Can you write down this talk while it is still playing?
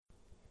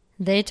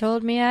They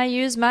told me I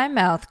use my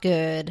mouth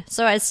good,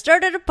 so I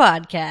started a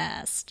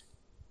podcast.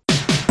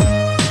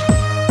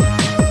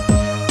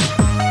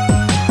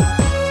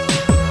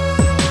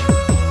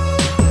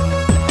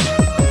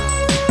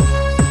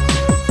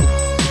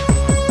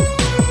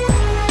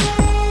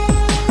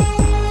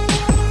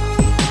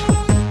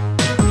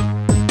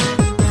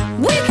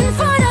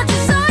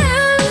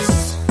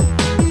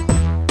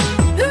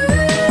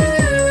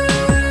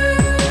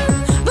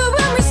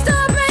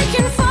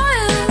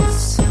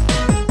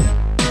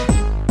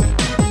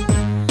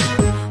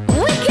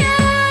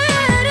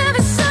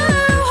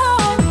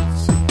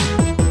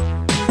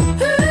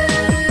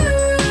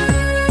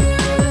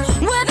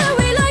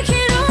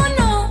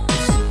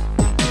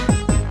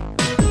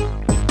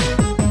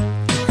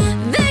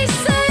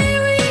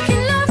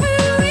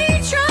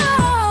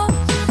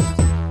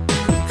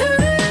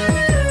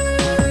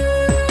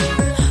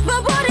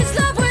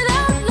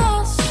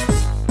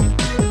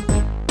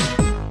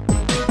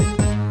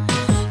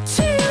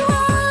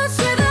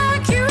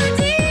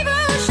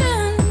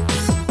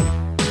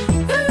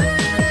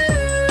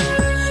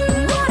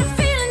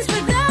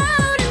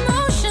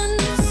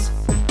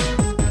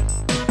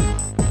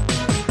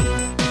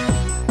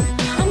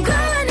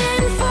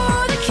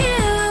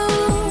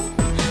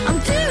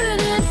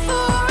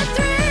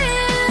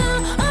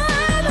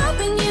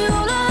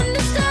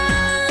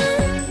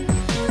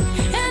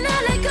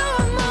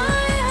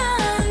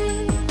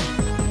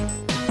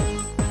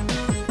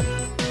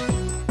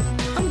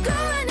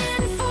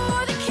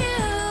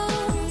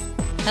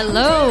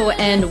 Hello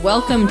and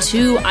welcome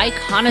to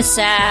Iconosass.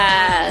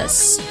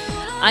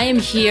 I am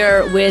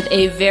here with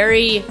a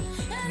very,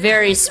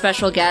 very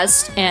special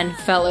guest and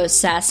fellow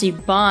sassy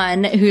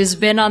bun who's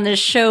been on this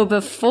show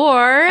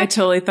before. I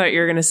totally thought you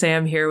were going to say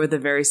I'm here with a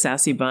very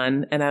sassy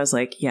bun, and I was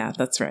like, yeah,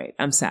 that's right.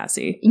 I'm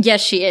sassy.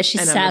 Yes, she is.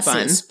 She's sassy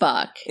as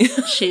fuck.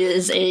 She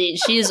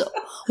is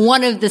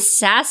one of the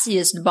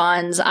sassiest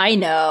buns I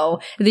know.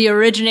 The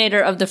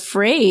originator of the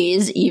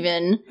phrase,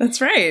 even. That's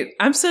right.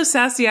 I'm so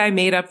sassy I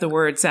made up the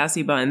word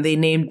sassy bun. They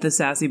named the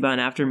sassy bun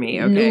after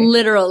me, okay?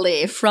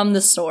 Literally, from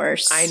the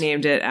source. I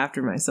named it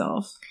after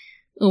myself.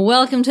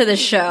 Welcome to the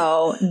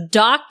show,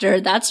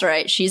 Doctor, that's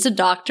right, she's a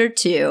doctor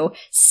too,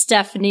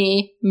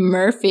 Stephanie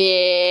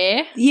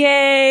Murphy.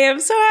 Yay, I'm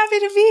so happy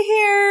to be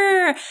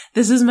here.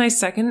 This is my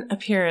second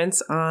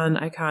appearance on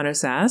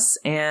Iconosass,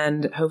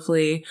 and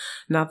hopefully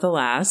not the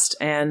last,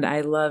 and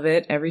I love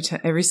it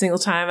every single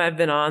time I've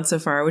been on so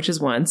far, which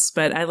is once,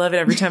 but I love it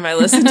every time I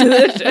listen to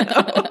the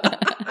show.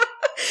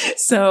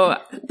 So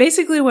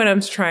basically what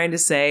I'm trying to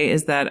say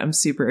is that I'm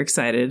super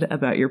excited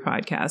about your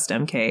podcast,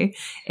 MK,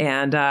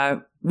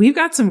 and we've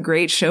got some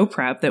great show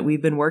prep that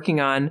we've been working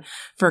on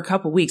for a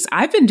couple weeks.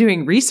 I've been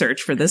doing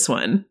research for this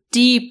one.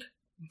 Deep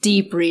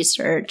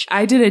research.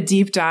 I did a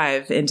deep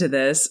dive into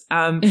this.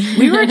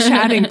 We were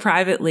chatting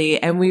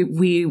privately and we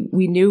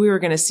knew we were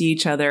going to see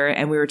each other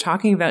and we were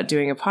talking about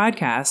doing a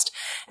podcast.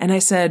 And I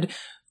said,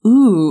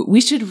 ooh, we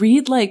should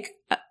read like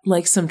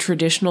some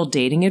traditional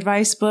dating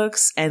advice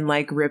books and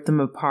like rip them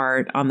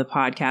apart on the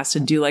podcast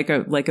and do like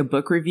a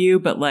book review,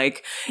 but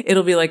like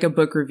it'll be like a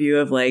book review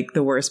of like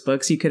the worst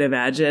books you could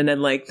imagine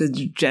and like the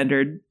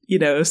gendered,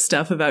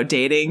 stuff about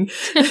dating.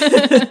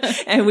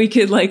 And we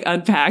could like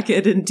unpack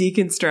it and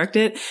deconstruct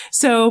it.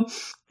 So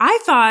I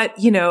thought,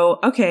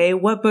 okay,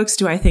 what books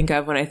do I think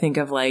of when I think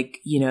of like,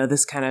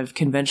 this kind of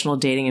conventional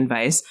dating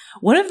advice?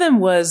 One of them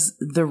was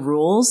The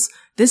Rules.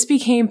 This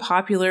became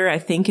popular, I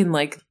think, in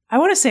I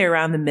want to say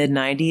around the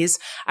mid-90s.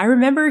 I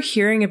remember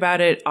hearing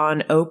about it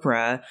on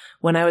Oprah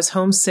when I was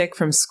homesick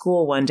from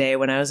school one day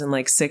when I was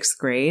in sixth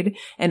grade.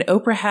 And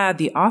Oprah had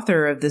the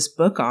author of this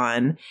book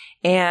on,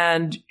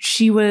 and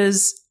she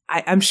was,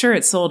 I'm sure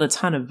it sold a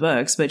ton of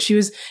books, but she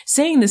was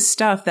saying this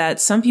stuff that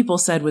some people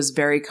said was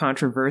very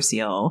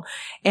controversial.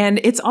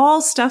 And it's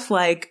all stuff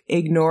like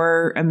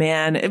ignore a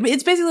man.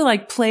 It's basically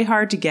like play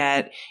hard to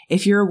get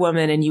if you're a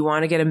woman and you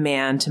want to get a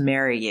man to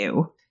marry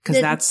you. Because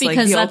that's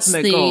the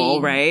ultimate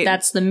goal, right?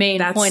 That's the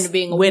main point of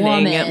being a winning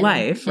woman at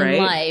life, right?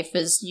 In life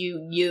is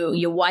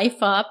you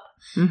wife up,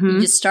 mm-hmm.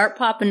 you start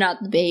popping out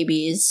the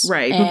babies,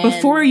 right? But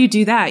before you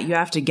do that, you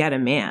have to get a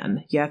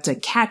man. You have to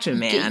catch a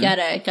man.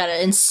 You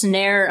gotta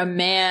ensnare a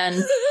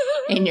man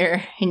in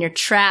your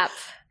trap.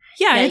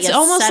 Yeah, it's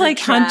almost like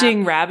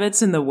hunting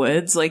rabbits in the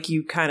woods. Like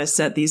you kind of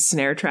set these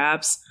snare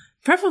traps,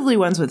 preferably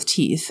ones with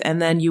teeth,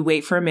 and then you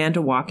wait for a man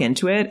to walk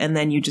into it, and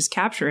then you just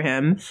capture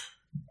him.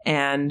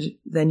 And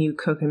then you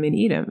cook him and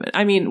eat him.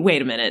 I mean,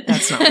 wait a minute.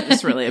 That's not what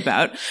it's really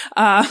about.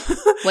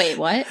 Wait,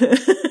 what?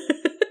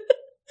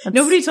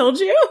 Nobody told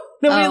you?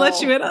 Nobody let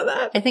you in on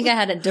that? I think I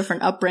had a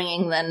different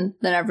upbringing than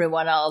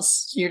everyone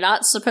else. You're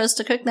not supposed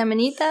to cook them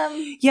and eat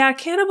them? Yeah,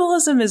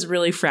 cannibalism is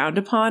really frowned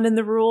upon in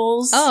the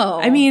rules. Oh.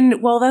 I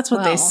mean, well, that's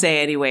what they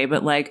say anyway.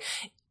 But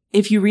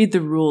if you read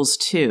the rules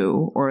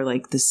too, or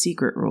the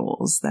secret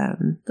rules,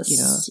 then,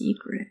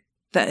 secret.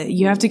 That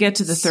you have to get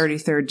to the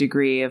 33rd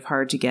degree of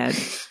hard to get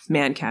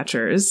man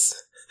catchers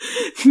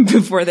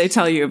before they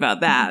tell you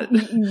about that.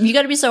 You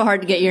got to be so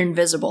hard to get you're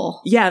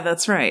invisible. Yeah,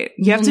 that's right.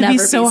 You have to be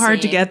so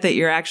hard to get that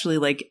you're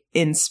actually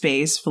in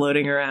space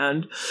floating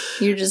around.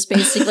 You're just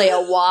basically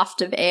a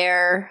waft of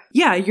air.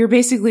 Yeah, you're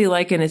basically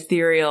like an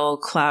ethereal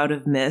cloud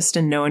of mist,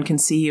 and no one can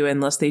see you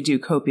unless they do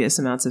copious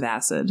amounts of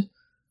acid.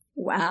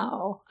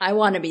 Wow. I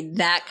want to be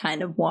that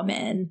kind of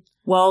woman.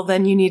 Well,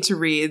 then you need to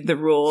read the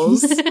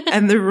rules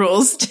and the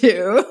rules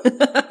too.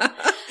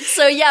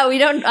 So yeah,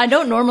 I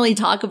don't normally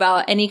talk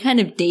about any kind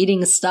of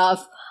dating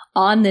stuff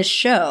on this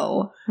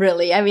show,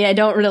 really. I mean,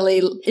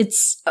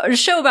 it's a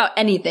show about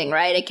anything,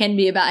 right? It can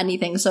be about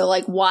anything. So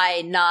like,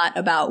 why not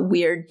about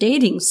weird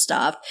dating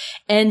stuff?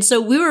 And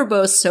so we were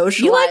both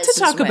socialized. You like to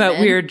talk about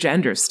weird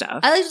gender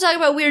stuff. I like to talk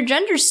about weird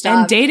gender stuff.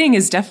 And dating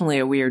is definitely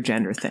a weird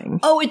gender thing.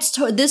 Oh,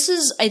 this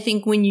is, I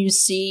think, when you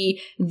see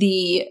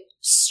the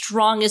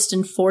strongest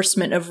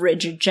enforcement of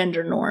rigid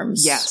gender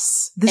norms.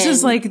 Yes. This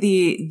is like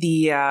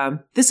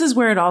this is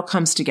where it all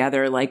comes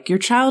together. Like your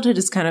childhood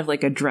is kind of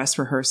like a dress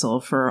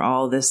rehearsal for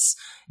all this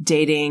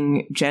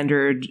dating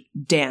gendered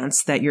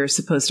dance that you're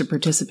supposed to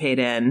participate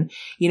in.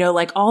 You know,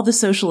 like all the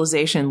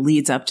socialization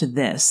leads up to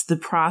this, the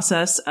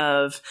process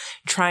of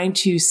trying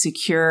to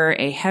secure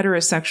a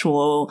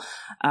heterosexual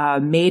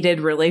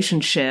mated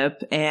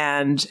relationship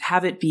and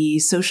have it be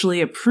socially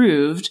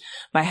approved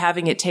by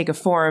having it take a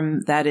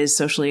form that is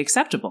socially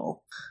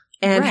acceptable.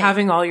 And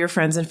having all your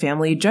friends and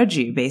family judge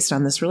you based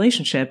on this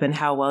relationship and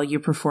how well you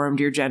performed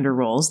your gender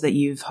roles that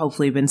you've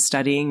hopefully been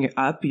studying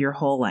up your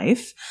whole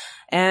life.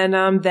 And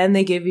then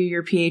they give you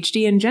your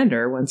PhD in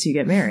gender once you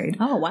get married.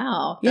 Oh,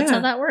 wow. That's how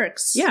that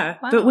works. Yeah.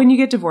 Wow. But when you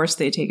get divorced,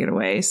 they take it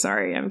away.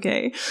 Sorry, I'm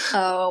gay.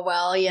 Oh,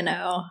 well, you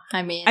know,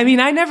 I mean,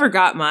 I never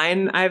got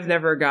mine. I've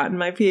never gotten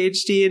my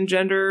PhD in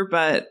gender,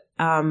 but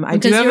I because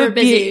do have you were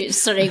busy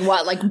studying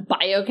what, like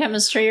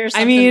biochemistry or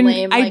something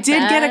lame like I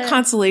did that? get a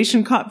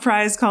consolation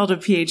prize called a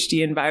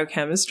PhD in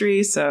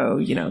biochemistry. So,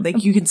 you know,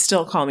 you can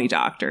still call me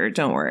doctor.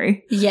 Don't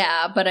worry.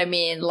 Yeah, but I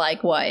mean,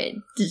 like what?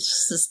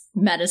 It's just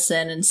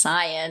medicine and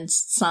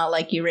science. It's not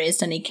like you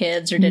raised any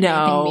kids or did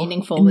anything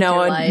meaningful with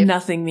your life.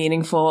 Nothing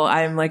meaningful.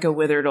 I'm like a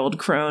withered old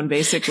crone,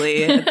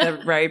 basically, at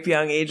the ripe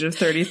young age of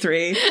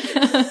 33.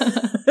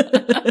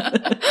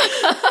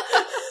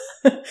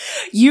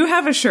 You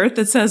have a shirt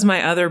that says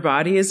my other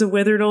body is a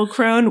withered old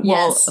crone.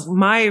 Yes. Well,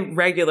 my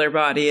regular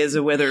body is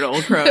a withered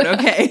old crone.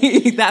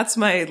 Okay. That's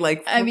my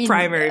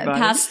primary body.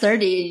 Past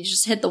 30, you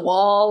just hit the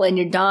wall and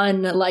you're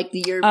done. Like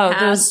you're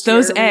past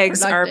those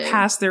eggs are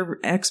past their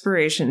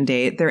expiration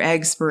date. Their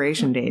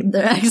expiration date.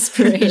 Their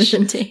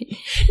expiration date.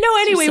 No,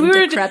 anyway, we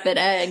were decrepit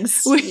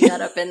eggs you got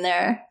up in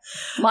there.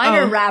 Mine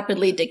are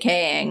rapidly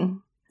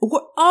decaying.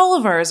 All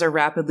of ours are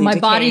rapidly decaying. My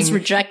body's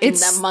rejecting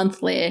them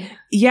monthly.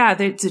 Yeah,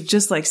 they're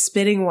just like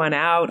spitting one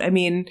out. I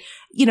mean,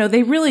 you know,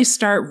 they really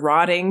start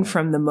rotting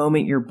from the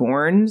moment you're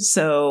born.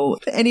 So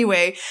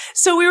anyway,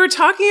 we were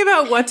talking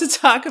about what to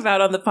talk about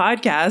on the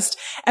podcast,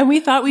 and we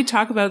thought we'd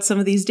talk about some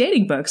of these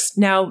dating books.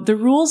 Now, The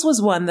Rules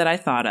was one that I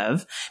thought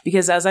of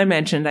because, as I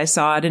mentioned, I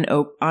saw it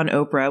on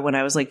Oprah when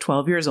I was like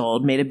 12 years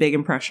old, made a big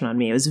impression on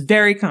me. It was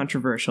very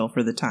controversial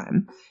for the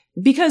time.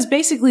 Because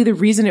basically the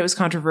reason it was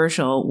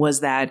controversial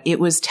was that it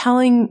was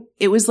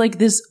like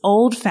this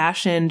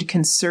old-fashioned,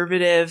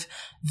 conservative,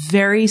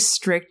 very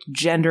strict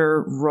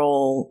gender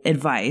role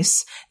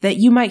advice that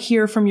you might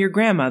hear from your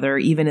grandmother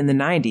even in the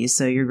 90s.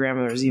 So your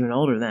grandmother was even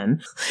older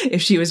then,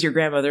 if she was your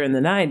grandmother in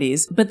the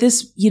 90s. But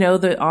this, you know,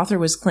 the author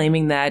was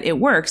claiming that it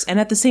works. And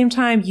at the same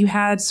time, you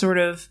had sort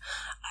of,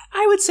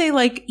 I would say,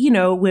 like, you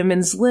know,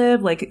 women's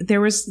lib, like there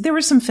was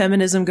some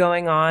feminism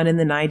going on in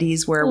the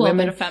 90s where women... A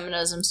little bit of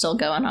feminism still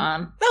going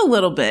on. A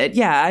little bit,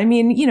 yeah. I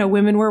mean, you know,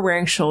 women were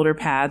wearing shoulder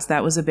pads.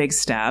 That was a big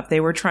step. They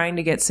were trying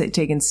to get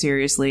taken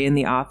seriously in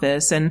the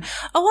office. And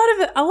a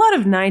lot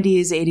of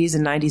 90s, 80s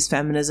and 90s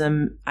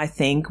feminism, I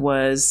think,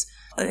 was...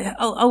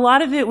 A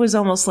lot of it was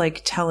almost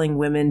like telling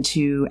women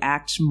to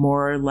act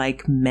more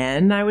like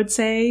men, I would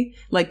say.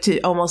 Like to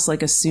almost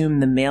like assume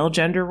the male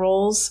gender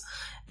roles.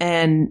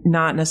 And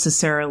not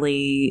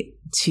necessarily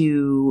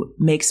to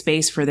make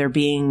space for there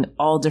being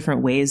all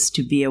different ways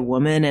to be a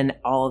woman and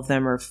all of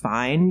them are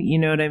fine. You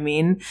know what I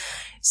mean?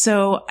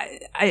 So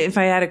if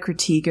I had a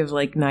critique of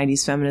like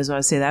 90s feminism, I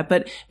would say that.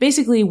 But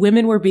basically,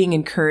 women were being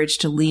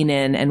encouraged to lean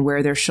in and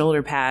wear their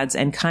shoulder pads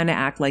and kind of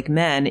act like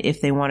men if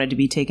they wanted to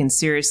be taken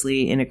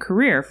seriously in a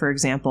career, for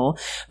example.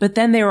 But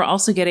then they were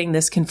also getting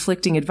this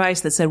conflicting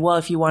advice that said, well,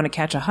 if you want to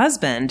catch a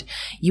husband,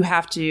 you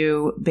have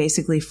to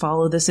basically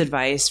follow this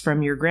advice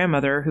from your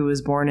grandmother who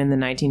was born in the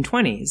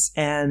 1920s.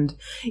 And,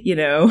 you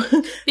know,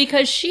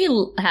 because she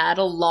had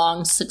a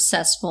long,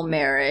 successful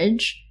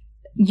marriage.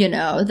 You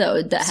know,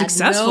 though, that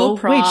successful. Had no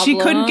problems. Wait, she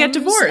couldn't get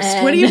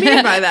divorced. What do you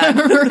mean by that?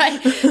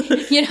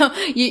 Right. You know,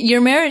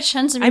 your marriage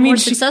tends to be more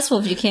successful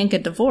if you can't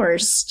get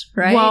divorced,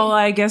 right? Well,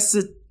 I guess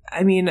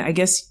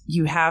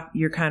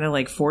you're kind of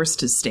like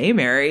forced to stay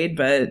married,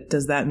 but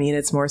does that mean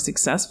it's more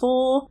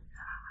successful?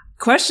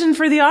 question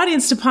for the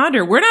audience to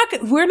ponder.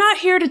 We're not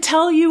here to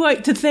tell you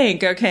what to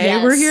think, okay?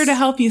 Yes. We're here to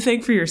help you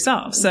think for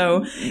yourself. So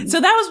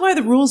that was why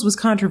the rules was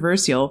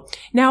controversial.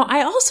 Now,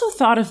 I also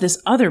thought of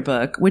this other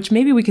book, which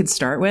maybe we could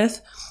start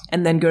with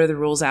and then go to the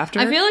rules after.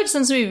 I feel like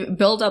since we've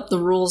built up the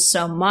rules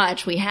so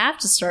much, we have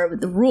to start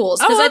with the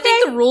rules. Because I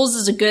think the rules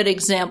is a good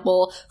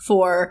example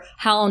for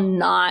how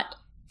not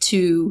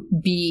to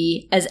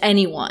be as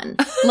anyone,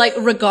 like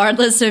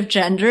regardless of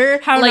gender.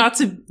 How like, not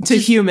to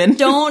human.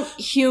 Don't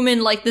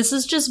human, like this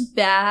is just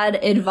bad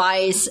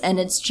advice, and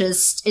it's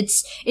just,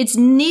 it's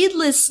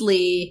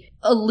needlessly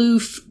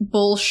aloof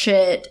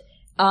bullshit.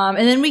 And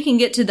then we can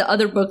get to the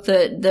other book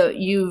that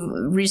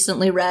you've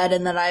recently read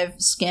and that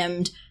I've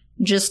skimmed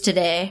just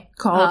today.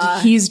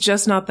 Called He's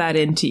Just Not That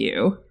Into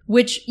You.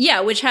 Which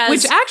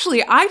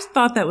actually, I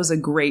thought that was a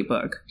great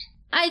book.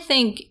 I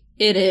think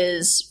it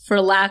is, for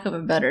lack of a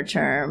better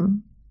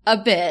term, a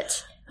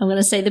bit. I'm going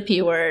to say the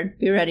P word.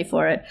 Be ready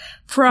for it.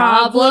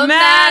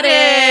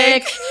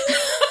 Problematic.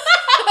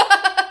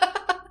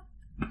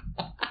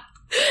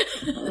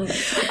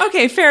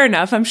 Okay, fair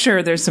enough. I'm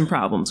sure there's some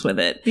problems with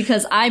it.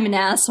 Because I'm an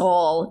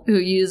asshole who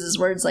uses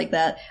words like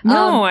that.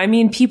 No, I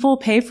mean, people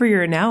pay for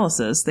your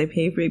analysis. They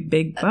pay for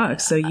big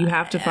bucks, so you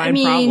have to find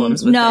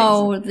problems with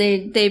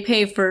things. They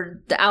pay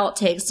for the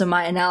outtakes of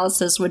my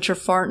analysis, which are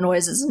fart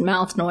noises and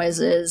mouth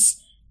noises.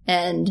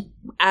 And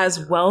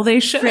as well they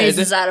should.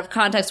 Phrases out of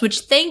context, which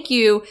thank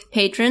you,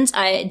 patrons.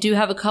 I do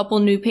have a couple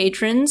new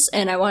patrons,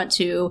 and I want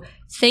to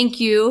thank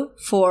you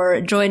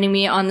for joining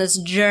me on this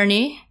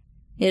journey.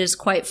 It is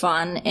quite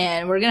fun,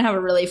 and we're going to have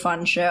a really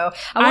fun show.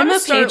 I'm a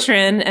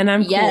patron, and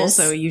I'm cool,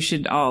 so you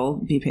should all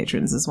be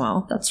patrons as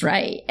well. That's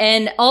right.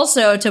 And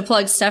also to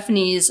plug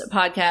Stephanie's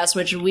podcast,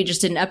 which we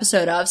just did an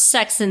episode of,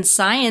 Sex and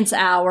Science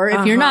Hour.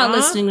 If you're not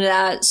listening to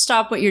that,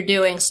 stop what you're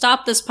doing.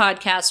 Stop this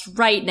podcast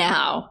right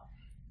now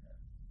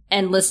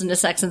and listen to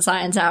Sex and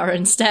Science Hour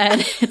instead.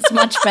 It's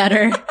much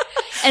better.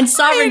 And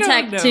Sovereign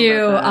Tech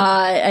too.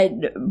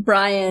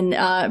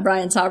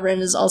 Brian Sovereign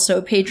is also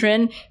a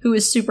patron who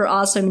is super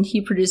awesome, and he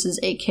produces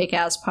a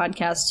kick-ass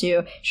podcast too.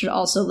 You should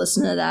also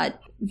listen to that.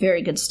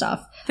 Very good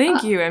stuff.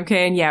 Thank you, MK.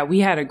 And yeah,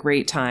 we had a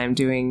great time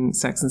doing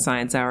Sex and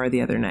Science Hour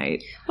the other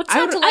night. What's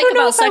not to like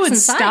about Sex and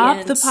Science? I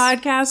would stop the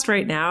podcast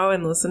right now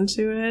and listen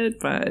to it,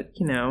 but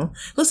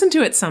listen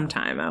to it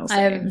sometime.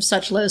 I have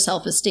such low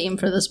self-esteem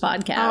for this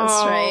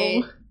podcast,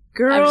 right?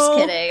 Girl, I'm just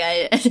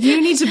kidding.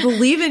 You need to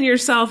believe in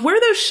yourself. Wear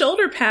those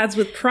shoulder pads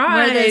with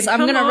pride. I'm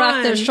going to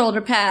rock those shoulder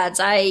pads.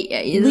 This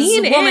is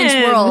a woman's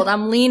world.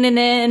 I'm leaning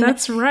in.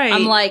 That's right.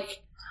 I'm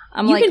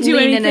you can do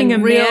anything a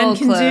man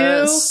can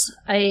close. Do.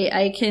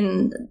 I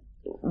can.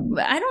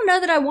 I don't know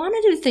that I want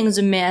to do things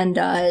a man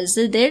does.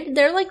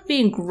 They're like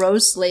being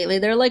gross lately.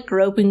 They're like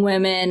groping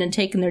women and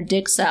taking their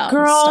dicks out.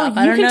 Girl, and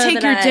stuff. You can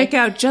take your dick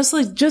out just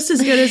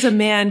as good as a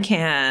man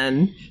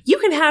can. You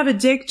can have a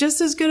dick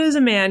just as good as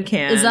a man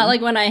can. Is that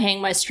like when I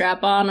hang my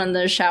strap on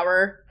the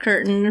shower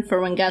curtain for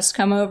when guests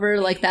come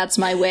over? Like that's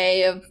my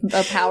way of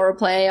a power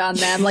play on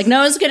them. Like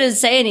no one's going to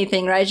say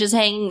anything, right? Just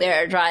hanging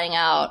there, drying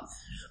out.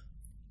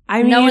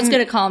 I mean, no one's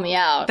going to call me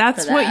out.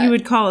 That's what you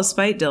would call a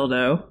spite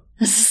dildo.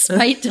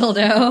 Spite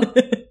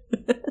dildo.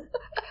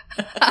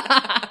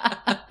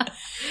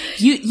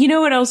 You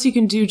know what else you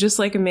can do just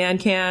like a man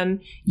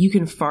can? You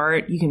can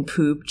fart, you can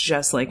poop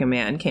just like a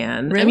man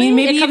can. Really? I mean,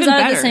 maybe it comes even out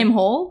better. of the same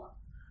hole?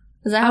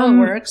 Is that how it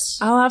works?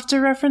 I'll have to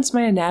reference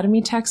my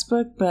anatomy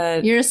textbook,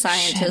 but you're a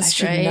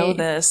scientist, right? I should know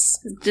this.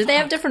 Do they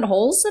have different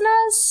holes than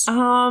us?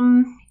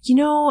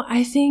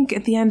 I think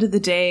at the end of the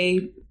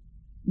day,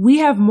 we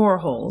have more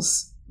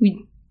holes.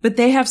 But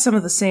they have some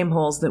of the same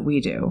holes that we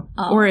do,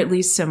 or at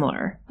least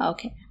similar.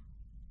 Okay.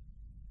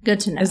 Good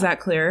to know. Is that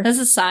clear? This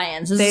is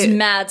science. This is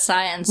mad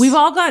science. We've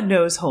all got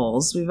nose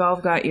holes. We've all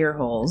got ear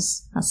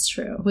holes. That's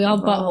true. We all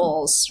have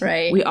buttholes,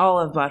 right? We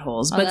all have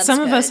buttholes. But some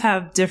of us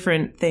have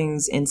different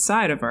things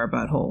inside of our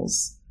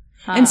buttholes.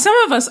 Huh. And some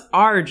of us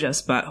are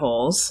just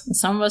buttholes. And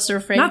some of us are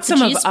afraid of the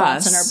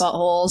G-spots in our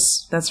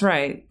buttholes. That's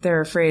right. They're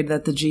afraid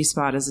that the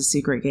G-spot is a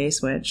secret gay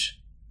switch.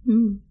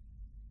 Hmm.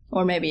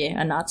 Or maybe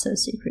a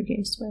not-so-secret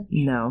gay switch.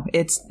 No,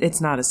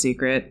 it's not a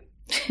secret.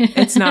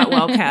 It's not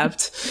well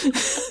kept.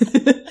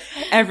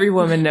 Every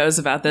woman knows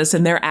about this,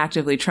 and they're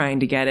actively trying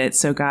to get it.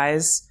 So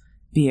guys,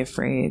 be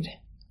afraid.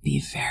 Be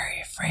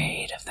very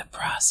afraid of the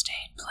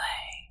prostate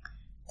play.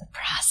 The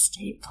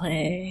prostate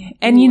play.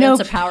 And it's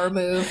a power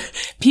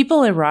move. People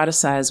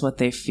eroticize what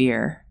they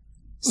fear.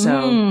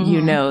 So you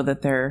know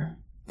that they're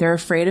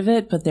afraid of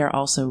it, but they're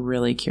also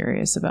really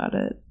curious about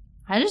it.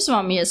 I just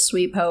want me a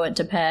sweet poet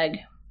to peg.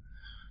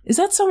 Is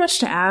that so much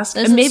to ask?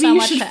 And maybe you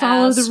should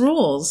follow the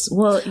rules.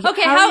 Well,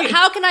 okay.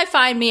 How can I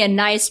find me a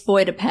nice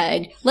boy to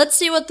peg? Let's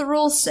see what the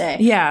rules say.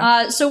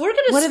 Yeah. So we're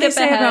going to skip ahead. What do they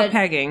say about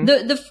pegging?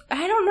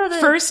 I don't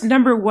know. First,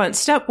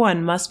 step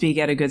one must be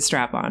get a good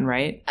strap on,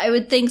 right? I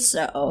would think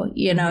so.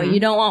 You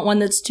don't want one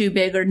that's too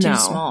big or too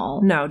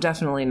small. No,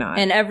 definitely not.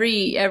 And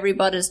every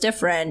butt is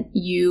different.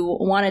 You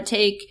want to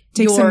take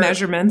some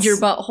measurements. Your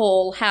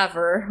butthole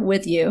haver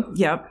with you.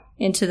 Yep.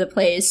 Into the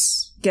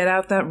place. Get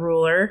out that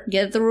ruler.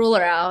 Get the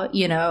ruler out,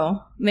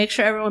 make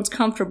sure everyone's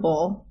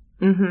comfortable.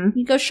 Mm-hmm.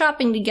 You go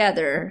shopping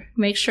together.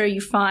 Make sure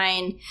you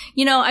find,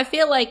 I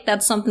feel like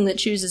that's something that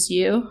chooses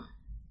you.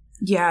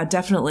 Yeah,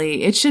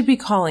 definitely. It should be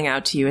calling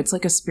out to you. It's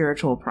like a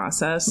spiritual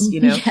process,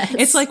 Yes.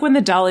 It's like when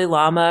the Dalai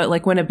Lama,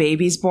 like when a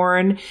baby's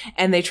born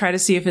and they try to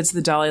see if it's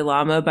the Dalai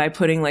Lama by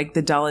putting like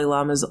the Dalai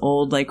Lama's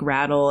old like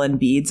rattle and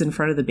beads in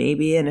front of the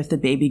baby. And if the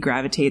baby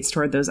gravitates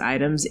toward those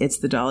items, it's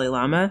the Dalai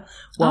Lama.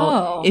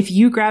 Well, if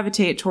you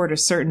gravitate toward a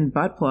certain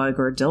butt plug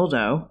or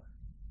dildo,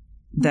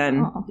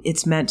 then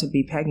it's meant to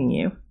be pegging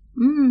you.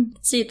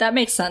 See, that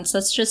makes sense.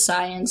 That's just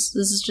science.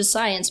 This is just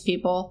science,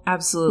 people.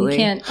 Absolutely. You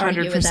can't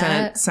argue with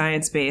that. 100%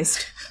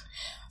 science-based.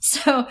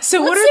 So what let's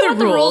are see what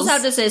the rules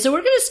have to say. So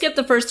we're going to skip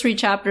the first 3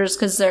 chapters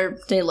because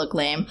they look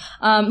lame.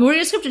 We're going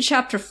to skip to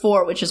chapter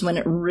 4, which is when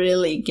it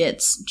really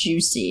gets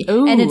juicy.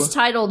 Ooh. And it's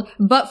titled,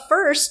 But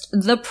First,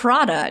 the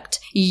Product.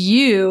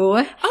 You.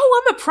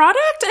 Oh, I'm a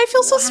product? I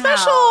feel so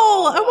special.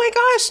 Oh my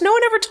gosh. No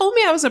one ever told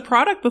me I was a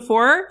product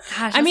before.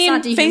 Gosh, I mean,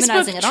 not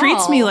dehumanizing Facebook at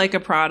treats all. me like a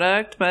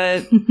product,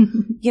 but,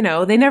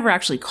 they never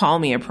actually call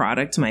me a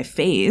product to my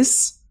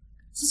face.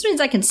 This means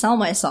I can sell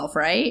myself,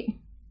 right?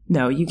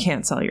 No, you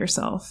can't sell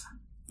yourself.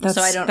 So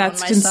I don't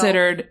That's own myself.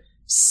 considered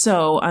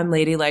so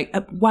unladylike.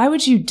 Why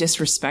would you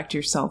disrespect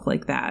yourself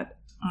like that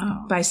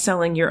by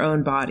selling your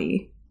own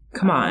body?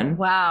 Come on.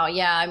 Wow.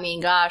 Yeah. I mean,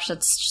 gosh,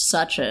 that's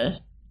such a.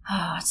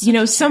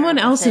 Someone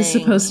else is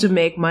thing. supposed to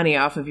make money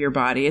off of your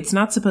body. It's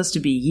not supposed to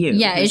be you.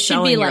 Yeah, it should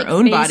selling be like your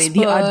own Facebook, body.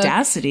 The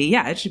audacity.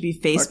 Yeah, it should be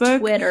Facebook, or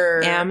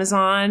Twitter,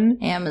 Amazon,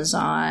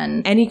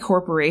 any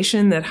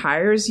corporation that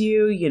hires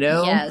you.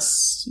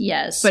 Yes,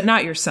 but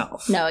not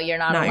yourself. No, you're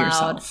not allowed.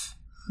 Yourself.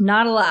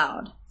 Not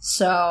allowed.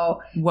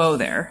 So, whoa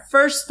there.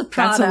 First, the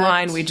product. That's a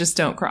line we just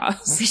don't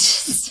cross.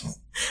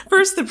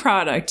 First, the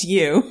product,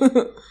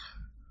 you.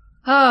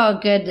 Oh,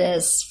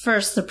 goodness.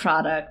 First, the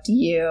product,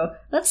 you.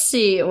 Let's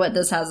see what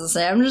this has to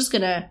say. I'm just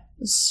gonna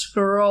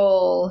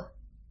scroll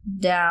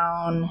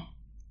down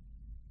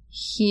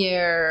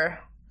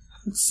here.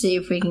 Let's see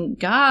if we can.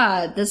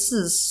 God, this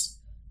is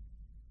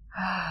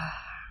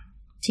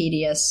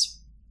tedious.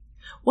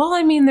 Well,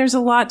 I mean, there's a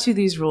lot to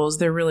these rules.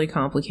 They're really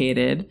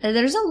complicated.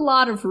 There's a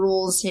lot of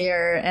rules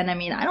here, and I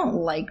mean, I don't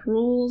like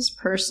rules,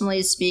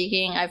 personally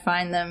speaking. I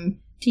find them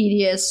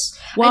tedious.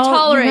 Well, I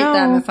tolerate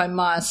them if I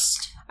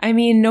must. I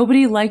mean,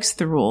 nobody likes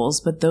the rules,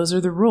 but those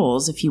are the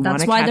rules. If you want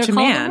to catch a man, that's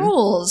why they're called the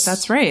rules.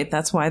 That's right.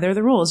 That's why they're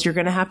the rules. You're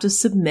going to have to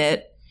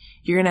submit.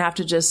 You're going to have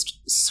to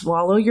just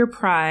swallow your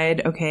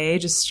pride, okay?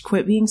 Just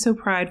quit being so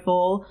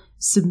prideful.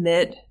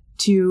 Submit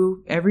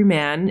to every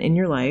man in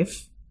your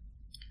life.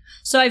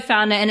 So I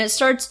found it, and it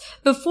starts,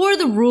 before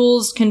the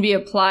rules can be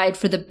applied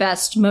for the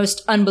best,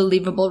 most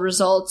unbelievable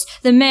results,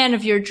 the man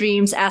of your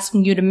dreams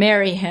asking you to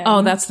marry him.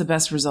 Oh, that's the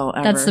best result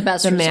ever. That's the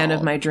best result. The man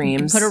of my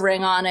dreams. Put a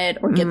ring on it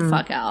or get the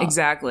fuck out.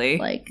 Exactly.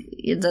 Like,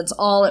 that's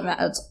all it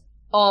matters. That's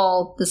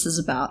all this is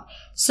about.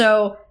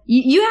 So,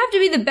 you have to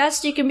be the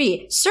best you can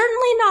be.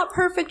 Certainly not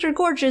perfect or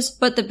gorgeous,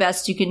 but the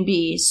best you can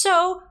be.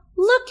 So,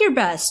 look your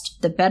best.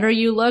 The better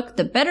you look,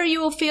 the better you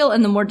will feel,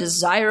 and the more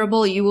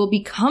desirable you will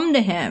become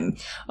to him.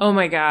 Oh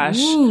my gosh.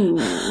 Ooh.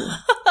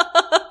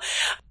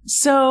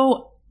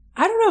 So,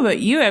 I don't know about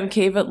you,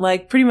 MK, but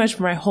like pretty much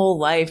for my whole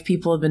life,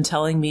 people have been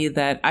telling me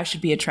that I should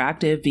be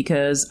attractive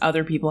because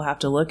other people have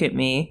to look at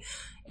me.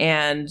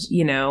 And,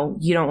 you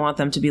don't want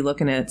them to be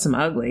looking at some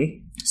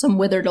ugly. Some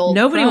withered old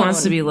Nobody crone.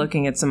 wants to be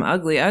looking at some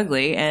ugly.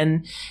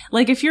 And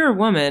like, if you're a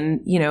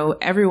woman,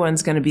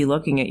 everyone's going to be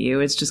looking at you.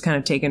 It's just kind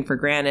of taken for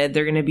granted.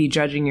 They're going to be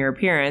judging your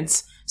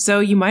appearance. So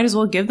you might as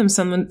well give them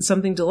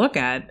something to look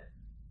at.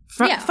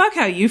 Fuck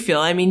how you feel.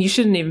 I mean, you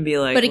shouldn't even be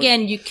like... But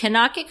again, you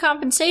cannot get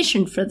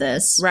compensation for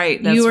this.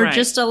 Right, that's You are right.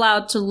 just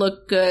allowed to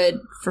look good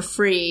for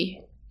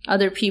free.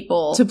 Other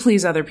people. To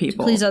please other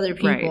people.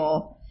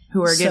 Right.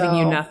 Who are giving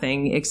you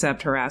nothing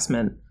except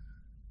harassment.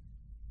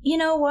 You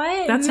know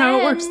what? That's how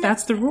it works.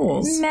 That's the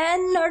rules.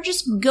 Men are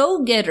just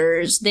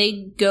go-getters.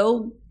 They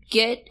go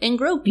get and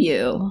grope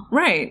you.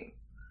 Right.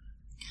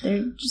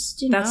 They're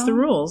just, That's the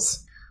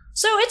rules.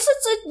 So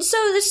so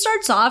this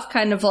starts off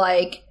kind of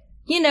like,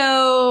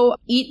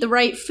 eat the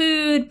right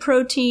food,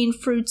 protein,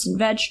 fruits, and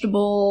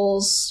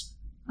vegetables.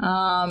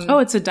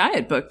 It's a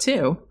diet book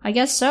too. I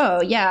guess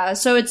so, yeah.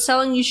 So it's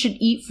telling you should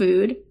eat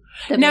food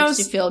that makes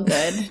you feel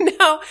good.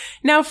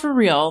 Now for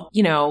real,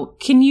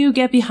 can you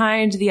get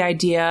behind the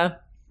idea,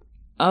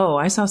 oh,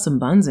 I saw some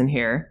buns in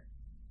here.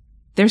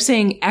 They're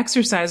saying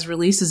exercise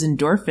releases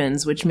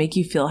endorphins, which make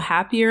you feel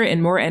happier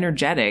and more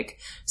energetic.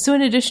 So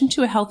in addition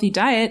to a healthy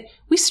diet,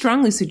 we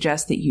strongly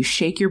suggest that you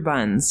shake your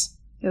buns.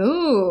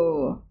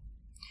 Ooh.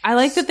 I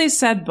like that they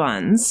said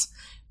buns,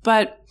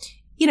 but,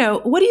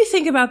 what do you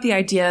think about the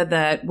idea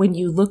that when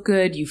you look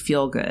good, you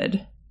feel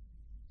good?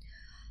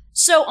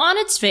 So on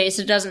its face,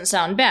 it doesn't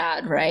sound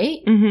bad,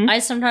 right? Mm-hmm. I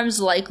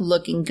sometimes like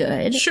looking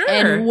good. Sure.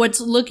 And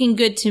what's looking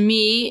good to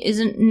me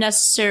isn't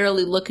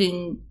necessarily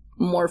looking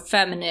more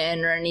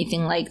feminine or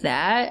anything like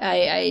that.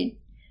 I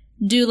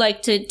do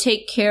like to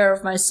take care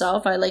of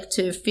myself. I like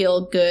to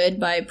feel good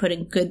by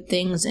putting good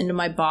things into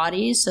my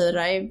body so that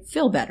I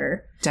feel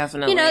better.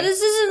 Definitely. You know,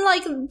 this isn't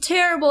like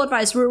terrible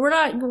advice. We're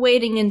not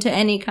wading into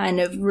any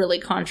kind of really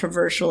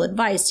controversial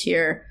advice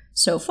here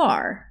so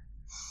far.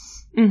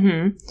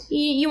 Mm-hmm.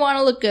 You want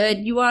to look good.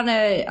 You want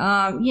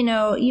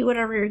to, eat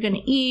whatever you're going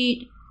to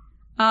eat.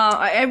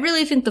 I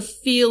really think the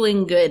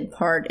feeling good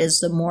part is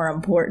the more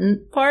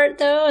important part,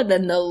 though,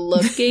 than the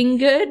looking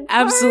good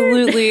part.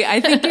 Absolutely.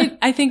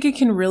 I think it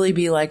can really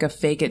be like a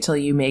fake it till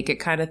you make it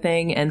kind of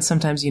thing, and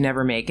sometimes you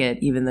never make it,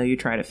 even though you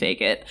try to fake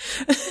it.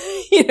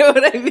 You know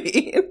what I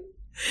mean?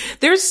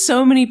 There's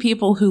so many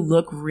people who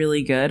look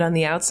really good on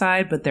the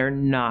outside, but they're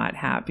not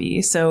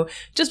happy. So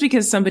just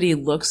because somebody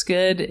looks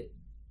good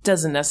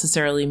doesn't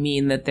necessarily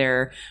mean that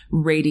they're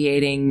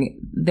radiating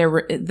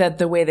that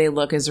the way they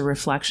look is a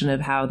reflection of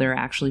how they're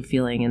actually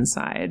feeling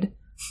inside.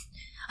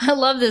 I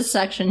love this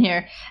section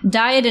here.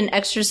 Diet and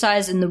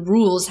exercise and the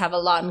rules have a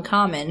lot in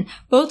common.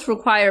 Both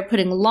require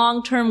putting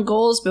long-term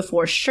goals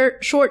before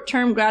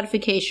short-term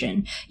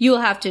gratification. You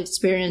will have to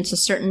experience a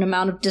certain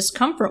amount of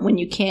discomfort when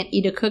you can't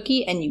eat a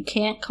cookie and you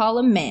can't call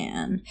a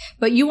man.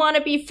 But you want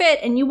to be fit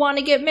and you want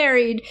to get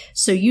married,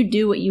 so you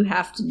do what you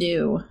have to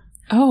do.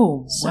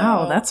 Oh, So,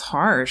 wow, that's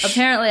harsh.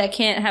 Apparently I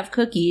can't have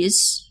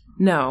cookies.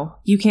 No,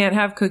 you can't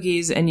have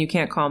cookies and you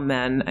can't call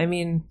men. I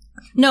mean...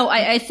 No,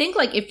 I think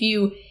like if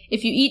you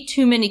eat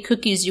too many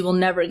cookies, you will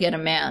never get a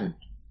man.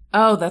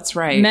 Oh, that's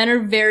right. Men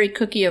are very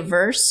cookie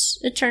averse,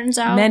 it turns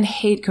out. Men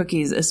hate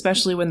cookies,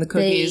 especially when the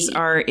cookies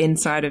are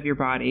inside of your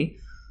body.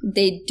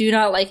 They do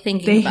not like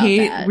thinking about that.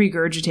 They hate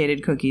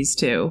regurgitated cookies,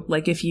 too.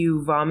 Like, if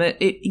you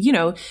vomit,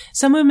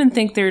 some women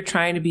think they're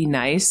trying to be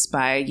nice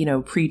by,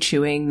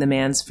 pre-chewing the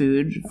man's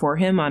food for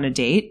him on a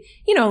date.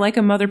 Like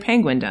a mother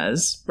penguin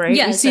does, right?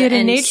 Yes, we see it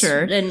in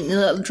nature.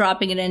 And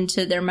dropping it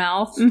into their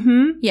mouth.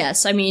 Mm-hmm.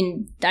 Yes, I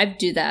mean, I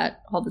do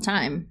that all the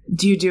time.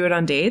 Do you do it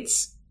on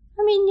dates?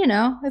 I mean,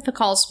 if it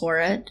calls for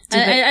it.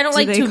 I don't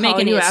like to make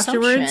any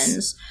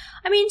assumptions.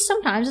 I mean,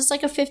 sometimes it's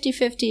like a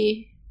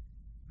 50-50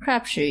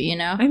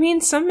 crapshoot, I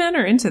mean, some men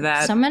are into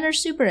that. Some men are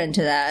super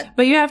into that.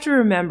 But you have to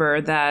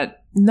remember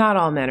that not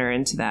all men are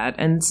into that.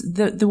 And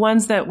the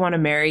ones that want to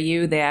marry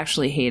you, they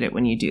actually hate it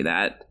when you do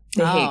that.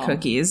 They hate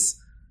cookies.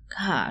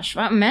 Gosh,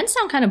 men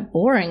sound kind of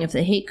boring if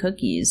they hate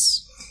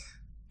cookies.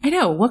 I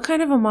know. What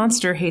kind of a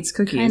monster hates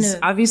cookies?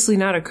 Obviously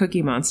not a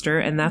cookie monster,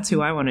 and that's who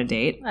I want to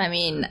date. I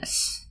mean,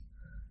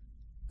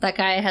 that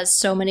guy has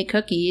so many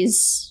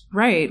cookies.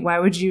 Right. Why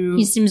would you...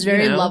 He seems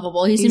very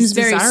lovable. He seems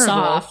very desirable.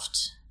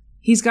 Soft.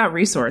 He's got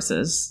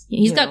resources.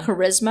 He's got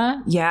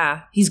charisma.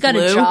 Yeah. He's got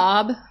blue. A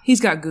job. He's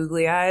got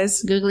googly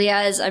eyes. Googly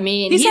eyes. I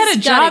mean, he's had a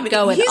job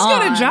going He's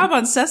got a job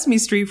on Sesame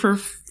Street for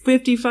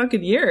 50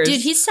 fucking years.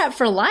 Dude, he's set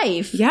for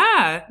life.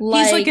 Yeah.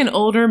 He's like an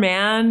older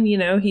man.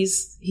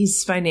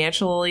 He's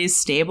financially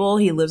stable.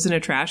 He lives in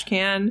a trash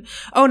can.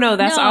 Oh, no,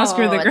 that's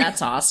Oscar the Grouch.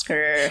 That's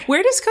Oscar.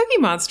 Where does Cookie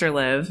Monster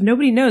live?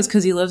 Nobody knows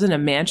because he lives in a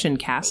mansion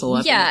castle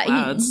up in the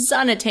clouds. He's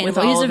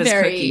unattainable. He's a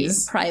very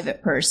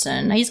private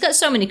person. He's got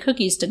so many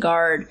cookies to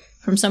guard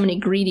from so many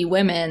greedy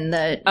women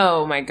that...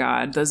 Oh, my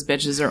God. Those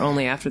bitches are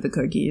only after the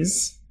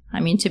cookies. I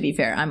mean, to be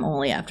fair, I'm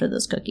only after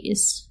those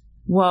cookies.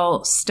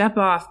 Well, step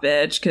off,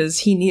 bitch, because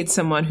he needs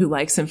someone who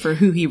likes him for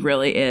who he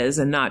really is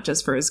and not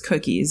just for his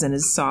cookies and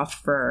his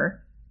soft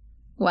fur.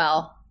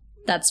 Well,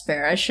 that's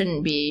fair. I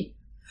shouldn't be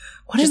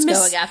going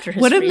after his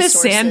resources. What a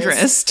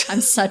misandrist. I'm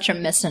such a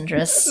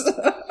misandrist.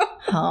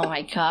 Oh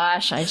my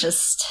gosh, I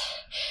just...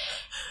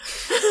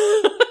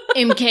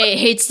 MK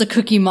hates the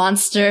Cookie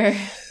Monster,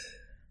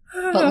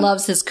 but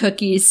loves his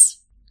cookies.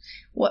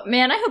 What,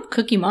 man, I hope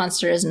Cookie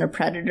Monster isn't a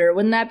predator.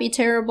 Wouldn't that be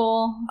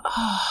terrible?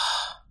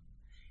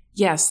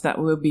 Yes, that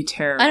would be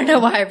terrible. I don't know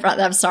why I brought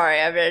that. I'm sorry.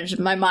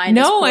 My mind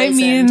is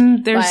poisoned. I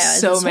mean, there's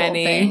so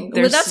many.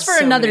 Well, that's for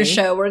another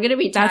show. We're going to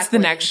be tackling that's the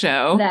next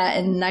show. That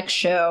in the next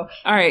show.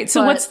 All right.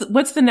 So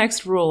what's the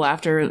next rule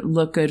after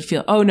look good,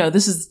 feel? Oh, no,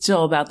 this is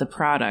still about the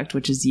product,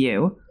 which is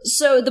you.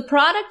 So the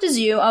product is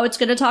you. Oh, it's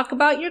going to talk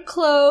about your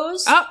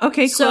clothes. Oh,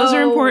 okay. Clothes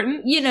are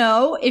important.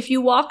 If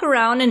you walk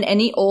around in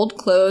any old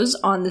clothes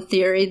on the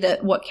theory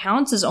that what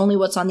counts is only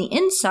what's on the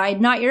inside,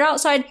 not your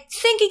outside,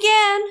 think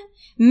again.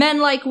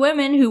 Men like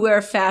women who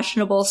wear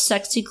fashionable,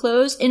 sexy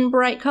clothes in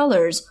bright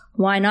colors.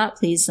 Why not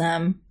please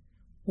them?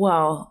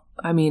 Well,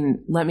 I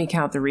mean, let me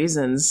count the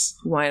reasons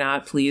why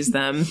not please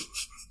them.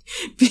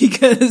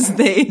 Because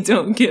they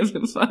don't give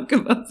a fuck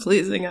about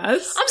pleasing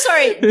us. I'm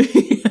sorry.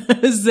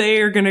 Because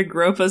they are going to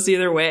grope us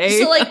either way.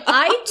 So,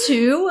 I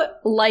too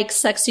like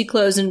sexy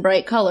clothes in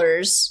bright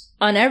colors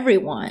on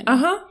everyone.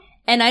 Uh-huh.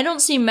 And I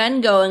don't see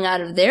men going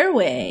out of their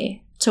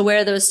way to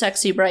wear those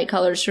sexy bright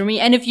colors for me.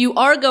 And if you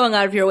are going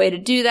out of your way to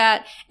do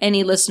that,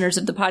 any listeners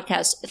of the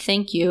podcast,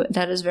 thank you.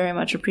 That is very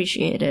much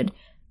appreciated.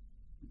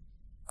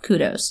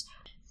 Kudos.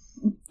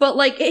 But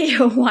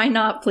why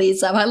not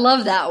please them? I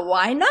love that.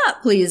 Why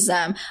not please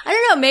them? I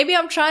don't know. Maybe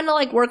I'm trying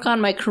to work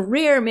on my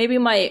career. Maybe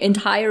my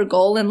entire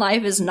goal in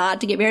life is not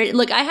to get married.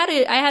 Look, I had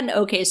an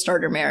okay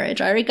starter marriage.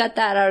 I already got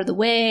that out of the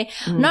way.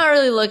 I'm not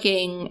really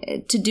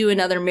looking to do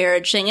another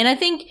marriage thing. And I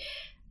think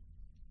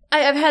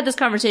I've had this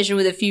conversation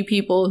with a few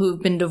people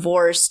who've been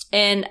divorced,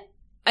 and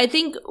I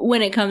think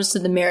when it comes to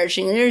the marriage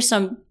thing, there's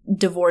some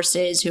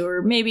divorcees who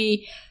are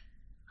maybe,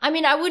 I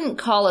mean, I wouldn't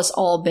call us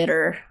all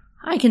bitter.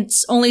 I can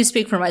only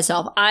speak for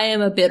myself. I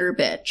am a bitter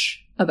bitch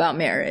about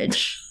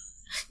marriage.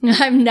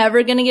 I'm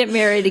never going to get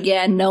married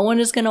again. No one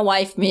is going to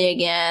wife me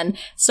again.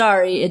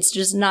 Sorry, it's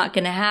just not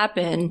going to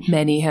happen.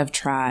 Many have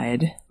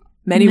tried.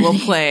 Many will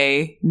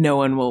play. No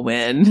one will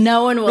win.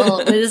 No one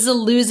will. This is a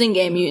losing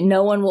game.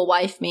 No one will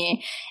wife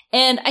me.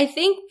 And I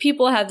think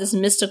people have this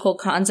mystical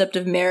concept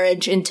of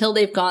marriage until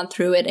they've gone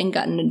through it and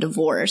gotten a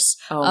divorce.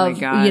 Oh my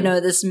God. You know,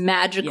 this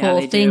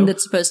magical thing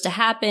that's supposed to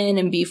happen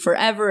and be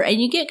forever.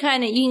 And you can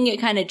get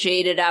kind of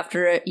jaded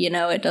after it, you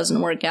know, it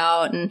doesn't work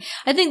out. And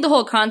I think the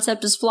whole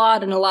concept is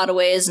flawed in a lot of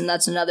ways. And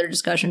that's another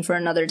discussion for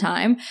another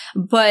time.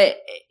 But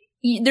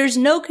there's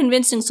no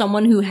convincing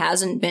someone who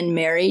hasn't been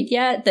married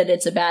yet that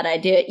it's a bad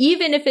idea,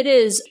 even if it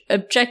is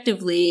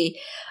objectively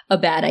a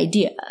bad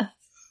idea.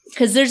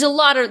 Because there's a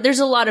lot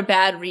of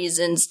bad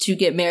reasons to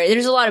get married.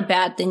 There's a lot of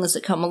bad things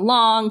that come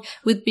along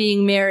with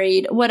being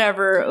married,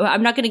 whatever.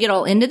 I'm not going to get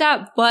all into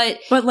that, but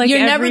like you're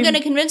never going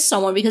to convince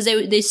someone because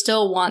they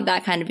still want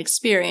that kind of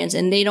experience,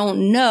 and they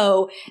don't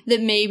know that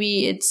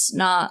maybe it's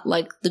not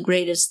like the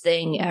greatest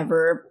thing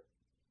ever.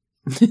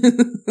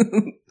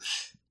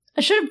 I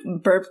should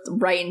have burped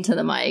right into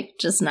the mic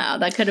just now.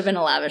 That could have been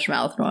a lavish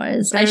mouth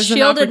noise. I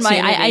shielded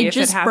I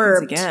just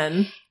burped.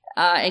 Again.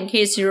 In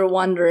case you were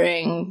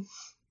wondering.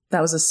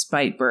 That was a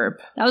spite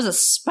burp.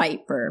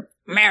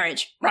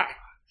 Marriage.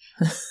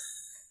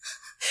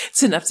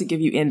 It's enough to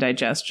give you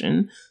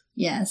indigestion.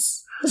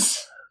 Yes.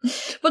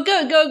 But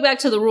going back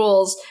to the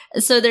rules,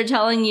 so they're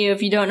telling you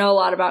if you don't know a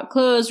lot about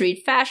clothes,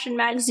 read fashion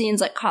magazines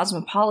like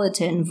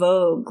Cosmopolitan,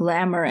 Vogue,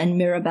 Glamour, and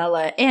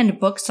Mirabella, and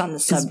books on the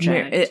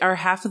subject. Are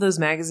half of those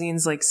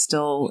magazines like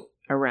still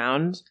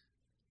around?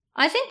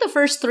 I think the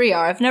first 3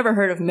 are. I've never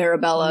heard of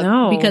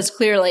Mirabella because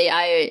clearly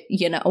I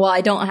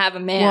don't have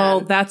a man.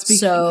 Well,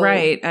 that's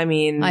right. I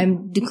mean,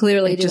 I'm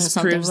clearly doing just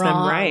something proves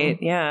wrong. Them right.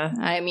 Yeah.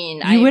 I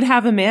mean, you would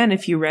have a man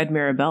if you read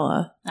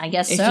Mirabella. I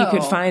guess if so. you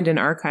could find an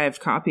archived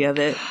copy of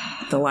it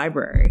at the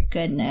library.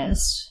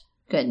 Goodness.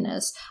 I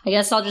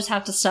guess I'll just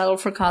have to settle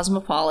for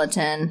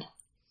Cosmopolitan.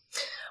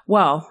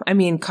 Well, I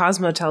mean,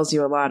 Cosmo tells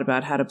you a lot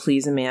about how to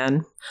please a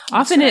man.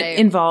 Often it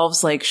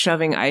involves like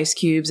shoving ice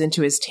cubes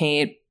into his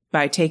taint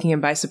by taking him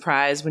by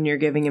surprise when you're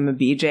giving him a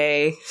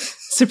BJ,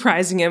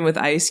 surprising him with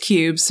ice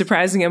cubes,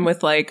 surprising him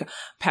with like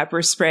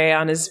pepper spray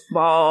on his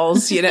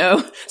balls, you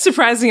know,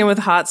 surprising him with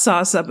hot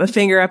sauce a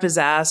finger up his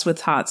ass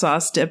with hot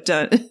sauce dipped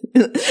on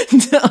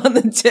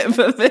the tip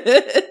of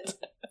it.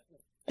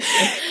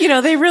 You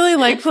know, they really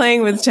like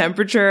playing with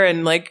temperature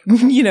and like,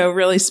 you know,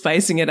 really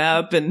spicing it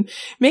up and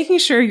making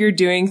sure you're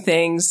doing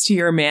things to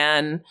your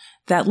man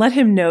that let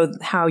him know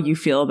how you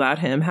feel about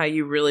him, how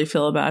you really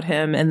feel about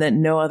him, and that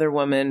no other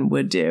woman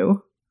would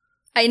do.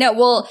 I know.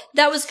 Well,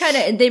 that was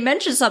they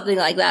mentioned something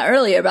like that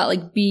earlier about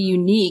like be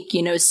unique,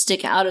 you know,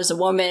 stick out as a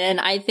woman. And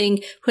I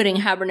think putting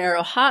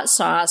habanero hot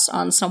sauce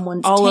on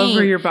someone's all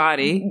over your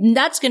body,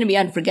 that's going to be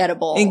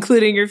unforgettable.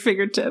 Including your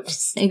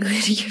fingertips.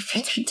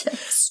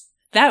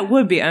 That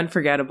would be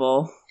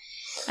unforgettable.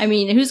 I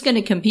mean, who's going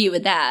to compete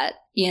with that?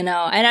 You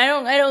know, and I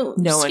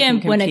don't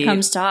skimp when it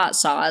comes to hot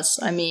sauce.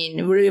 I mean,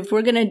 if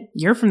we're going to...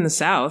 You're from the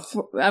South.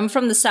 I'm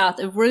from the South.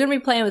 If we're going to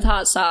be playing with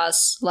hot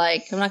sauce,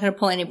 like, I'm not going to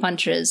pull any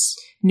punches.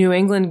 New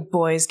England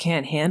boys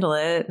can't handle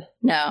it.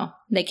 No,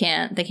 they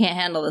can't. They can't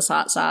handle this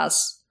hot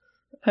sauce.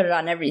 Put it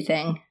on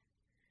everything.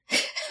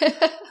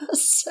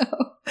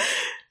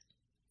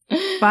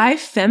 Buy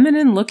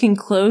feminine-looking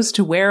clothes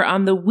to wear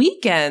on the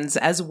weekends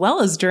as well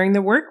as during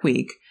the work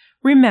week.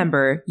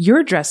 Remember,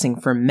 you're dressing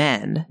for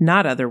men,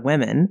 not other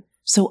women.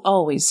 So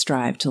always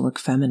strive to look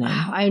feminine.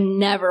 Oh, I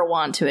never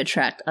want to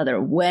attract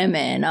other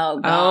women. Oh,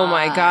 God. Oh,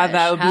 my God.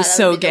 That would be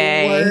so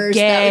gay. That would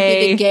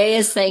be the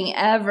gayest thing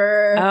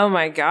ever. Oh,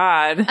 my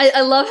God.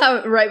 I love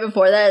how right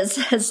before that it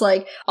says,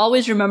 like,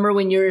 always remember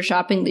when you were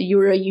shopping that you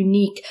were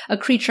a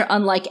creature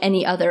unlike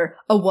any other,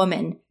 a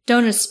woman.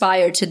 Don't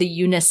aspire to the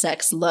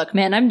unisex look.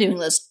 Man, I'm doing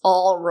this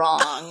all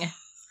wrong.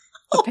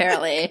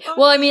 Apparently.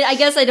 Well, I mean, I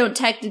guess I don't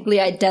technically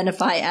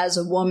identify as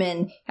a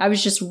woman. I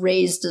was just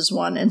raised as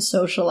one and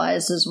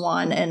socialized as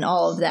one and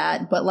all of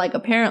that. But like,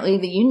 apparently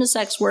the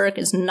unisex work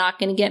is not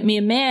going to get me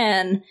a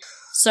man.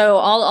 So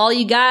all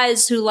you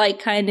guys who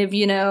like kind of,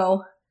 you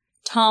know,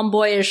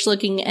 tomboyish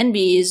looking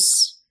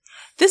NBs,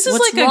 this is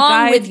what's like a wrong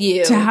guide with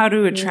you? To how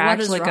to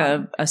attract like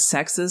a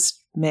sexist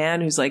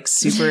man who's like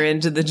super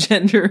into the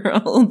gender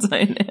role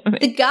dynamic.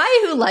 The guy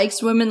who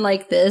likes women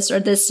like this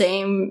is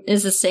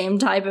the same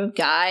type of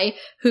guy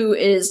who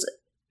is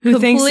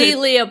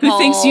completely appalled. Who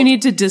thinks you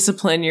need to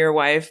discipline your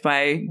wife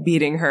by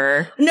beating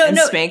her and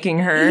spanking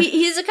her.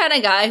 He's the kind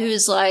of guy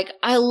who's like,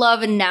 I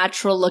love a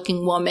natural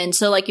looking woman.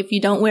 So like if you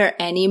don't wear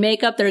any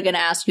makeup, they're going to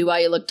ask you why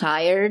you look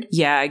tired.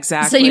 Yeah,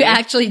 exactly. So you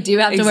actually do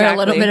have to wear a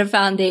little bit of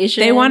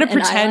foundation. They want to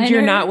pretend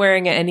you're not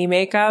wearing any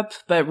makeup,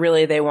 but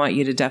really they want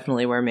you to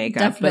definitely wear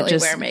makeup.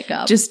 Wear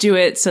makeup. Just do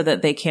it so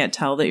that they can't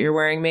tell that you're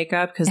wearing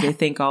makeup because they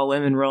think all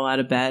women roll out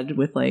of bed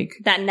with like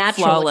that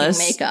natural flawless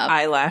makeup,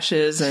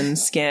 eyelashes and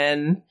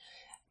skin.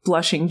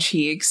 Blushing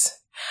cheeks.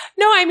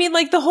 No, I mean,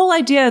 like the whole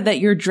idea that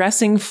you're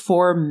dressing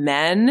for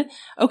men.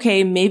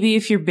 Okay, maybe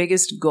if your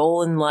biggest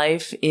goal in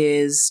life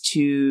is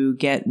to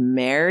get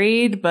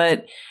married,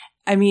 but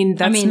I mean,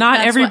 that's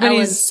everybody's what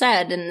Ellen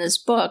said in this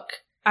book.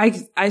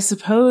 I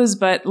suppose,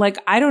 but like,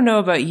 I don't know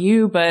about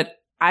you, but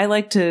I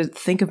like to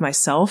think of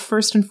myself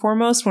first and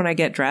foremost when I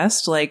get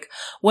dressed. Like,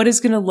 what is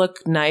going to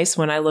look nice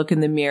when I look in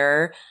the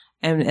mirror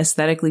and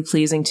aesthetically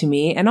pleasing to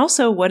me, and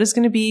also what is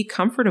going to be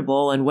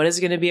comfortable and what is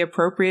going to be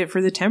appropriate for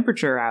the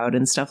temperature out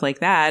and stuff like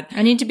that.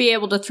 I need to be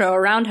able to throw a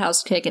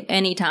roundhouse kick at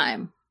any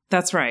time.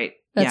 That's right.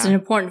 That's an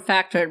important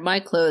factor in my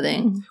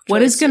clothing choices.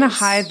 What is going to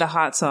hide the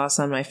hot sauce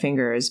on my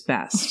finger is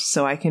best,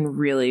 so I can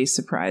really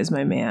surprise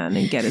my man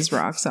and get his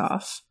rocks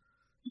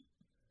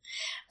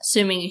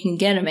Assuming you can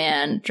get a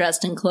man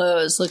dressed in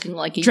clothes, looking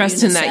like a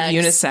dressed in that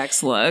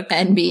unisex look.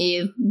 And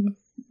be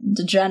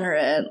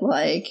degenerate,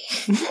 like...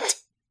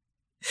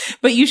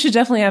 But you should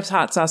definitely have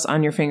hot sauce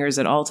on your fingers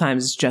at all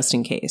times, just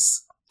in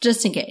case.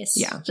 Just in case.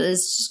 Yeah.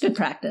 It's just good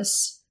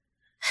practice.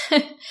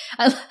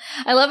 I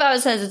love how it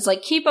says it's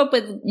like keep up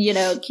with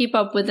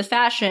the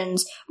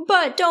fashions,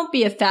 but don't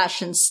be a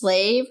fashion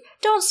slave.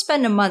 Don't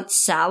spend a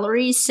month's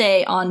salary,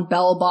 say, on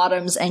bell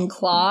bottoms and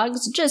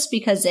clogs just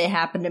because they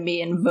happen to be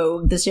in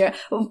vogue this year.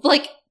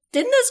 Like,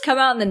 didn't this come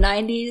out in the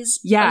 90s?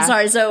 Yeah. I'm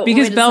sorry. So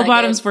because bell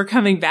bottoms were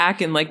coming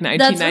back in like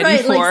 1994.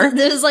 That's right. Like,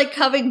 this is like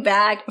coming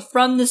back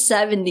from the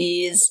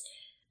 70s.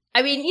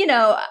 I mean,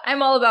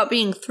 I'm all about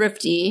being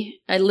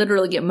thrifty. I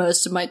literally get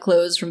most of my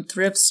clothes from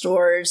thrift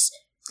stores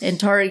and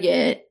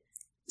Target.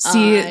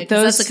 See,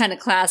 that's the kind of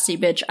classy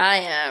bitch I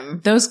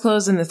am. Those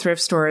clothes in the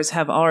thrift stores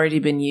have already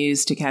been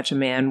used to catch a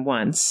man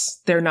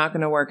once. They're not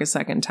going to work a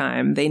second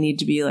time. They need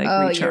to be like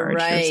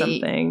recharged or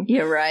something.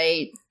 You're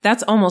right.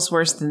 That's almost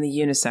worse than the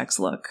unisex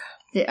look.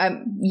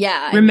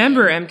 Yeah.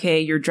 Remember,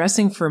 MK, you're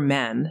dressing for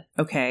men,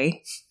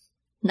 okay?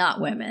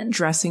 Not women.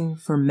 Dressing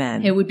for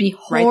men. It would be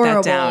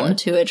horrible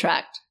to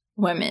attract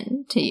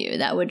women to you.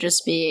 That would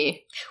just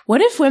be...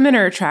 What if women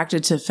are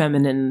attracted to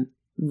feminine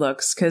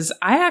looks? Because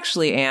I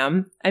actually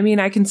am. I mean,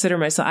 I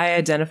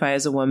identify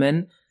as a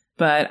woman,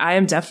 but I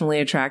am definitely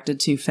attracted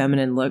to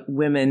feminine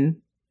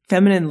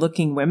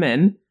looking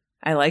women.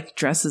 I like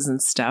dresses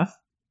and stuff.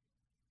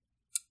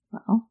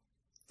 Well,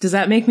 does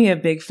that make me a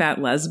big fat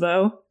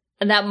lesbo?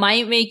 That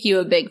might make you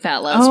a big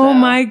fat lesbo. Oh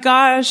my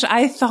gosh.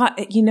 I thought,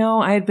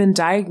 I had been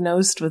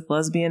diagnosed with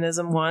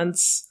lesbianism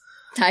once.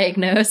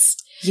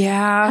 Diagnosed?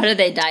 Yeah. How did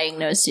they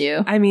diagnose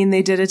you? I mean,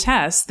 they did a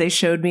test. They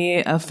showed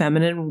me a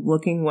feminine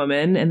looking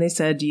woman and they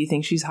said, do you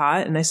think she's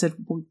hot? And I said,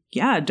 well,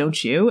 yeah,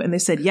 don't you? And they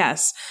said,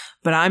 yes,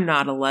 but I'm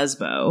not a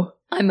lesbo.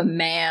 I'm a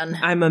man.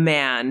 I'm a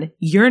man.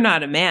 You're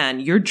not a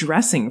man. You're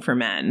dressing for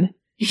men.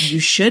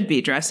 You should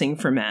be dressing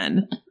for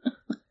men.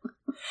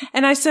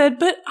 And I said,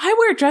 but I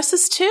wear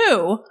dresses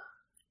too.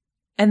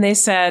 And they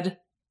said,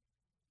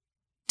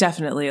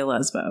 definitely a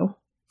lesbo.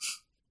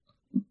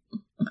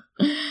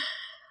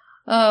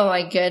 Oh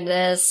my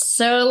goodness.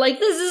 So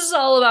this is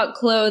all about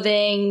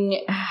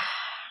clothing.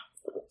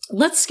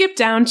 Let's skip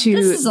down to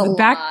Let's go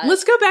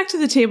back to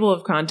the table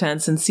of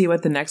contents and see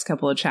what the next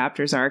couple of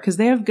chapters are, because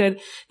they have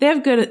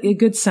a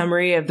good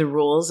summary of the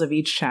rules of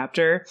each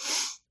chapter.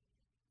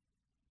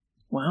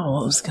 Wow,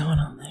 what was going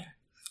on there?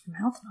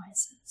 Mouth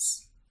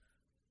noises.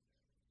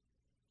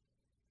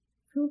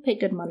 Who would pay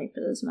good money for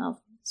those mouth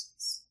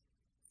noises?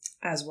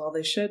 As well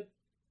they should.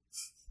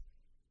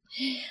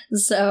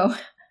 So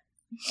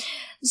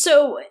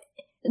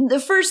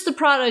the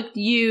product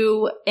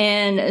you,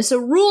 and so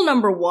rule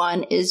number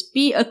 1 is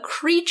be a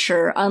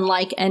creature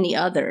unlike any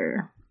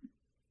other.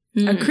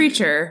 A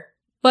creature?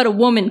 But a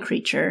woman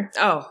creature.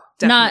 Oh,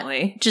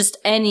 definitely. Not just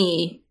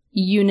any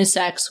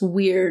unisex,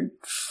 weird,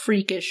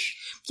 freakish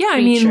Yeah, creature.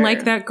 I mean,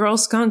 like that girl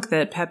skunk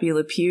that Pepe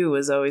Le Pew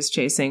was always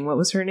chasing. What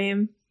was her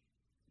name?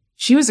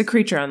 She was a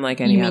creature unlike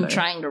any other. You mean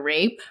trying to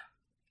rape?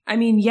 I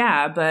mean,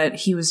 yeah, but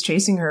he was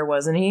chasing her,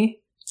 wasn't he?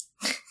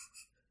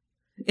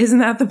 Isn't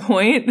that the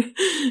point?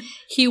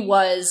 He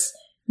was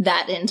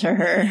that into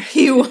her.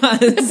 He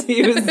was.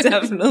 He was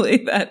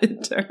definitely that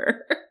into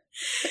her.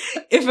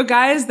 If a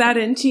guy is that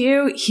into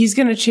you, he's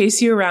going to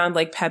chase you around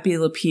like Pepe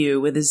Le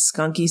Pew with his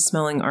skunky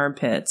smelling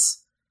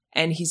armpits.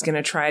 And he's going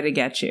to try to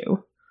get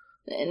you.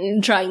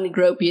 And trying to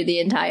grope you the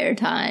entire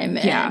time.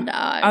 Yeah. And,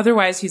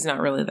 otherwise, he's not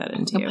really that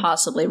into you.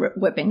 Possibly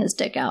whipping his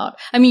dick out.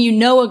 I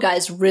mean, a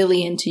guy's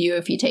really into you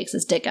if he takes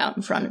his dick out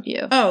in front of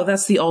you. Oh,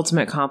 that's the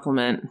ultimate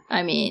compliment.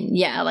 I mean,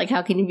 yeah,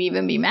 how can you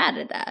even be mad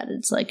at that?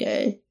 It's like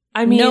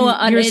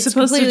you're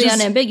supposed completely to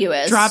just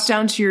unambiguous. Drop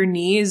down to your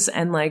knees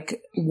and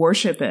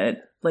worship it.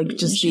 like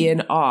just be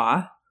in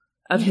awe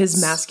of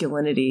his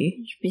masculinity.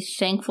 You should be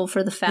thankful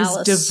for the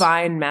phallus. His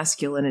divine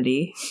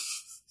masculinity.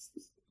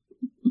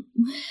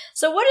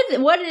 So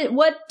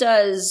what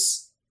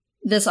does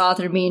this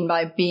author mean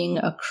by being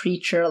a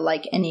creature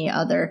like any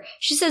other?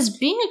 She says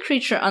being a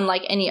creature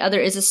unlike any other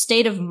is a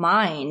state of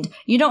mind.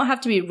 You don't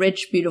have to be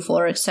rich, beautiful,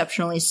 or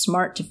exceptionally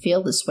smart to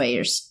feel this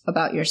way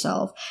about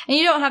yourself. And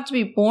you don't have to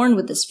be born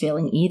with this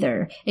feeling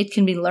either. It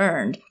can be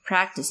learned,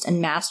 practiced,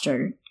 and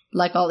mastered,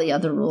 like all the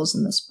other rules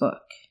in this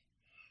book.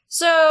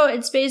 So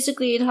it's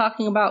basically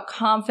talking about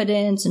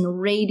confidence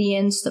and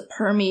radiance that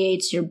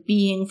permeates your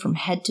being from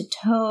head to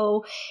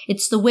toe.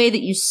 It's the way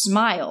that you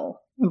smile.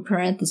 In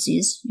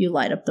parentheses, you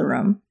light up the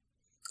room.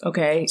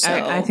 Okay, so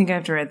I think I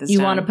have to write this down.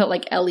 You want to put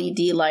like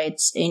LED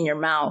lights in your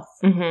mouth.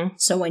 Mm-hmm.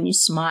 So when you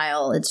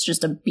smile, it's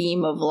just a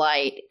beam of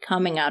light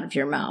coming out of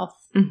your mouth.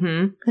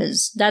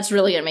 Because that's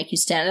really going to make you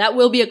stand. That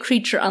will be a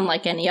creature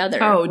unlike any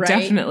other. Oh, right?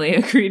 Definitely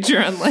a creature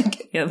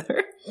unlike any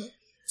other.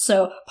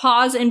 So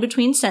pause in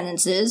between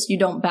sentences. You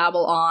don't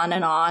babble on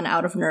and on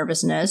out of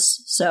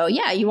nervousness. So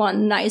yeah, you want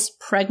nice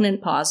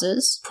pregnant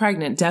pauses.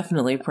 Pregnant,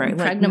 definitely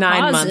pregnant. Pregnant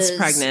 9 pauses. months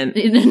pregnant.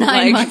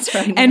 9 months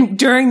pregnant. And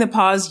during the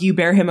pause, you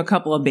bear him a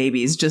couple of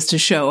babies just to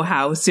show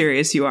how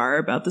serious you are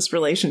about this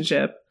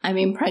relationship. I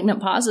mean,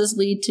 pregnant pauses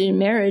lead to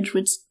marriage,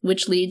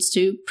 which leads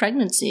to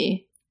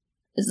pregnancy.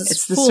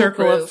 It's the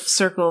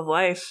circle of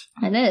life.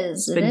 It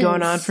is. It's been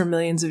going on for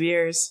millions of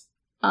years.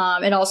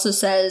 It also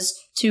says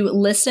to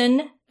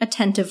listen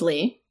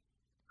attentively.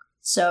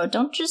 So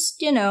don't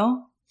just,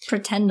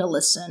 pretend to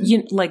listen.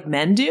 Like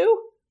men do?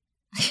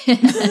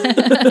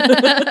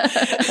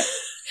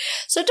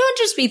 So don't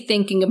just be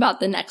thinking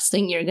about the next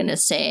thing you're going to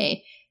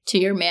say to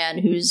your man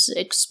who's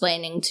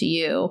explaining to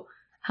you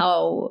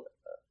how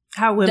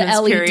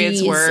women's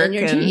periods work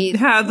and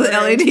how the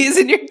LEDs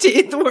in your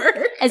teeth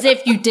work. As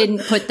if you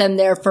didn't put them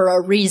there for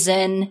a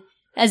reason.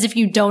 As if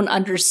you don't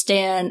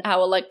understand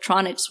how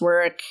electronics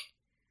work.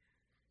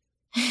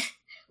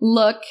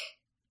 Look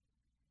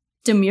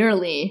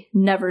demurely,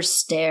 never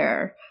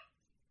stare.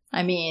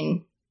 I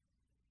mean,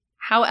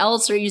 how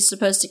else are you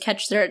supposed to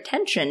catch their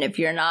attention if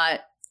you're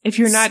not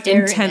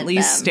intently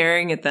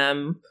staring at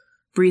them,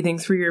 breathing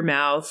through your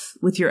mouth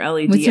with your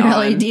LED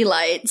LED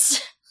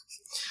lights?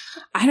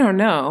 I don't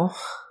know.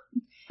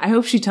 I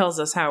hope she tells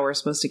us how we're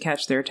supposed to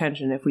catch their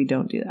attention if we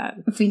don't do that.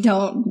 If we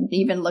don't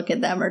even look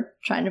at them or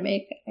trying to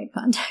make eye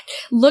contact.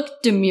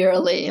 Look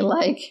demurely,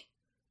 like...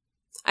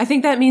 I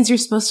think that means you're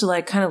supposed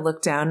to kind of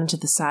look down into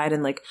the side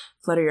and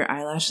flutter your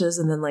eyelashes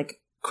and then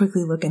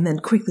quickly look and then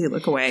quickly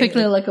look away.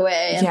 Quickly look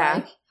away. And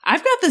yeah.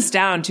 I've got this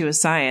down to a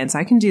science.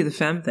 I can do the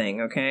femme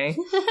thing, okay?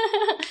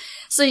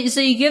 So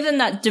you give them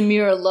that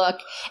demure look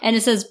and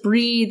it says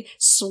breathe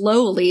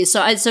slowly.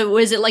 So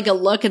is it like a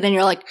look and then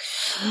you're like...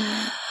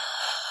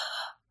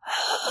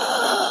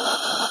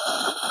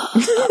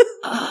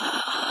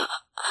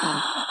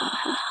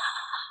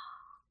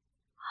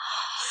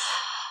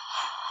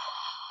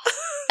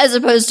 As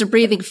opposed to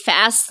breathing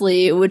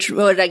fastly, which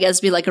would, I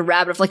guess, be like a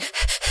rabbit of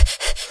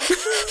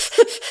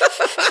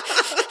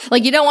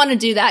you don't want to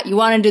do that. You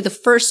want to do the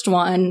first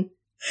one.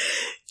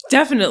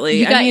 Definitely.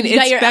 You got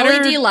your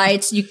better. LED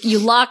lights. You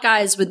lock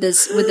eyes with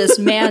this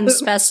man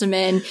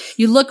specimen.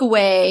 You look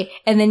away,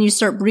 and then you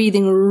start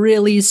breathing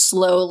really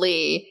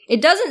slowly.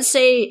 It doesn't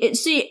say it.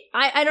 See,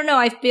 I don't know.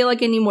 I feel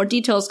like I need more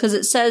details because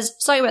it's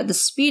talking about the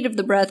speed of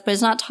the breath, but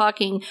it's not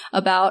talking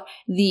about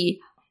the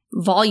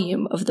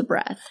volume of the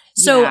breath.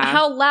 So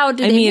how loud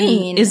do they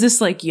mean? Is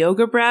this like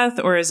yoga breath,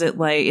 or is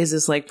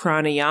this like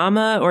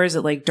pranayama, or is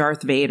it like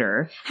Darth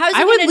Vader?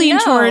 I would lean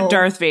toward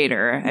Darth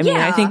Vader. I mean,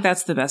 I think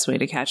that's the best way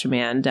to catch a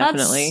man,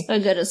 definitely.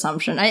 That's a good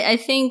assumption. I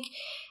think,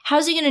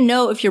 how's he going to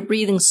know if you're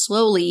breathing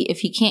slowly if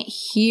he can't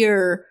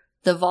hear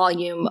the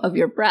volume of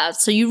your breath?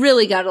 So you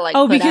really got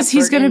to because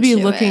he's going to be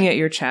looking at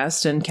your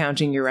chest and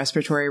counting your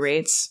respiratory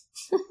rates.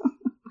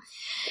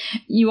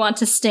 You want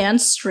to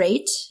stand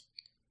straight.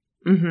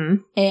 Mm-hmm.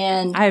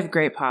 And I have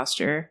great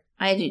posture.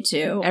 I do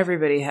too.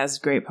 Everybody has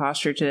great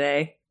posture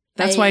today.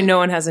 That's why no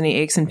one has any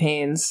aches and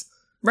pains.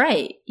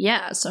 Right.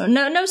 Yeah. So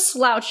no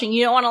slouching.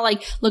 You don't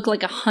want to look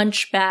like a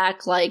hunchback,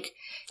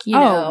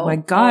 oh my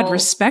God,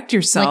 respect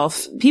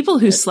yourself. People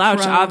who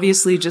slouch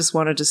obviously just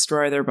want to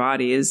destroy their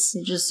bodies.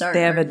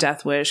 They have a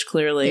death wish,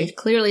 clearly. They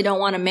clearly don't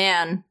want a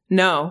man.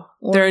 No,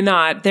 they're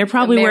not. They're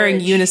probably wearing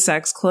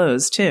unisex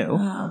clothes too.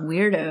 Oh,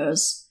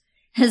 weirdos.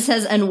 It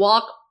says, and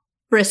walk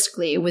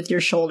briskly with your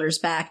shoulders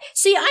back.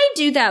 See, I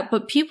do that,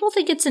 but people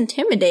think it's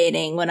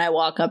intimidating when I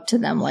walk up to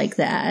them like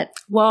that.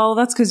 Well,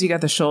 that's because you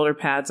got the shoulder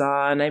pads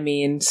on. I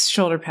mean,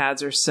 shoulder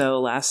pads are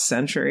so last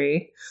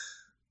century.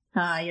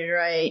 You're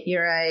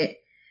right.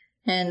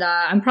 And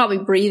I'm probably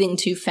breathing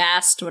too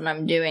fast when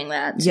I'm doing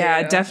that, too.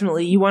 Yeah,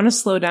 definitely. You want to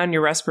slow down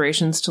your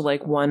respirations to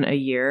 1 a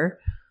year.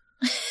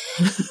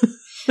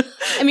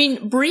 I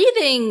mean,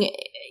 breathing...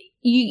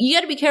 You got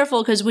to be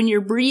careful because when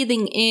you're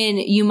breathing in,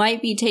 you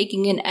might be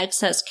taking in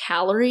excess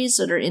calories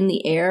that are in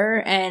the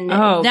air, and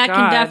that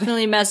can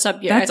definitely mess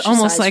up your exercise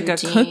almost like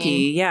routine. A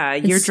cookie. Yeah,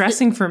 you're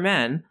dressing for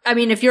men. I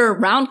mean, if you're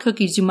around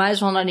cookies, you might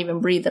as well not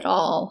even breathe at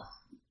all.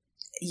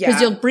 Yeah.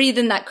 you'll breathe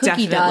in that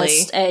cookie Definitely.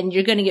 dust and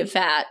you're going to get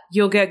fat.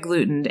 You'll get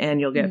glutened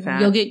and you'll get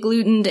fat. You'll get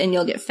glutened and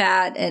you'll get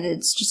fat, and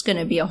it's just going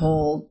to be a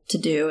whole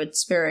to-do.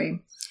 It's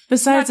very...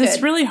 Besides, not it's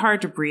good. really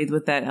hard to breathe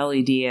with that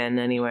LED in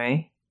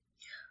anyway.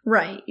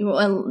 Right.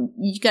 Well,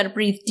 you got to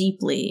breathe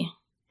deeply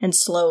and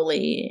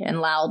slowly and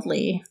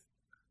loudly.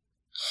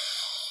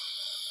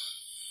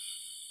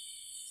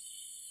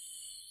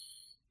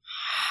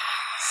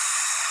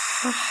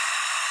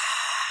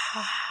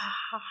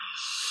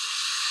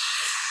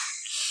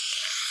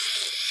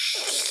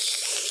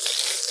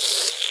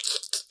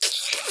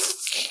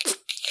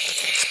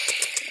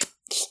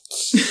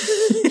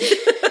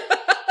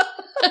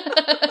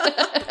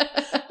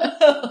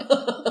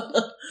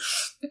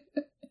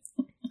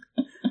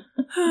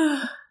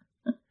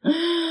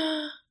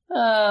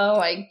 Oh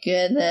my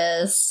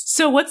goodness.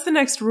 So what's the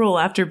next rule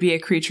after be a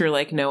creature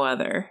like no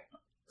other?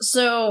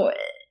 So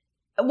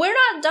we're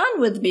not done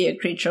with Be a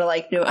Creature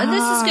Like No. And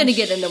this is going to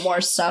get into more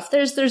stuff.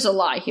 There's a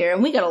lot here,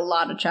 and we got a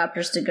lot of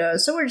chapters to go,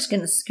 so we're just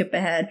going to skip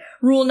ahead.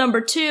 Rule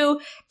number 2,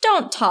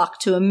 don't talk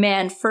to a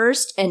man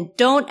first, and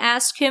don't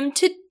ask him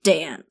to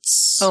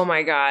dance. Oh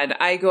my god.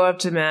 I go up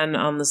to men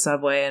on the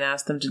subway and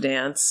ask them to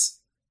dance.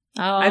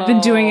 Oh, I've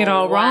been doing it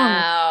all wrong.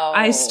 wow.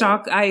 I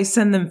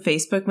send them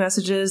Facebook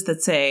messages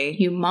that say,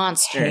 You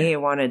monster. hey, I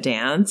want to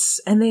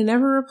dance. And they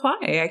never reply.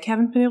 I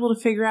haven't been able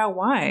to figure out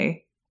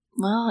why.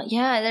 Well,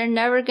 yeah, they're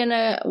never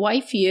gonna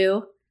wife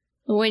you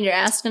when you're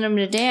asking them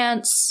to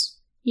dance.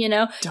 You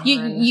know, Darn.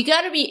 you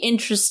got to be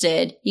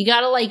interested. You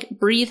got to like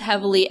breathe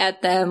heavily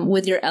at them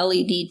with your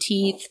LED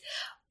teeth,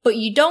 but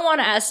you don't want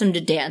to ask them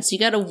to dance. You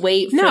got to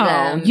wait for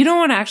them. No, you don't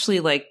want to actually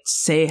like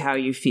say how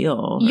you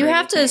feel. You or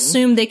have to anything.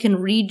 assume they can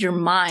read your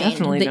mind.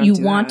 Definitely that don't you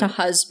do want that. a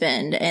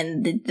husband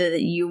and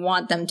that you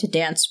want them to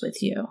dance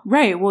with you.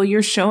 Right. Well,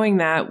 you're showing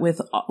that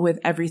with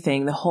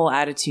everything, the whole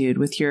attitude,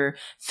 with your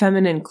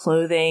feminine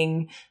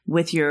clothing,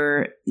 with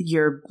your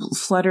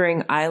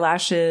fluttering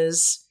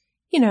eyelashes,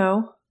 you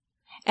know.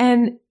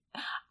 And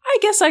I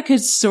guess I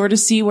could sort of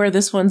see where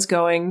this one's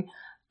going.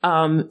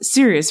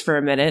 Serious for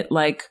a minute,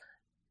 like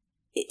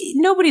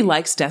nobody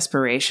likes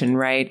desperation,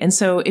 right? And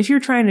so if you're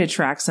trying to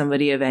attract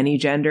somebody of any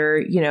gender,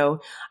 you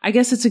know, I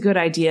guess it's a good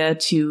idea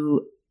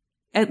to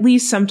at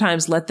least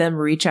sometimes let them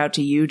reach out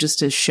to you just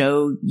to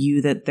show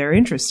you that they're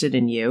interested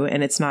in you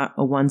and it's not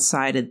a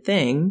one-sided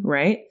thing,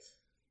 right?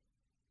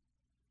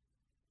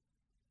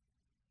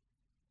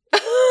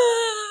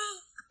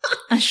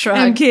 I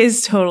shrug. MK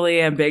is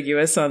totally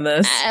ambiguous on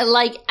this.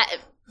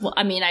 Well,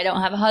 I mean, I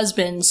don't have a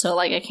husband, so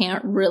like I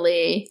can't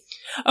really.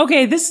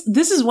 Okay, this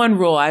is one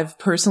rule I've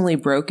personally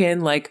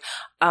broken. Like,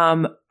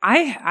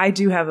 I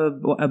do have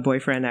a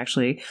boyfriend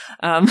actually,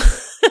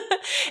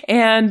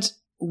 and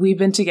we've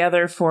been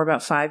together for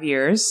about 5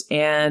 years,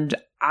 and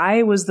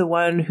I was the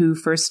one who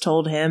first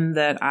told him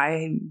that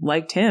I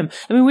liked him.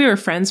 I mean, we were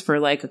friends for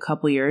like a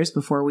couple years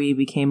before we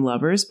became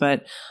lovers,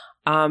 but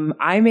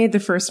I made the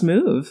first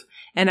move.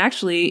 And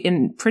actually,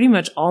 in pretty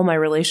much all my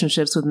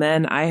relationships with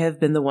men, I have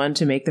been the one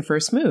to make the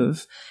first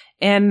move.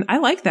 And I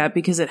like that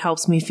because it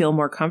helps me feel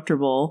more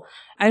comfortable.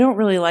 I don't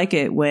really like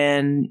it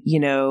when, you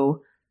know,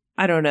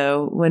 I don't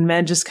know, when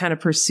men just kind of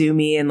pursue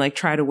me and like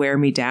try to wear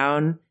me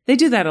down. They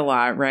do that a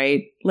lot,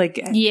 right? Like,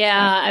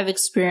 Yeah, I've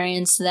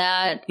experienced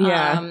that.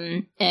 Yeah.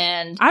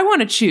 And I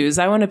want to choose.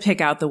 I want to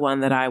pick out the one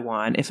that I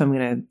want if I'm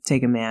going to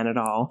take a man at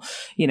all,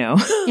 you know.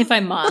 if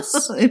I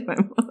must, If I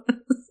want.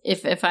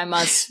 if I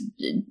must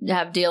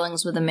have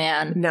dealings with a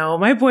man. No,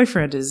 my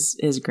boyfriend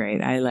is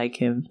great. I like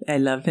him. I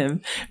love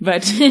him.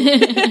 But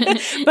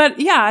but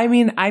yeah, I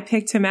mean, I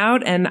picked him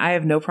out and I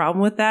have no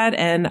problem with that.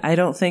 And I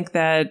don't think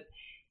that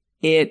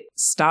it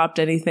stopped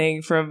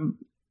anything from,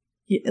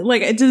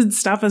 like, it didn't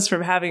stop us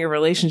from having a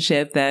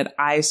relationship that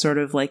I sort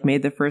of like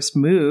made the first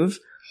move.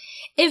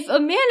 If a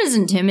man is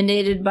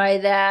intimidated by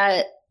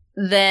that,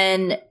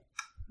 then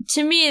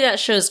to me that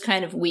shows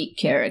kind of weak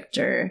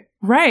character.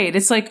 Right.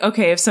 It's like,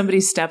 okay, if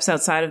somebody steps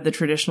outside of the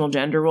traditional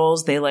gender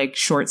roles, they like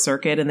short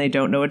circuit and they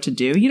don't know what to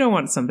do. You don't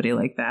want somebody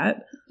like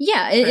that.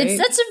 Yeah, Right?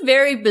 that's a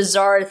very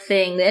bizarre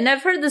thing. And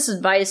I've heard this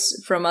advice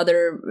from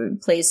other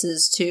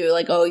places too,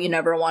 like, oh, you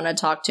never want to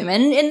talk to him.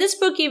 And this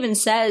book even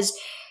says,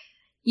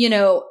 you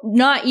know,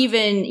 not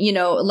even, you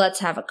know,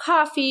 let's have a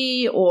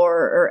coffee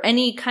or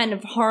any kind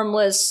of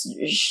harmless,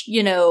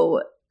 you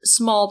know,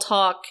 small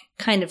talk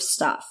kind of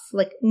stuff.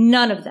 Like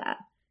none of that.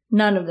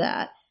 None of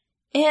that.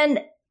 And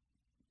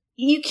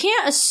you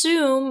can't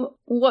assume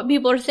what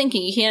people are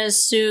thinking. You can't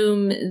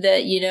assume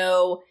that, you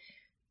know,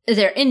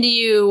 they're into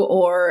you,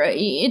 or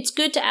it's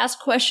good to ask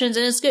questions.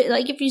 And it's good,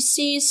 like, if you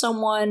see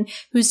someone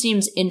who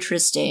seems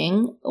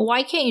interesting,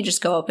 why can't you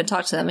just go up and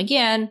talk to them?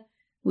 Again,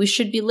 we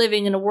should be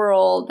living in a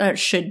world,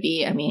 should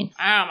be, I mean,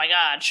 oh my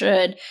God,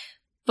 should.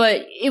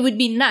 But it would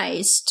be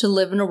nice to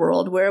live in a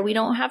world where we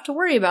don't have to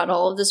worry about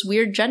all of this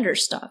weird gender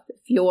stuff.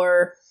 If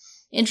you're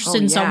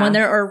interested in someone,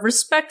 there are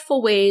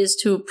respectful ways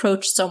to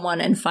approach someone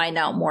and find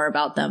out more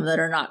about them that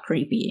are not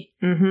creepy.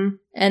 Mm-hmm.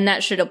 And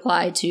that should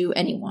apply to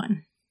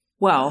anyone.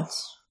 Well,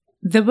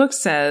 the book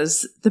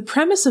says the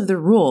premise of the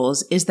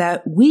rules is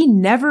that we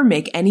never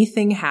make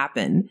anything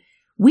happen.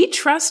 We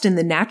trust in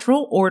the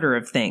natural order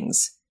of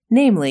things,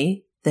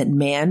 namely, that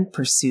man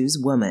pursues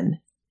woman.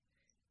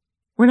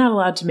 We're not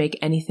allowed to make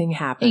anything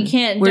happen. You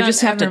can't. We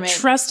just have to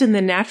trust in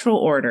the natural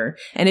order.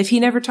 And if he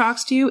never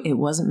talks to you, it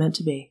wasn't meant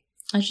to be.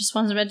 It just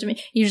wasn't meant to be.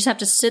 You just have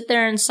to sit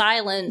there in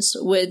silence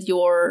with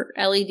your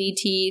LED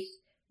teeth,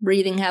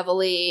 breathing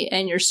heavily,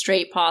 and your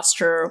straight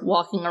posture,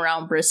 walking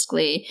around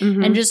briskly,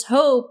 and just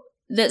hope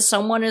that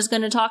someone is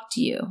going to talk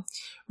to you.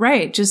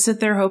 Right. Just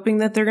sit there hoping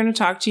that they're going to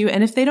talk to you.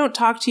 And if they don't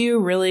talk to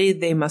you, really,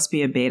 they must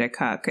be a beta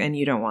cuck, and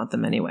you don't want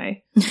them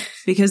anyway.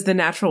 Because the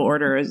natural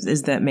order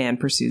is that man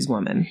pursues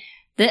woman.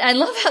 I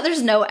love how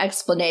there's no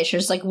explanation.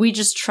 It's like, we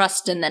just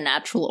trust in the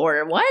natural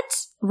order. What?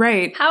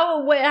 Right.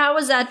 How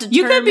is that determined?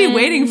 You could be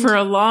waiting for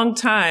a long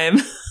time.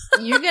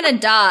 You're going to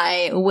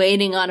die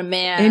waiting on a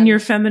man. In your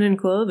feminine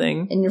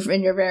clothing. In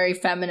your very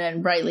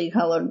feminine, brightly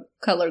colored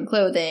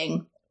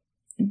clothing.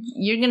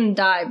 You're going to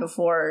die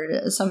before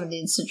some of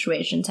these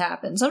situations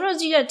happen.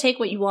 Sometimes you got to take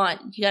what you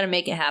want. You got to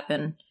make it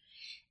happen.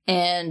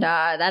 And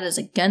that is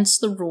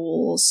against the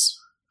rules.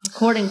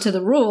 According to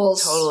the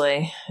rules.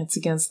 Totally. It's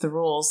against the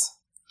rules.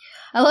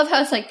 I love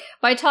how it's like,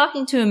 by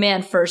talking to a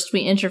man first, we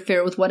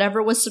interfere with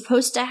whatever was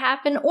supposed to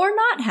happen or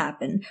not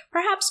happen,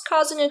 perhaps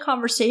causing a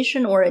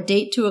conversation or a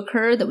date to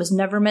occur that was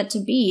never meant to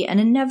be,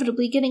 and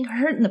inevitably getting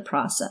hurt in the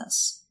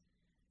process.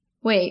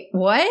 Wait,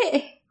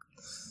 what?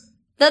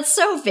 That's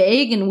so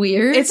vague and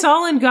weird. It's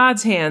all in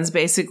God's hands,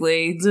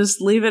 basically. Just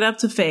leave it up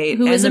to fate.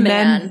 Who is a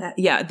man.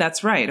 Yeah,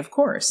 that's right, of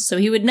course. So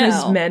he would know.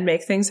 Because men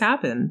make things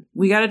happen.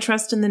 We gotta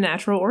trust in the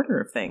natural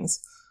order of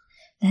things.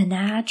 The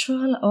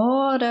natural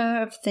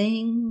order of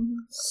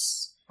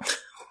things.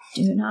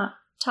 Do not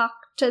talk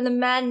to the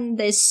men,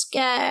 they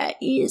scare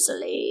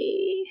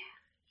easily.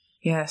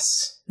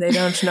 Yes, they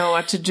don't know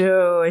what to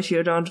do if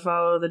you don't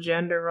follow the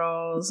gender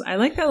roles. I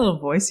like that little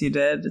voice you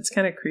did. It's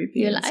kind of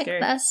creepy. You like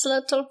this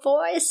little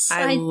voice?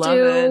 I love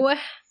do. It.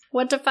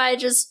 What if I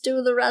just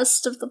do the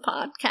rest of the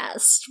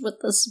podcast with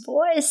this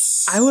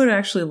voice? I would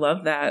actually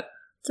love that.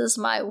 This is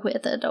my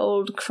withered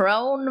old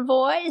crone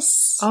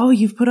voice. Oh,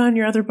 you've put on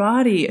your other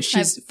body.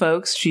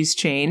 She's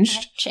changed.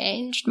 I've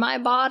changed my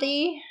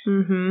body.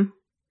 Mm-hmm.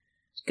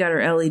 Got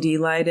her LED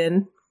light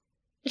in.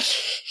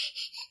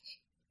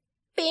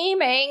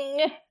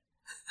 Beaming.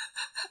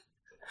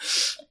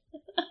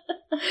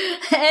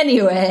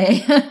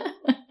 Anyway.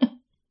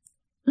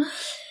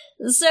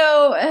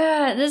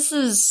 So, this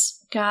is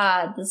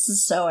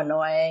so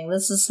annoying.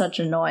 This is such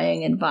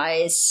annoying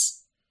advice.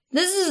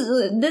 This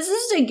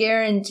is a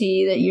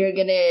guarantee that you're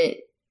gonna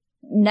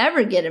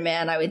never get a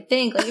man, I would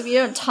think. Like, if you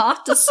don't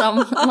talk to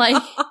someone,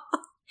 like...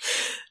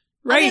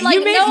 Right, I mean, like,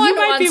 you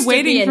might be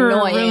waiting for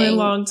a really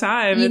long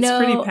time. It's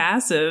pretty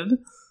passive.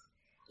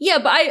 Yeah,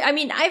 but I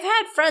mean, I've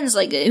had friends,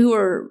 like, who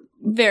are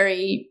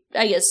very,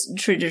 I guess,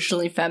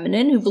 traditionally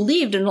feminine, who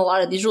believed in a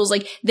lot of these rules.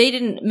 Like, they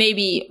didn't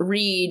maybe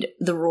read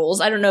the rules.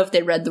 I don't know if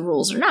they read the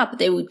rules or not, but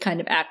they would kind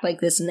of act like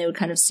this, and they would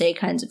kind of say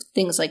kinds of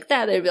things like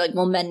that. They'd be like,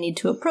 well, men need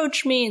to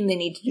approach me, and they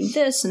need to do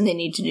this, and they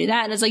need to do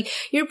that. And it's like,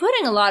 you're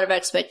putting a lot of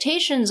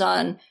expectations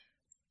on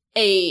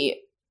a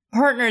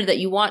partner that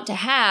you want to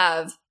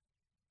have,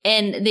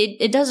 and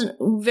it doesn't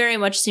very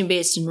much seem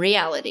based in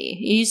reality.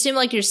 You seem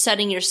like you're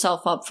setting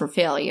yourself up for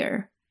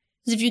failure.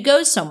 Because if you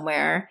go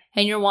somewhere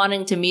and you're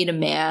wanting to meet a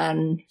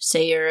man,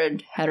 say you're a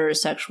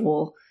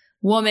heterosexual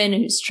woman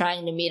who's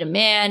trying to meet a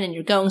man, and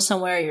you're going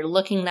somewhere, you're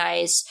looking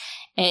nice,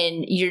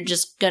 and you're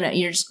just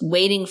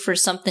waiting for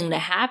something to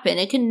happen,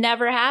 it can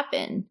never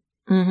happen.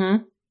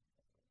 Mm-hmm.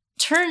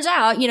 Turns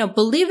out,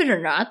 believe it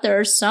or not, there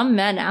are some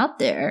men out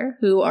there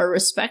who are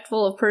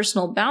respectful of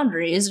personal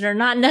boundaries and are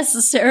not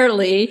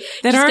necessarily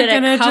that aren't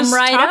going to just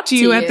right talk to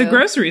you at the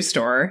grocery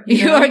store.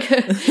 Yeah,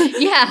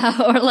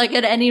 or like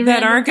at any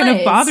that aren't going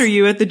to bother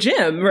you at the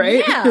gym,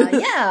 right?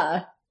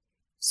 Yeah.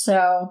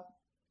 So,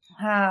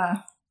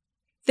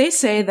 they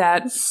say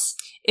that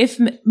if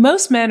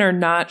most men are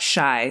not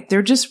shy,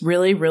 they're just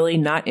really, really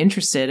not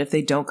interested if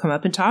they don't come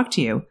up and talk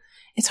to you.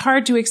 It's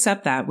hard to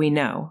accept that, we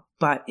know,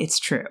 but it's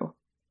true.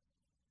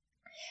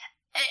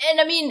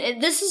 And I mean,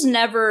 this has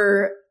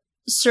never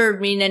served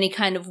me in any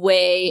kind of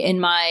way in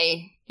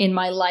my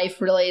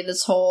life, really,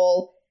 this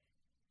whole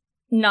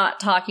not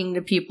talking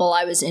to people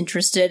I was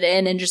interested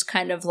in and just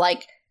kind of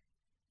like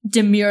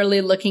demurely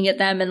looking at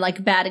them and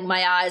like batting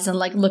my eyes and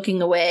like looking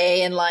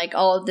away and like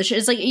all of this shit.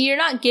 It's like, you're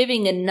not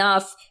giving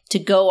enough to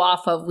go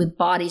off of with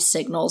body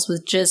signals,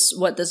 with just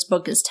what this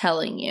book is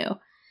telling you.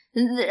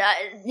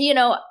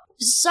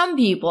 Some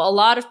people, a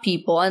lot of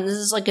people, and this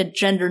is like a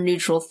gender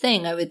neutral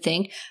thing, I would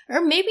think,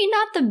 are maybe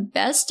not the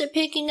best at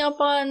picking up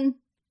on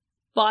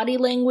body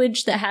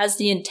language that has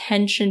the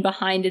intention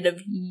behind it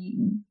of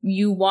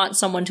you want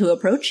someone to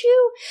approach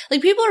you.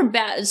 Like, people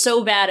are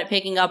so bad at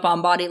picking up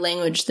on body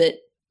language that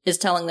is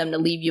telling them to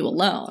leave you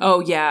alone. Oh,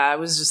 yeah, I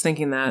was just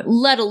thinking that.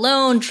 Let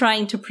alone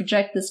trying to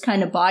project this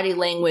kind of body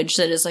language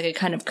that is like a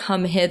kind of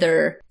come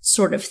hither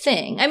sort of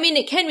thing. I mean,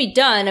 it can be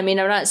done. I mean,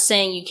 I'm not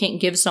saying you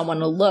can't give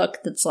someone a look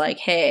that's like,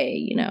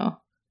 hey,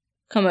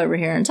 come over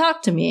here and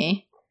talk to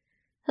me.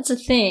 That's a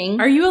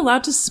thing. Are you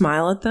allowed to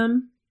smile at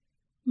them?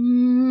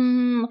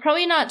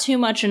 Probably not too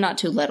much and not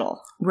too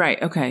little.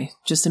 Right. Okay.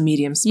 Just a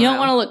medium smile. You don't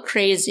want to look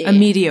crazy. A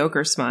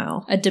mediocre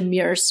smile. A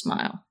demure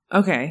smile.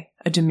 Okay.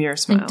 A demure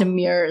smile. I think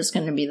demure is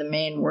going to be the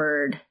main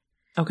word.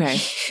 Okay.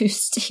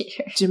 Used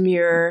here.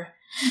 Demure,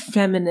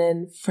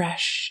 feminine,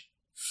 fresh.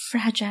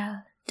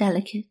 Fragile,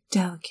 delicate.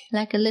 Delicate.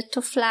 Like a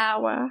little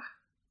flower.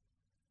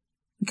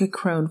 Like a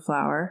crone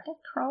flower. A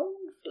crone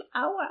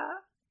flower.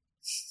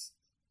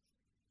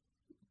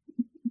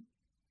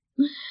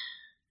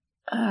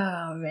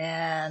 Oh,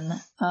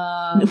 man.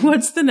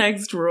 What's the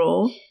next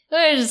rule?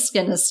 We're just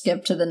going to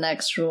skip to the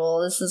next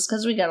rule. This is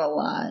because we got a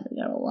lot.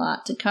 We got a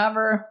lot to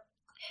cover.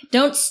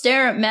 Don't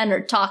stare at men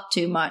or talk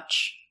too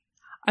much.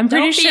 I'm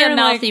pretty sure, Don't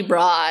be a mouthy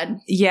broad.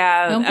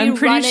 Yeah, I'm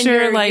pretty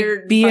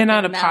sure, being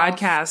on a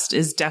podcast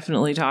is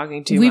definitely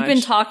talking too much. We've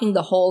been talking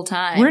the whole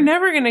time. We're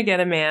never going to get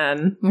a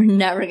man. We're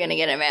never going to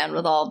get a man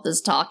with all this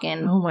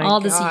talking. Oh my God.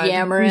 All this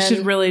yammering. We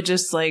should really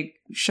just,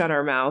 shut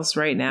our mouths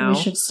right now. We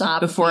should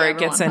stop before it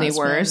gets any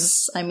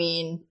worse. I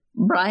mean,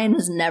 Brian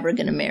is never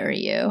going to marry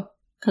you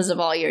because of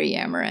all your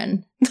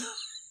yammering.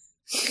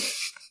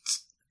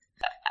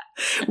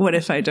 What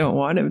if I don't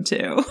want him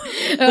to?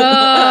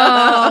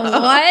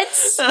 Oh, what?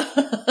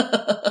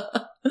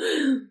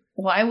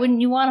 Why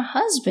wouldn't you want a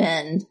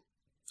husband?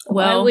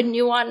 Well, why wouldn't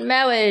you want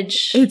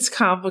marriage? It's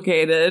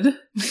complicated.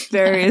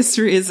 Various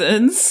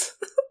reasons.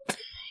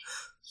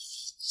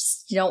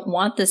 You don't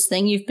want this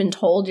thing you've been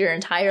told your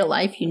entire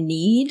life you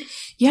need?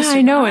 Yeah,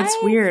 I know. It's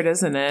weird,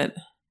 isn't it?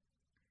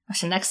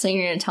 The next thing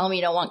you're going to tell me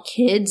you don't want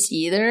kids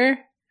either?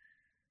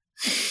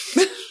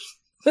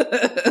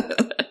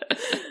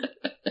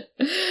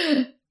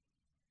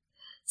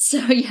 So,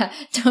 yeah,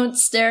 don't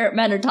stare at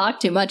men or talk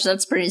too much.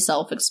 That's pretty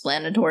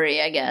self-explanatory,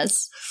 I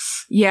guess.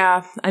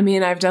 Yeah, I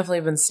mean, I've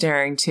definitely been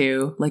staring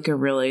too, a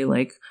really,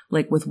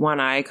 with one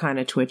eye kind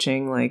of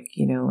twitching,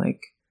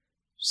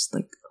 just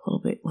a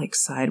little bit,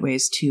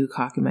 sideways too,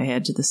 cocking my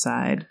head to the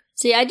side.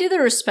 See, I do the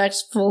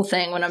respectful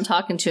thing when I'm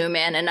talking to a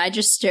man, and I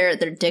just stare at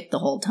their dick the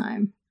whole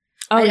time.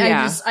 Oh,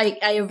 yeah.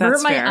 I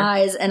avert my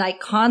eyes, and I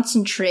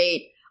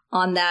concentrate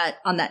on that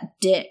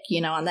dick,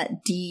 on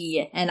that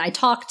D, and I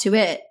talk to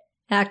it,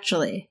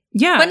 actually.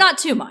 Yeah. But not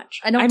too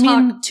much. I don't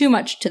talk too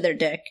much to their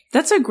dick.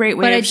 That's a great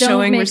way of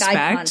showing respect. But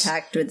I don't make eye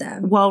contact with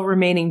them. While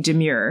remaining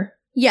demure.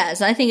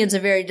 Yes, I think it's a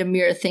very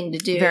demure thing to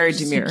do. Very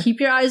demure. You keep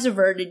your eyes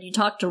averted. You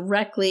talk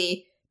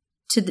directly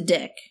to the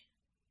dick.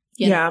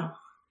 You know?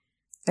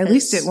 At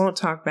least it won't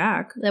talk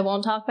back. They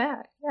won't talk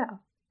back, yeah.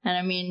 And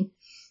I mean,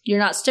 you're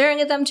not staring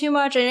at them too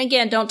much. And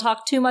again, don't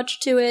talk too much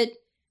to it.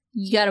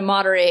 You got to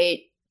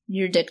moderate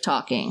your dick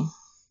talking.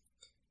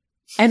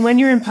 And when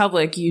you're in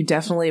public, you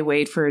definitely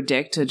wait for a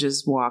dick to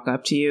just walk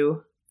up to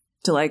you,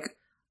 to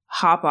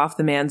hop off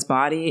the man's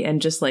body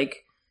and just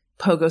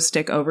pogo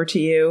stick over to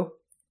you.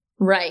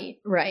 Right.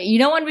 You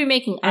don't want to be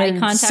making eye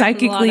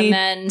contact with a lot of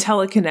men.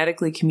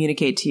 Telekinetically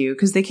communicate to you,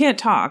 because they can't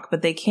talk,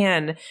 but they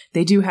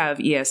do have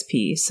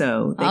ESP,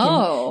 so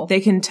they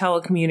can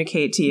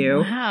telecommunicate to you.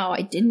 Wow,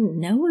 I didn't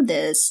know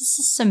this. This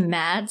is some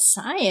mad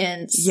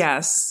science.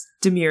 Yes.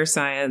 Demure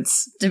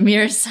science.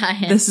 Demure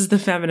science. This is the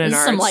feminine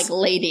arts. Some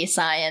lady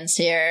science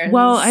here.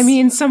 Well, I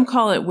mean, some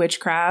call it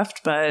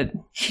witchcraft, but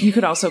you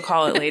could also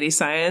call it lady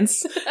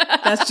science.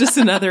 That's just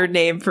another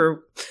name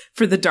for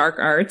the dark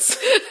arts.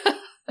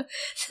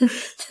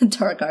 The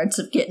dark arts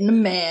of getting a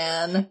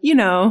man.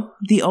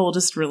 The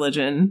oldest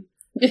religion.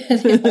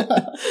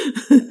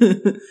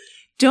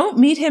 Don't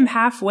meet him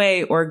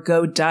halfway or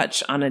go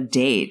Dutch on a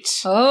date.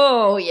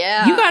 Oh,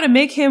 yeah. You gotta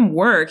make him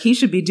work. He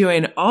should be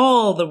doing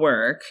all the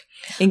work,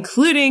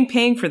 including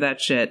paying for that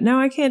shit. No,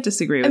 I can't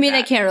disagree with that.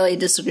 I can't really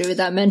disagree with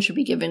that. Men should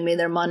be giving me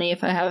their money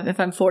if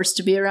I'm forced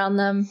to be around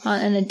them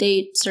in a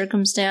date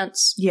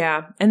circumstance.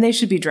 Yeah, and they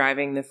should be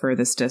driving the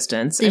furthest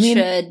distance. They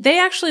should.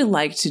 They actually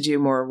like to do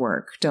more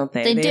work, don't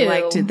they?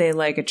 They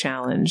like a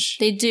challenge.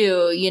 They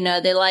do.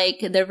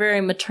 They're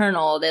very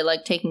maternal. They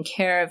like taking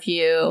care of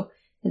you.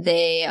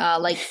 They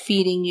like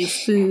feeding you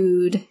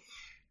food,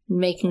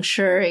 making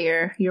sure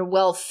you're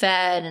well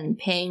fed and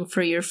paying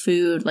for your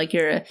food like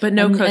you're but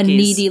no cookies. A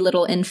needy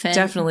little infant.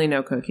 Definitely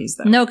no cookies,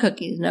 though. No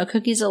cookies. No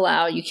cookies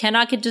allowed. You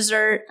cannot get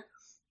dessert.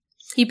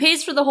 He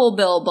pays for the whole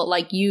bill,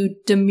 but you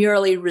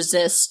demurely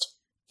resist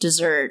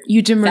dessert.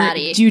 You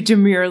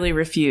demurely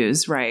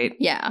refuse, right?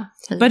 Yeah.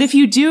 But if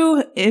you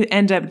do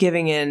end up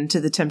giving in to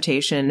the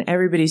temptation,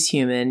 everybody's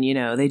human,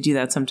 they do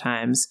that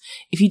sometimes.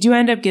 If you do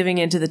end up giving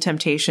in to the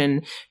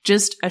temptation,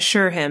 just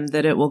assure him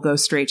that it will go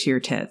straight to your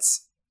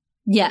tits.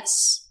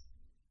 Yes.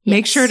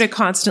 Make sure to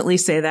constantly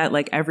say that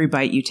every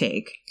bite you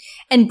take.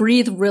 And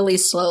breathe really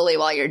slowly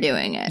while you're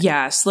doing it.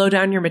 Yeah, slow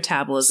down your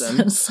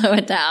metabolism. Slow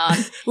it down.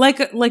 like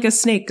a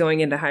snake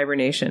going into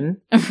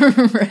hibernation.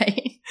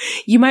 Right.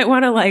 You might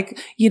want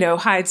to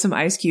hide some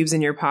ice cubes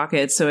in your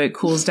pocket so it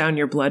cools down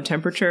your blood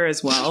temperature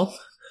as well.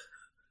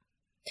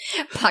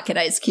 Pocket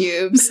ice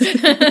cubes.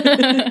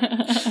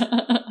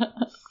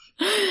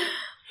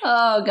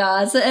 Oh,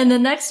 God. And the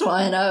next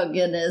one, oh,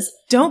 goodness.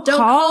 Don't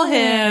call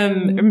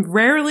him.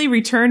 Rarely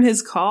return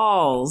his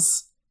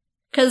calls.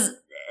 Because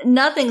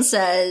nothing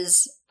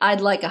says,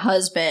 I'd like a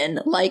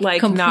husband, like not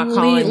calling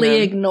completely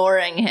them.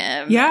 ignoring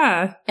him.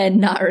 Yeah. And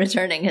not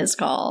returning his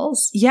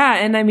calls. Yeah.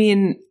 And I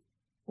mean,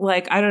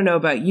 like, I don't know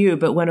about you,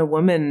 but when a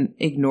woman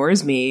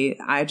ignores me,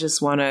 I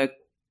just want to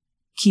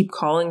keep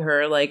calling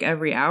her like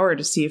every hour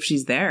to see if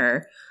she's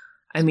there.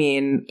 I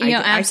mean,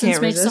 absence I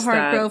can't makes the resist heart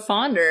that. grow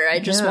fonder. I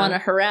just want to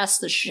harass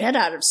the shit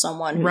out of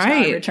someone who's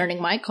Right. not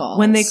returning my calls.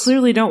 When they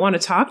clearly don't want to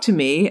talk to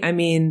me, I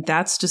mean,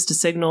 that's just a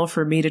signal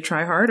for me to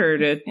try harder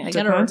to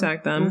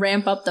contact them.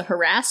 Ramp up the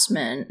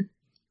harassment.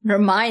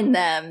 Remind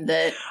them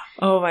that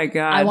Oh my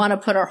God. I want to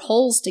put our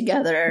holes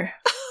together.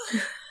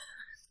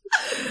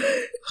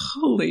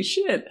 Holy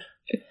shit.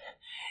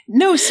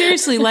 No,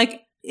 seriously,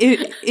 like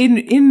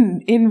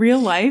in real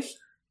life,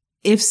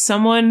 if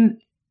someone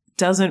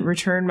doesn't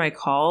return my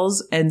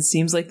calls and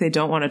seems like they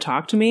don't want to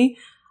talk to me,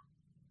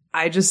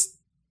 I just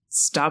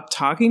stop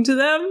talking to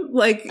them.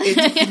 Like,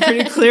 it's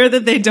pretty clear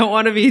that they don't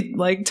want to be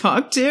like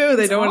talked to.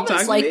 They don't want to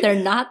talk to me. It's like they're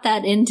not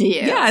that into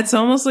you. Yeah, it's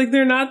almost like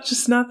they're not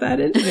that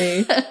into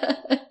me.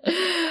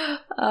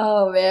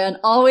 Oh man,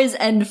 always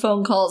end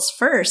phone calls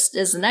first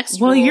is the next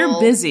Well, rule. you're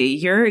busy.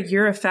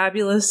 You're a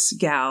fabulous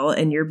gal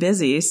and you're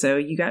busy, so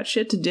you got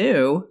shit to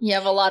do. You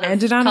have a lot of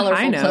Ended on a high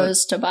colorful note.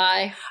 clothes to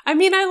buy. I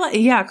mean,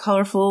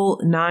 colorful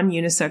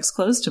non-unisex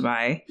clothes to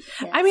buy.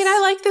 Yes. I mean, I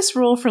like this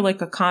rule for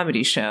like a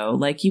comedy show.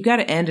 Like, you got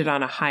to end it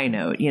on a high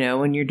note,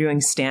 when you're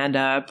doing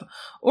stand-up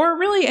or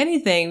really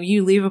anything.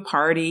 You leave a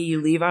party,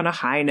 you leave on a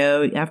high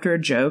note after a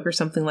joke or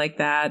something like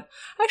that.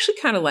 I actually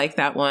kind of like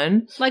that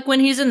one. Like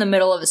when he's in the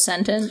middle of a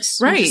sentence,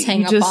 Right. you just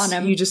hang up on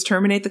him. You just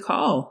terminate the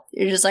call.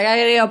 You're just like, I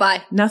gotta go,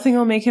 bye. Nothing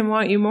will make him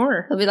want you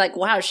more. He'll be like,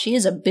 wow, she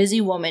is a busy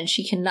woman.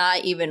 She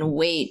cannot even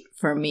wait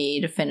for me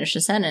to finish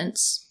a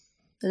sentence.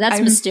 That's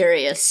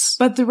mysterious.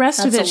 But the rest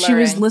of it, That's she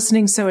was alluring.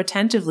 listening so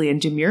attentively and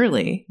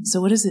demurely.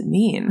 So what does it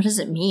mean? What does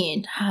it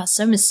mean? Ah,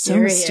 so So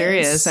mysterious.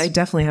 mysterious. I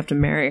definitely have to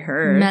marry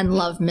her. Men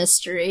love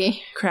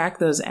mystery. Crack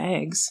those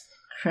eggs.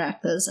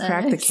 Crack those eggs.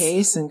 Crack the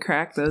case and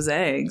crack those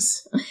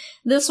eggs.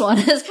 This one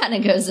kind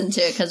of goes into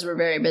it because we're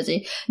very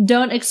busy.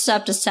 Don't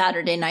accept a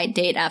Saturday night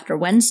date after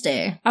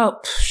Wednesday. Oh,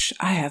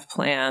 I have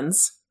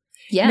plans.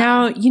 Yeah.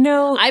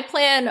 Now, I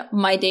plan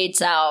my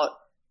dates out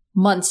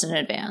months in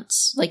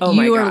advance. Like, Oh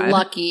my you are God.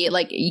 lucky.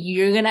 Like,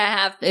 you're gonna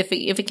have, if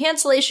a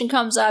cancellation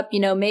comes up,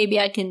 maybe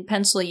I can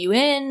pencil you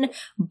in.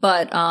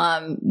 But,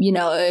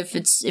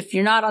 if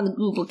you're not on the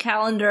Google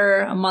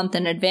Calendar a month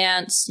in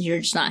advance, you're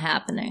just not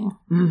happening.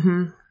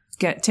 Mm-hmm.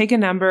 Take a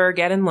number,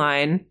 get in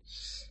line.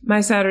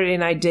 My Saturday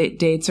night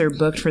dates are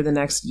booked for the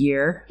next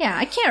year. Yeah,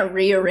 I can't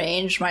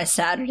rearrange my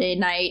Saturday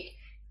night,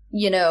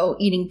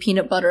 eating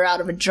peanut butter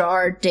out of a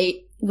jar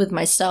date with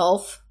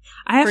myself.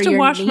 I have for to your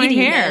wash my hair.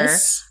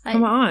 neediness.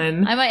 Come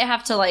on. I might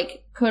have to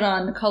put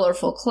on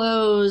colorful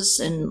clothes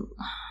and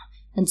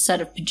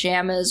instead of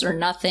pajamas or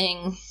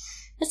nothing.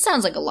 It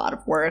sounds like a lot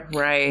of work.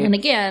 Right. And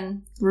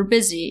again, we're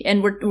busy,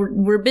 and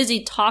we're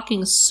busy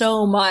talking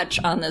so much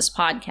on this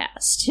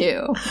podcast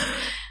too.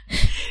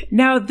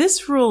 Now,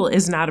 this rule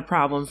is not a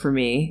problem for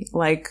me.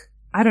 Like,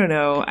 I don't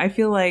know. I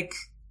feel like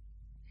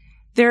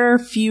there are a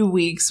few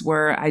weeks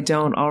where I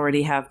don't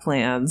already have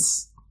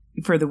plans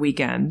for the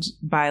weekend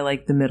by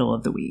the middle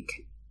of the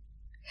week.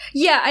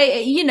 Yeah,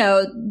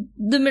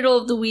 the middle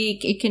of the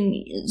week, it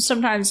can,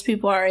 sometimes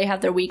people already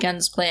have their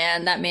weekends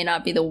planned. That may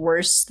not be the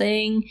worst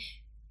thing.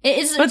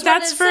 It's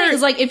that's for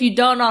if you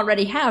don't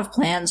already have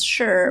plans,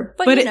 sure.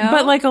 But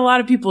a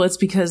lot of people, it's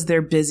because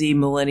they're busy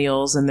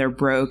millennials and they're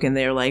broke and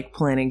they're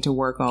planning to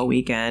work all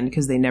weekend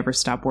because they never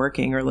stop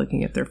working or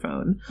looking at their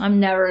phone. I'm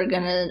never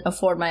gonna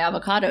afford my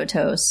avocado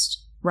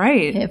toast.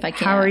 Right. If I can't.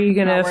 How are you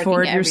going to Not working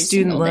afford your every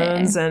student single day.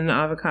 loans and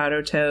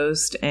avocado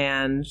toast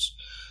and...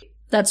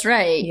 That's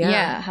right. Yeah.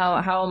 Yeah.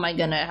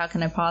 How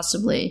can I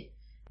possibly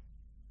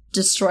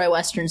destroy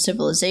Western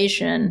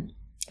civilization?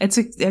 It's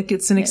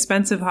an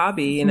expensive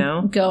hobby,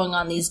 Going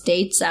on these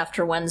dates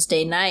after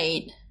Wednesday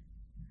night.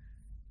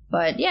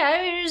 But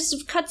yeah, it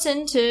just cuts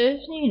into,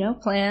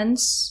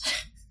 plans.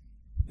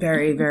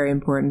 Very, very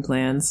important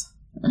plans.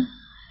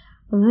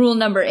 Rule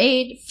number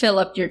 8, fill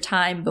up your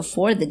time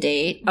before the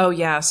date. Oh,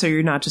 yeah. So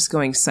you're not just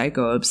going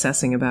psycho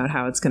obsessing about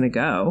how it's going to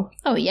go.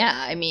 Oh,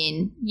 yeah. I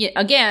mean,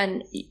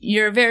 again,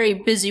 you're a very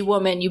busy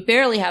woman. You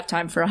barely have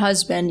time for a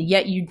husband,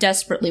 yet you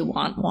desperately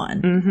want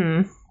one.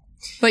 Mm-hmm.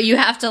 But you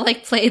have to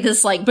play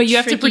this But you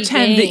have to tricky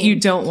pretend game. that you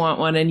don't want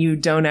one and you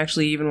don't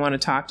actually even want to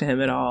talk to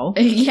him at all.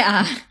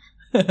 Yeah.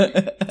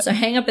 So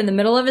hang up in the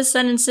middle of his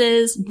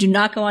sentences. Do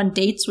not go on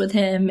dates with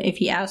him if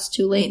he asks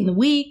too late in the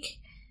week.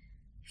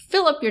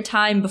 Fill up your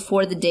time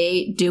before the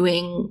date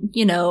doing,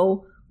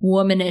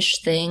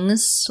 womanish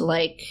things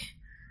like,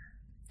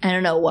 I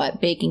don't know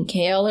what, baking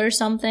kale or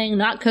something.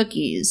 Not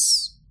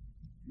cookies.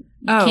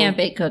 You can't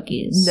bake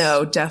cookies.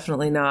 No,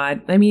 definitely not.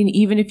 I mean,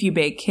 even if you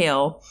bake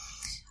kale,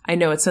 I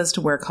know it says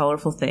to wear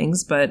colorful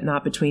things, but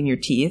not between your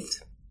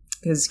teeth,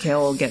 because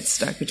kale will get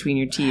stuck between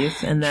your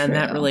teeth, and then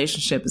that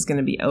relationship is going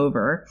to be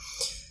over.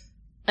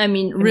 I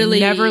mean, really.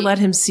 Never let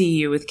him see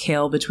you with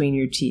kale between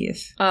your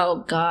teeth.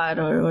 Oh, God.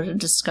 What a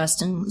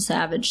disgusting,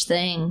 savage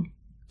thing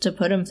to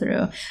put him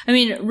through. I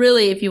mean,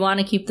 really, if you want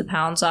to keep the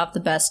pounds off, the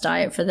best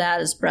diet for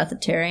that is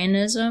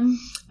breatharianism.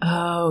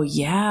 Oh,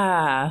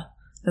 yeah.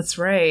 That's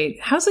right.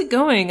 How's it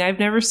going? I've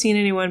never seen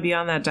anyone be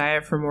on that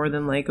diet for more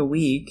than like a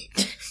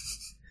week.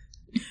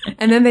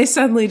 And then they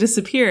suddenly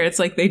disappear. It's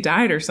like they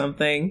died or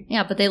something.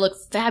 Yeah, but they look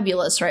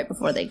fabulous right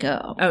before they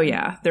go. Oh,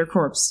 yeah. Their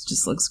corpse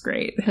just looks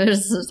great.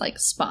 This is like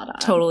spot on.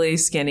 Totally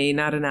skinny,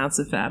 not an ounce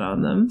of fat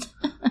on them.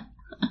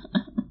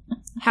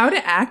 How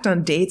to act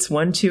on dates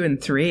 1, 2,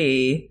 and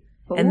 3.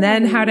 And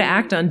then how to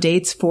act on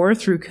dates 4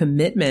 through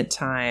commitment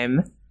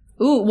time.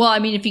 Ooh, well, I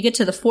mean, if you get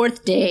to the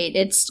 4th date,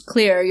 it's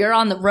clear you're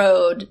on the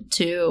road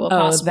to a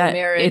possible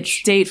marriage.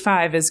 It's date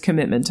 5 is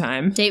commitment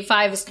time. Date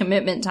 5 is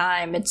commitment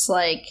time. It's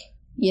like,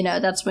 you know,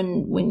 that's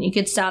when it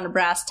gets down to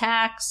brass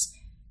tacks,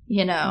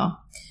 you know.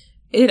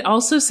 It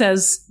also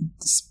says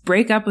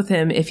break up with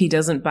him if he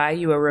doesn't buy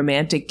you a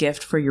romantic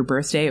gift for your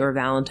birthday or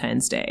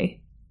Valentine's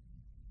Day.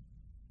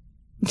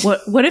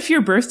 What if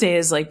your birthday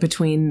is like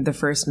between the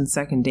 1st and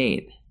 2nd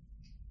date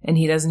and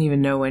he doesn't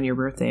even know when your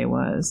birthday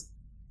was?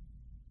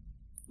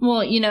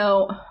 Well, you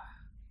know,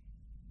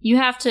 you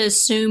have to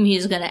assume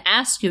he's going to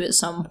ask you at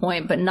some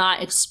point, but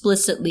not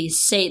explicitly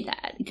say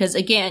that. Because,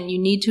 again, you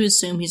need to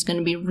assume he's going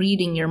to be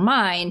reading your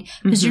mind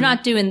because you're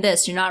not doing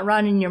this. You're not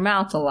running your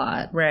mouth a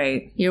lot.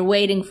 Right. You're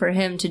waiting for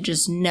him to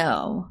just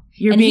know.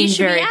 You're being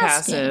very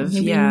passive.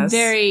 You're being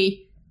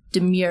very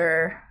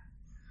demure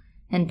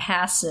and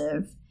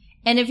passive.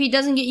 And if he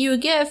doesn't get you a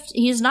gift,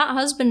 he's not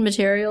husband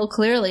material,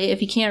 clearly, if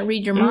he can't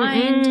read your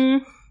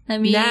mind. I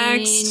mean,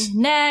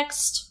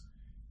 next.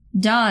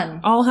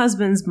 Done. All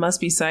husbands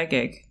must be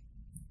psychic.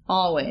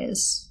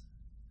 Always.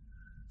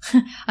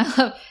 I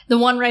love the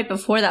one right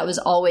before that was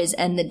always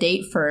end the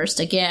date first.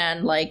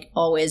 Again, like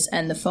always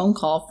end the phone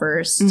call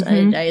first.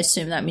 I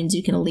assume that means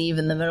you can leave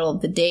in the middle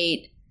of the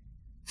date.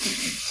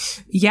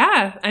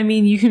 Yeah. I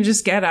mean, you can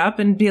just get up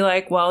and be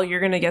like, well, you're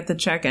going to get the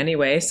check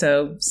anyway,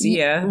 so see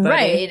ya, buddy.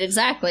 Right,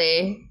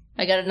 exactly.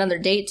 I got another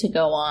date to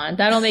go on.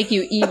 That'll make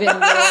you even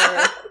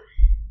more...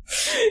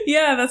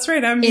 Yeah, that's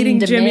right. I'm meeting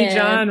Jimmy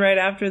John right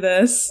after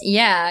this.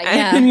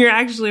 Yeah. And you're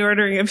actually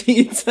ordering a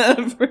pizza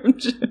from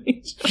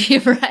Jimmy John.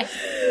 You're right.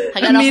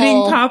 I'm meeting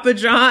Papa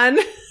John.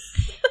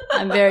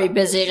 I'm very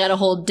busy. I got a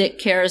whole dick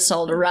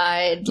carousel to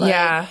ride. Like.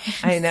 Yeah,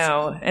 I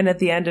know. And at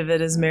the end of it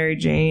is Mary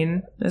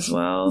Jane as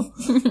well.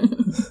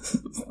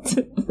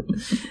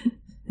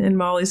 And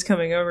Molly's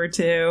coming over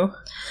too.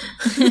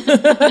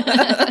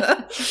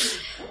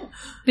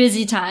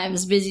 Busy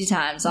times,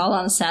 all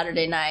on a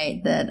Saturday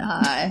night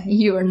that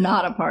you are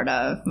not a part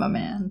of, my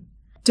man.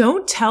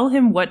 Don't tell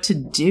him what to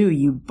do,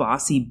 you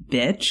bossy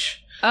bitch.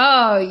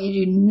 Oh,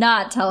 you do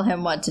not tell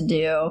him what to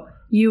do.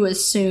 You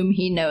assume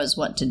he knows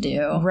what to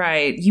do.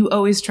 Right. You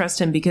always trust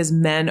him because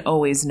men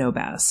always know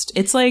best.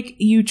 It's like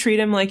you treat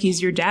him like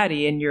he's your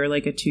daddy and you're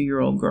like a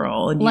 2-year-old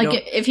girl and you like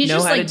don't if he's know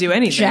just how like to do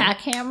anything.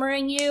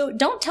 Jackhammering you,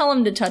 don't tell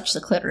him to touch the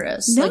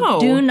clitoris. No,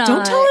 like,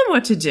 don't tell him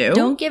what to do.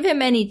 Don't give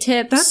him any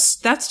tips.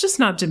 That's just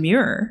not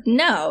demure.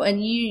 No, and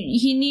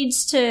he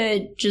needs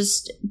to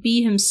just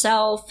be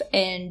himself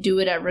and do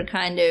whatever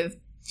kind of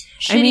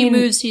shitty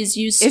moves he's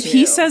used to. If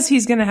he says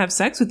he's going to have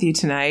sex with you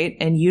tonight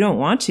and you don't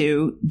want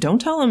to, don't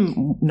tell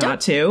him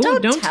not to.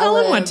 Don't tell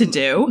him what to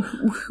do.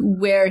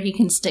 Where he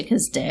can stick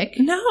his dick.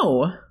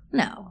 No.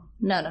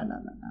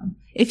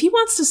 If he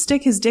wants to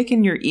stick his dick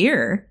in your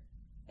ear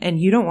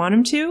and you don't want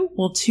him to,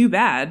 well, too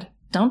bad.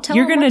 Don't tell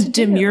him what to do. You're going to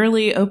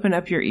demurely open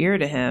up your ear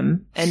to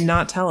him and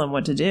not tell him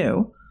what to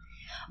do.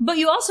 But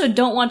you also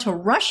don't want to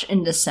rush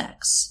into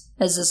sex,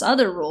 as this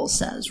other rule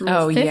says.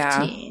 Rule 15.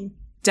 Yeah.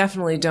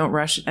 Definitely don't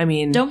rush. I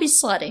mean... Don't be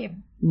slutty.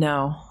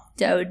 No.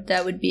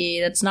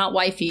 That's not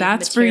wifey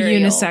That's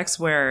material. For unisex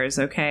wearers,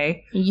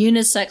 okay?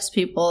 Unisex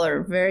people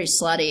are very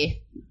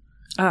slutty.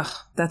 Ugh,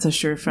 that's a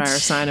surefire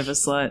sign of a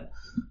slut.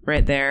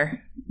 Right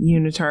there.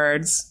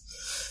 Unitards.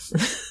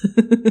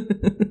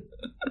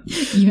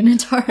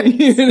 Unitards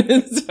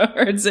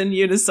and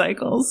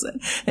unicycles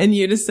and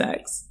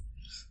unisex.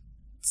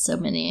 So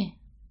many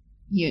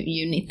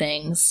uni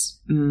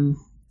things.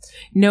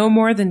 No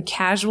more than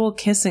casual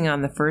kissing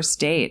on the first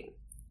date.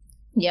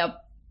 Yep.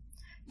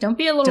 Don't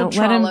be a little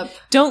trollop.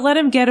 Don't let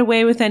him get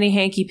away with any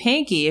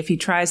hanky-panky if he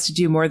tries to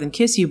do more than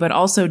kiss you, but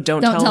also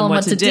don't tell him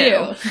what to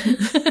do.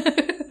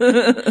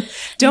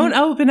 Don't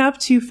open up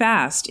too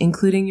fast,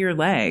 including your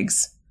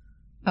legs.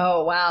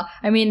 Oh, wow.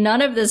 I mean,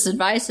 none of this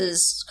advice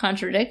is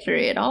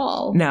contradictory at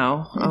all.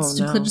 No. It's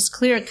just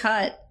clear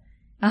cut.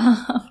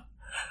 I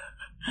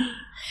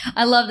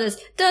love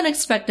this. Don't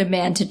expect a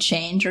man to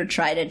change or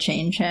try to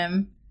change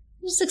him.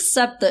 Just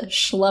accept the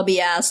schlubby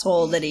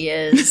asshole that he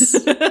is.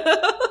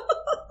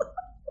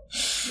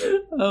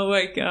 Oh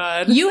my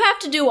God. You have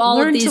to do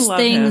all of these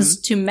things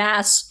to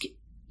mask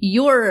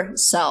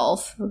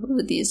yourself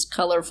with these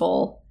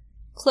colorful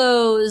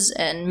clothes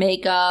and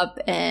makeup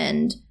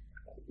and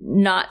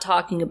not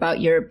talking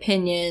about your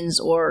opinions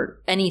or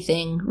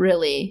anything,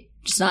 really.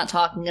 just not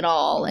talking at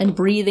all, and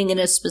breathing in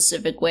a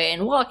specific way,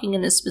 and walking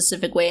in a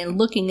specific way, and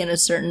looking in a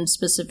certain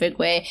specific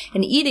way,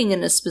 and eating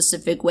in a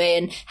specific way,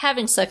 and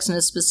having sex in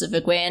a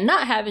specific way, and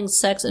not having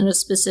sex in a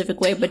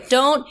specific way. But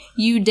don't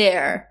you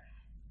dare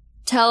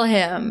tell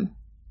him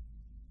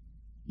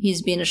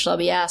he's being a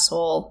schlubby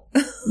asshole.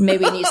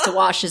 Maybe he needs to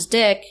wash his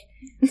dick.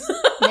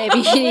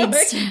 Maybe he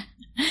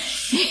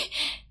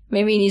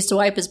needs to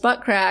wipe his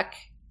butt crack.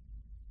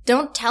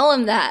 Don't tell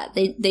him that.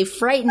 They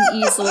frighten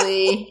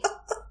easily.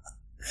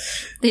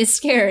 They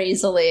scare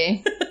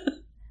easily.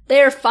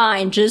 They're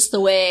fine just the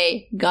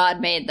way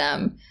God made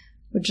them,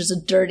 which is a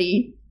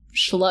dirty,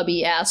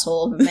 schlubby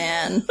asshole of a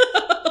man.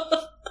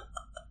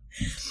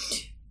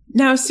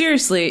 Now,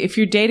 seriously, if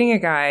you're dating a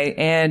guy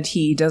and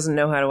he doesn't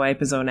know how to wipe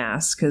his own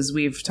ass, because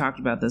we've talked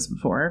about this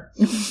before,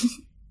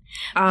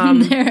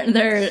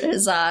 there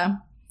is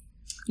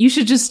you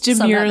should just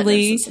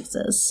demurely.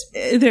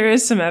 There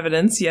is some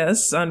evidence,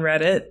 yes, on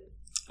Reddit.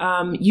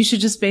 You should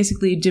just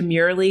basically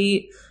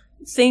demurely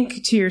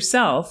think to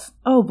yourself,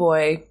 "Oh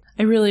boy,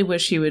 I really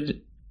wish he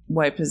would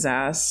wipe his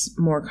ass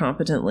more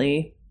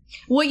competently."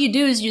 What you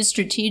do is you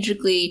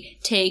strategically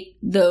take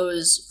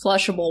those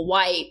flushable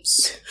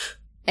wipes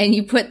and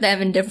you put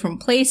them in different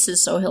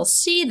places so he'll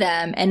see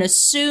them and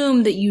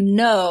assume that you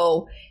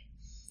know,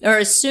 or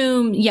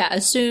assume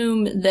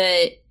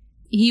that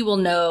he will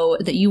know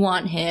that you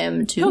want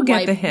him to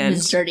wipe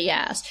his dirty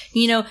ass.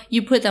 You know,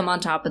 you put them on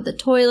top of the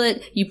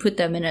toilet, you put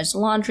them in his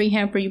laundry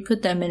hamper, you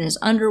put them in his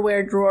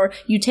underwear drawer,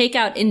 you take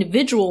out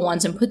individual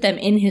ones and put them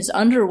in his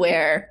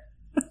underwear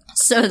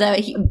so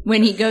that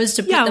when he goes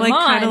to put them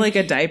on. Kind of like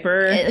a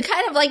diaper.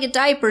 Kind of like a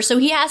diaper, so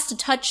he has to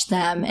touch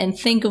them and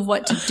think of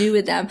what to do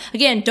with them.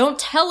 Again, don't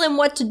tell him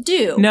what to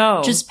do.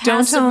 No, just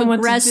don't tell him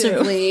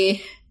passive-aggressively. What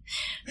to do.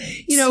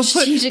 You know,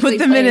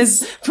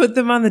 put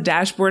them on the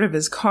dashboard of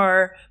his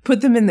car,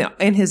 put them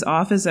in his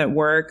office at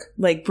work,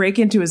 like break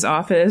into his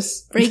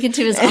office, put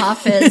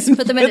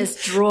them in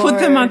his drawer, put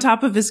them on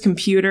top of his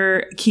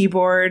computer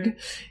keyboard,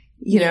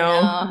 you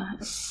know.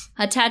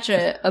 Attach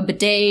a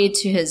bidet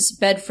to his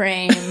bed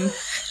frame.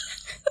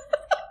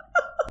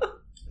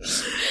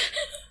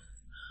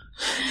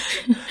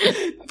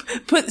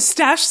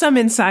 Stash some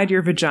inside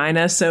your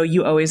vagina so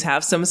you always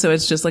have some, so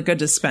it's just like a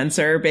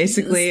dispenser,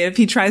 basically. If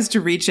he tries to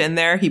reach in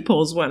there, he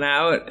pulls one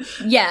out.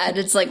 Yeah, and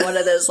it's like one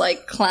of those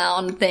like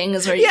clown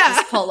things where you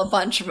just pull a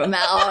bunch of them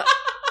out.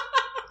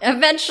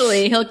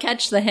 Eventually, he'll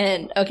catch the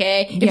hint,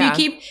 okay? If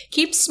you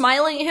keep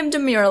smiling at him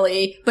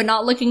demurely, but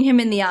not looking him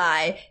in the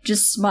eye,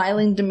 just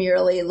smiling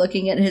demurely,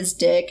 looking at his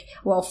dick,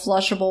 while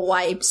flushable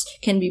wipes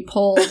can be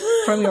pulled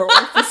from your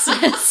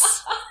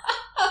orifices.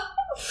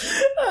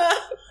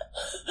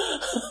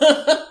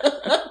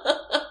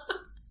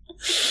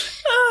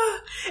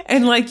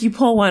 And like you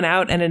pull one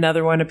out and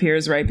another one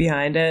appears right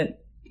behind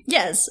it.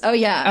 Yes. Oh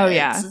yeah. Oh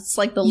yeah. It's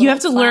like the you have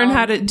to learn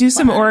how to do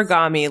some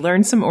origami.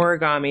 Learn some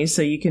origami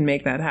so you can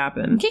make that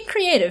happen. Get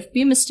creative.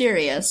 Be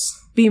mysterious.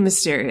 Be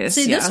mysterious.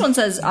 See, this one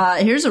says,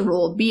 here's a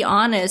rule. Be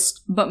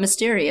honest, but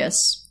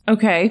mysterious.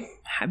 Okay.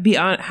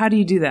 How do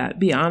you do that?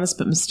 Be honest,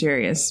 but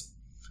mysterious.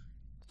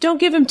 Don't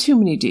give him too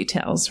many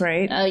details,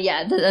 right?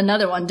 Yeah.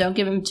 Another one. Don't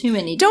give him too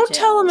many Don't details.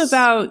 tell him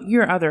about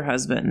your other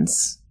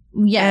husbands.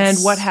 Yes.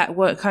 And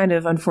what kind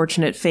of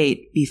unfortunate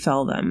fate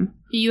befell them.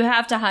 You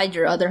have to hide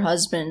your other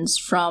husbands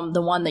from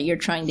the one that you're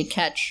trying to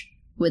catch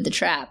with the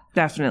trap.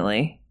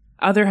 Definitely.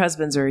 Other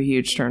husbands are a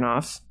huge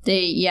turnoff.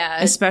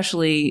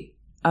 Especially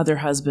other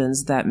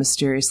husbands that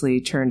mysteriously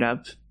turned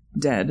up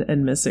dead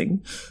and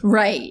missing.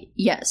 Right.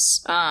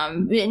 Yes.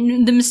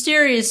 The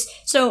mysterious.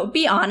 So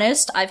be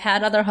honest. I've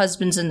had other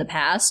husbands in the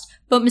past,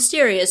 but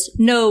mysterious.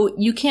 No,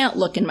 you can't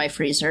look in my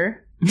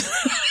freezer.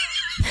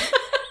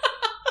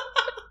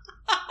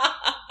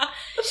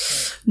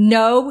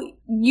 No,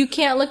 you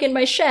can't look in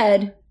my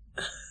shed.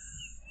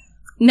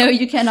 No,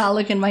 you cannot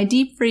look in my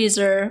deep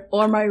freezer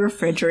or my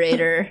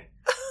refrigerator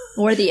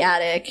or the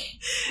attic.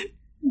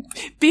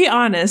 Be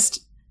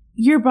honest.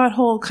 Your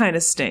butthole kind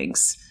of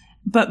stinks,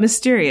 but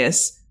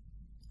mysterious.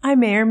 I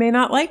may or may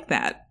not like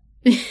that.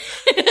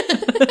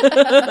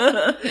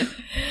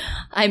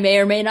 I may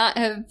or may not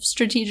have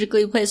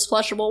strategically placed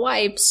flushable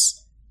wipes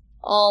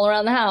all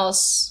around the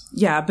house.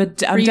 Yeah,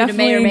 but I'm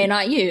definitely may or may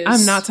not use.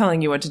 I'm not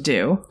telling you what to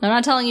do. I'm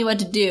not telling you what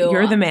to do.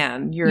 You're the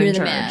man. You're in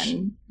charge.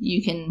 Man.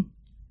 You can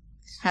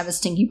have a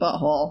stinky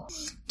butthole.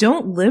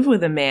 Don't live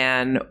with a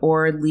man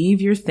or leave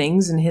your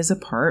things in his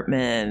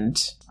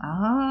apartment.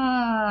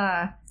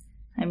 I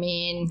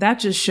mean, that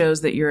just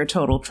shows that you're a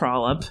total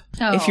trollop.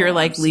 If you're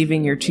like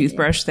leaving your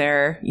toothbrush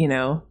there, you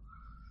know.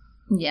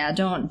 Yeah,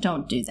 don't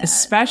do that.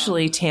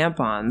 Especially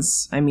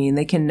tampons. I mean,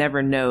 they can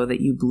never know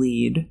that you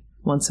bleed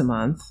once a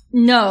month.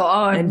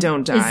 No. And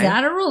don't die. Is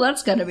that a rule?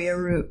 That's got to be a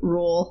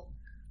rule.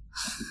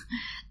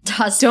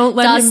 Don't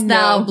let him know. Dost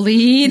thou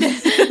bleed?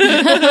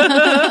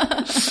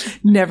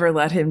 Never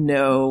let him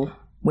know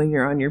when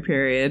you're on your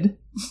period.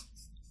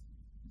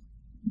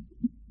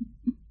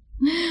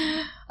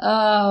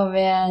 Oh,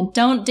 man.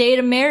 Don't date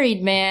a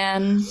married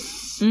man.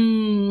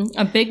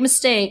 A big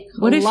mistake.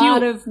 What a if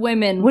lot of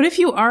women. What if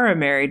you are a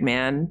married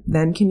man?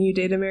 Then can you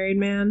date a married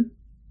man?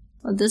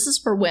 Well, this is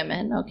for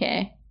women,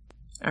 okay?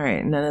 All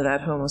right, none of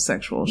that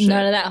homosexual shit.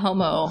 None of that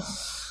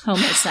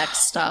homosex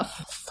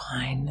stuff.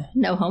 Fine.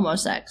 No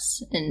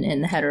homosex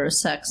in the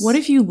heterosex. What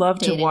if you love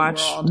to dating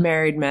watch world.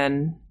 married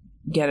men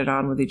get it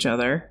on with each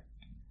other?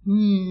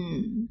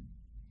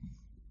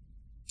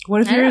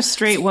 What if you're a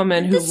straight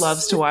woman who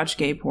loves to watch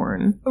gay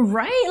porn?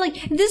 Right?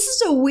 Like, this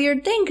is a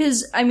weird thing,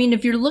 because, I mean,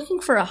 if you're looking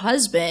for a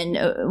husband,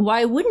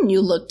 why wouldn't you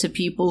look to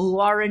people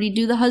who already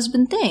do the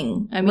husband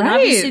thing? I mean,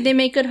 obviously they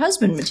make good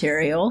husband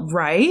material.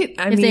 Right?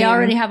 If they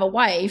already have a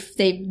wife,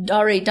 they've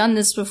already done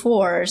this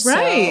before, so...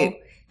 Right.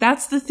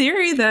 That's the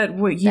theory that,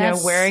 you know,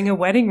 wearing a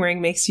wedding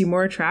ring makes you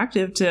more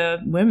attractive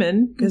to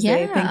women, because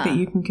they think that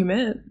you can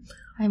commit.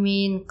 I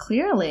mean,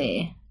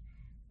 clearly...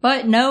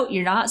 But no,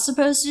 you're not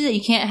supposed to do that.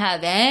 You can't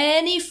have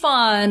any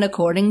fun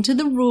according to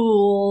the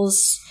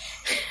rules.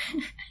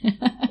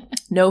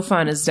 No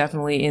fun is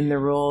definitely in the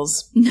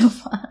rules. No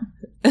fun.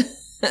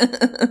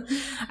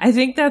 I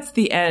think that's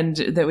the end,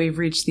 that we've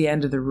reached the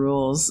end of the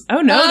rules.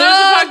 Oh no, there's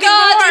a fucking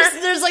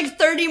more! There's like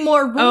 30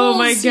 more rules. Oh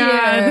my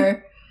god.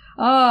 Here.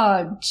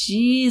 Oh,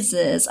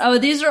 Jesus. Oh,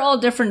 these are all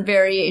different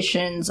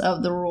variations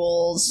of the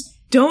rules.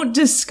 Don't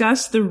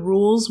discuss the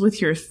rules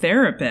with your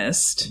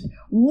therapist.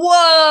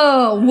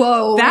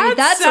 Whoa.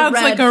 That sounds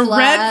like a red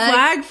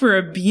flag for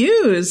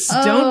abuse.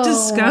 Don't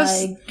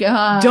discuss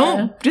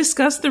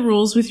the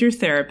rules with your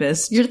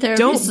therapist. Your therapist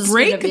don't is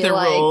break gonna be the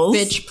like, rules.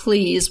 Bitch,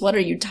 please, what are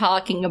you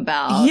talking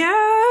about?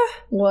 Yeah.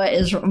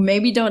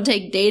 Maybe don't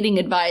take dating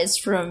advice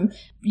from,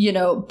 you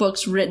know,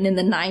 books written in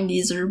the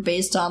 90s or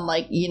based on,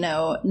 like, you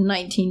know,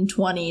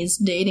 1920s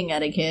dating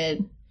etiquette.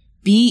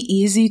 Be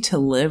easy to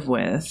live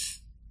with.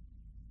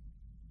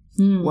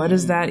 What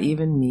does that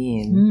even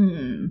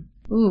mean?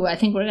 Ooh, I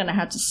think we're going to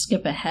have to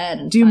skip ahead.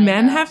 And do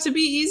men have to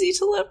be easy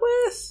to live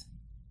with?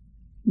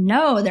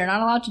 No, they're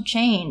not allowed to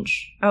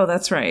change. Oh,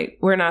 that's right.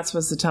 We're not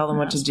supposed to tell them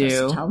what to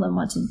do. Tell them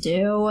what to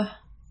do.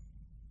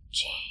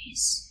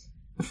 Jeez.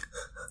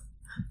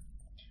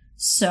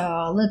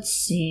 So, let's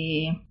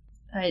see.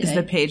 Is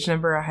the page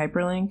number a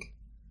hyperlink?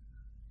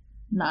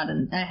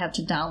 I have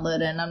to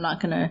download it, and I'm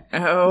not gonna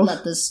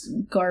let this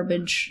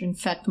garbage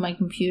infect my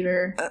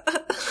computer.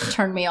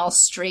 Turn me all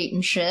straight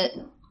and shit.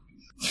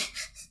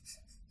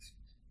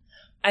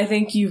 I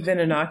think you've been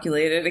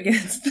inoculated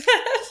against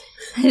that.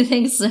 I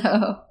think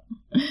so.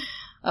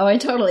 Oh, I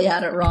totally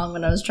had it wrong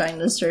when I was trying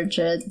to search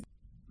it.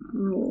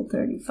 Rule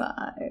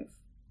 35.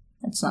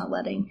 That's not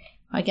letting.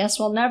 I guess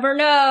we'll never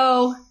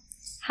know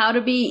how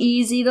to be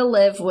easy to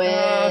live with.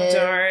 Oh,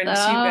 darn. Too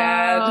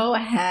bad. Oh,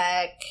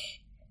 heck.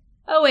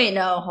 Oh, wait,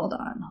 no. Hold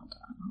on.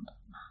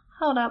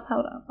 Hold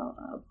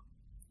up.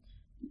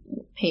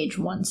 Page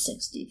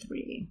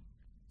 163.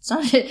 It's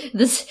not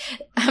this.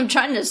 I'm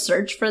trying to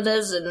search for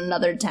this in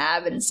another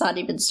tab, and it's not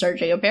even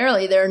searching.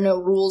 Apparently, there are no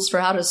rules for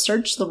how to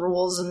search the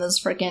rules in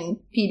this freaking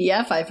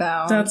PDF I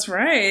found. That's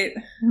right.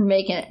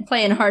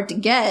 Playing hard to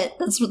get.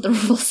 That's what the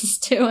rules is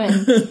doing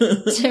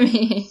to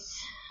me.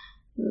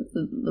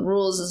 The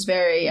rules is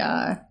very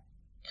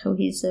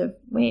cohesive.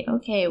 Wait,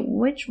 okay,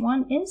 which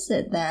one is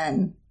it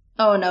then?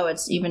 Oh no,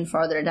 it's even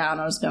farther down.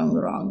 I was going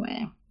the wrong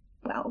way.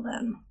 Well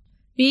then.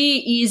 Be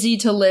easy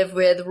to live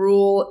with.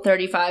 Rule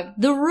 35.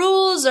 The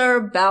rules are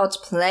about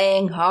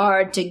playing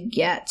hard to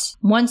get.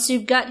 Once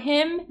you've got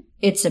him,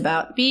 it's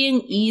about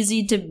being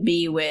easy to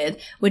be with,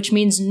 which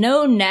means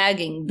no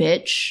nagging,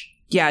 bitch.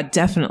 Yeah,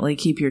 definitely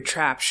keep your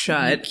trap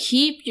shut.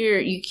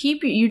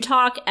 You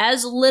talk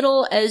as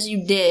little as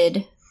you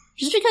did.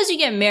 Just because you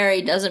get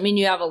married doesn't mean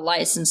you have a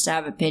license to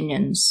have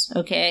opinions,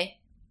 okay?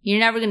 You're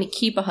never going to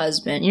keep a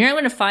husband. You're never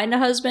going to find a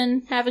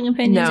husband having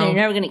opinions, and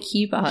you're never going to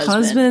keep a husband.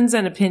 Husbands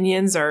and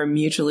opinions are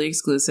mutually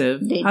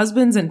exclusive.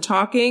 Husbands and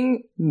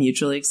talking,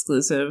 mutually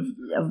exclusive.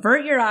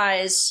 Avert your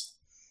eyes.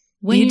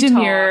 When be you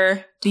demure.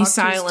 Talk be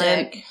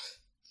silent.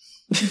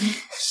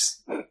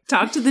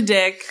 Talk to the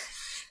dick.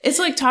 It's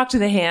like talk to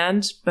the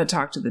hand, but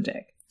talk to the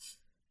dick.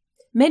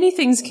 Many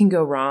things can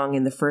go wrong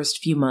in the first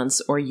few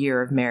months or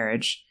year of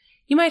marriage.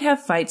 You might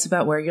have fights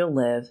about where you'll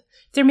live.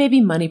 There may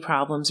be money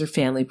problems or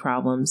family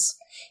problems.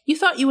 You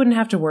thought you wouldn't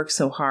have to work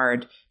so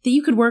hard, that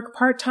you could work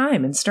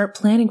part-time and start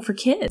planning for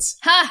kids.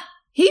 Ha!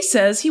 He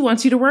says he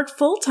wants you to work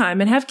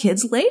full-time and have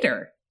kids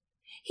later.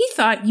 He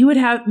thought you would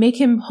make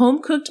him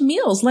home-cooked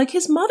meals like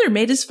his mother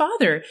made his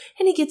father,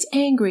 and he gets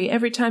angry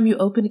every time you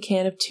open a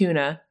can of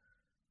tuna.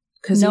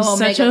 Because he's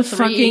such a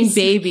fucking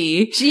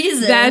baby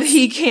Jesus. That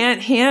he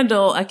can't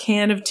handle a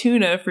can of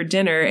tuna for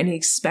dinner, and he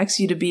expects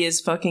you to be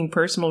his fucking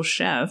personal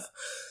chef.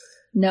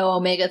 No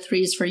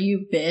omega-3s for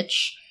you,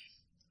 bitch.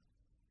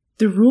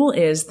 The rule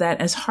is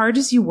that as hard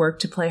as you work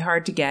to play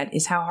hard to get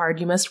is how hard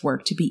you must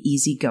work to be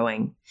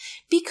easygoing.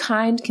 Be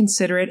kind,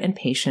 considerate, and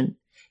patient.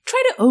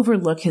 Try to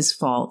overlook his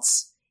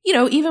faults. You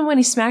know, even when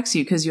he smacks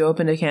you because you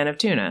opened a can of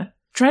tuna.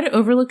 Try to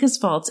overlook his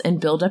faults and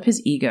build up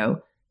his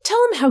ego.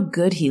 Tell him how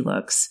good he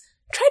looks.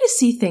 Try to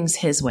see things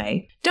his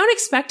way. Don't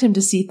expect him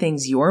to see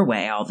things your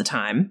way all the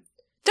time.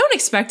 don't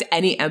expect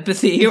any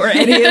empathy or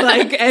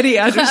any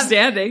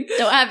understanding.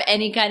 Don't have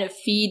any kind of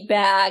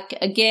feedback.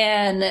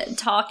 Again,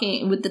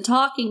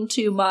 talking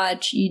too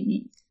much,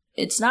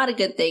 it's not a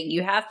good thing.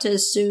 You have to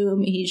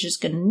assume he's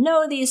just going to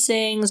know these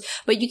things,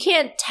 but you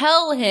can't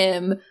tell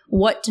him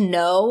what to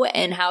know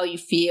and how you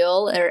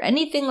feel or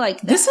anything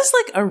like that. This is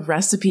like a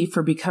recipe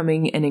for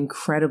becoming an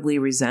incredibly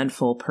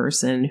resentful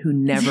person who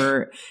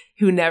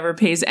never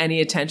pays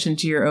any attention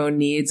to your own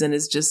needs and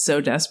is just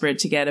so desperate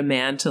to get a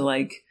man to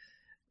like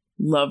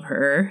love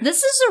her.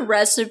 This is a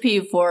recipe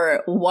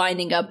for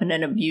winding up in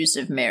an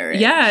abusive marriage.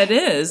 Yeah, it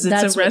is.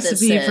 It's a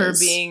recipe for is.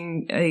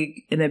 being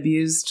an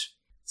abused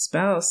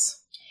spouse.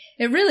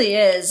 It really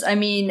is. I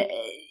mean,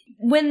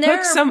 when there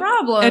are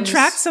problems...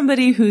 Attract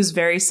somebody who's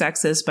very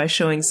sexist by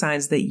showing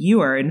signs that you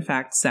are, in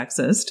fact,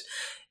 sexist.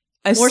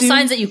 Or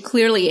signs that you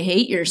clearly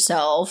hate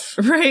yourself.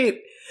 Right.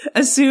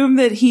 Assume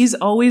that he's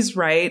always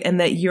right and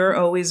that you're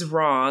always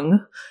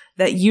wrong,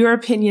 that your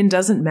opinion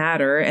doesn't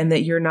matter and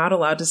that you're not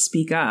allowed to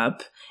speak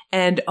up.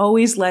 And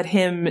always let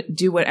him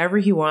do whatever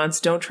he wants.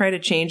 Don't try to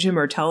change him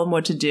or tell him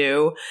what to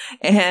do.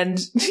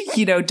 And,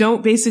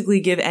 don't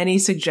basically give any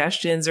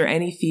suggestions or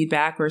any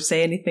feedback or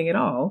say anything at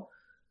all.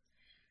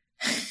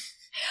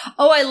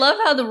 Oh, I love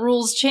how the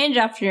rules change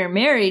after you're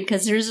married,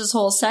 because there's this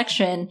whole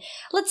section.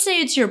 Let's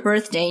say it's your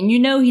birthday and you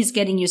know he's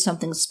getting you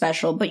something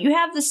special, but you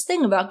have this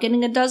thing about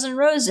getting a dozen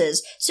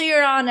roses. So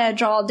you're on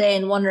edge all day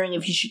and wondering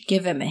if you should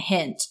give him a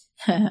hint.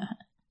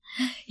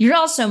 You're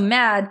also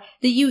mad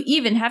that you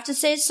even have to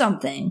say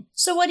something.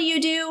 So what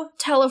do?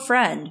 Tell a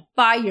friend.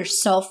 Buy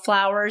yourself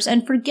flowers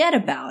and forget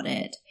about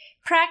it.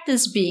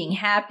 Practice being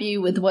happy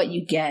with what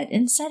you get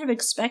instead of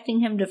expecting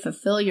him to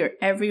fulfill your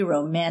every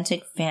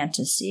romantic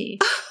fantasy.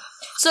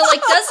 So,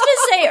 doesn't it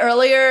say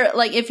earlier,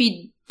 if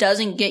he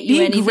doesn't get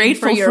you anything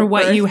grateful for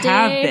what birthday? You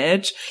have,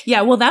 bitch.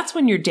 Yeah, well, that's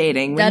when you're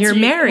dating. When you're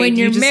married,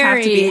 you just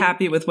have to be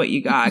happy with what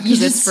you got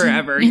because it's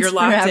forever. You're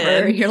locked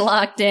in. You're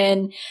locked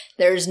in.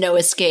 There's no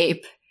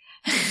escape.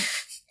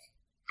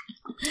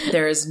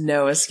 There is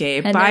no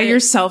escape. Buy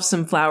yourself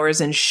some flowers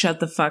and shut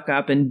the fuck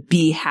up and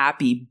be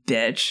happy,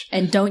 bitch.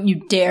 And don't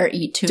you dare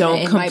eat tuna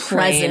in my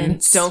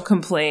presence. Don't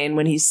complain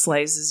when he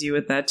slices you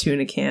with that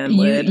tuna can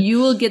lid. You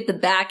will get the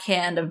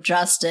backhand of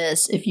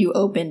justice if you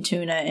open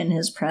tuna in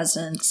his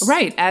presence.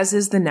 Right, as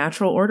is the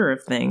natural order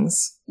of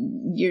things.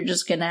 You're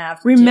just gonna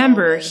have to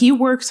remember, he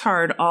works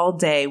hard all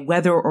day,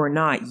 whether or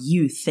not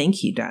you think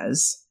he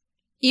does.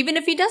 Even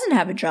if he doesn't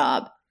have a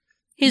job.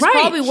 He's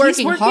probably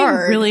working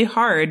hard. Really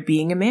hard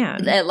being a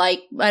man.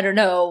 I don't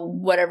know,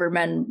 whatever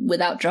men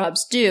without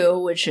jobs do,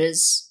 which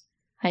is,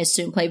 I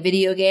assume, play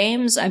video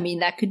games. I mean,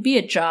 that could be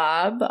a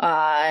job.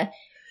 What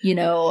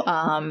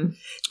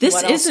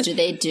else do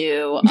they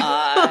do?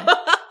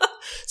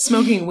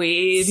 Smoking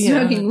weed.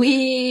 Smoking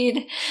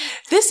weed.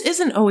 This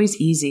isn't always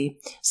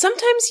easy.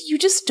 Sometimes you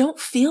just don't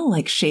feel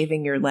like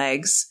shaving your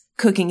legs,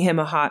 cooking him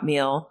a hot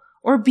meal,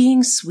 or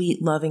being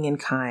sweet, loving, and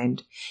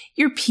kind.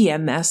 Your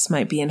PMS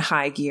might be in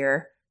high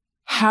gear.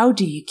 How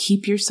do you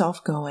keep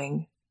yourself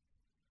going?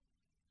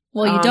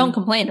 Well, you don't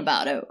complain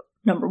about it,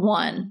 number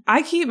one.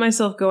 I keep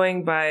myself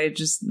going by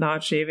just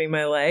not shaving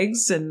my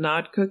legs and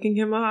not cooking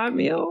him a hot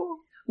meal.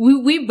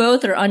 We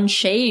both are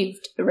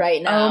unshaved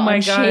right now. Oh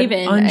my God.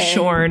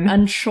 Unshorn.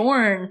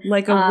 Unshorn.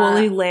 Like a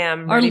woolly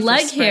lamb. Our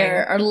leg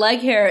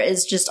hair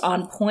is just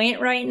on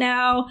point right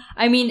now.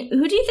 I mean,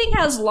 who do you think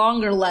has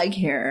longer leg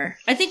hair?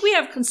 I think we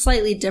have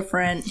slightly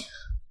different.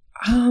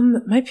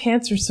 My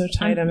pants are so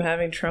tight I'm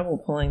having trouble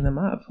pulling them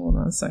up. Hold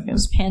on a second.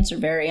 Those pants are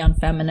very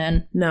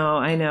unfeminine. No,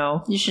 I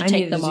know. You should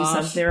take them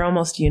off. They're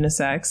almost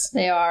unisex.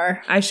 They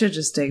are. I should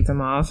just take them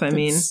off.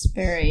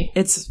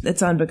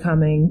 It's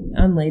unbecoming,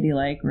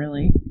 unladylike,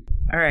 really.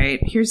 All right,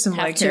 here's some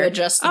leg hair.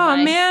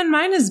 Man,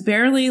 mine is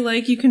barely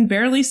you can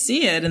barely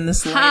see it in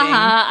this lighting.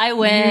 Haha, I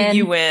win.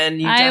 You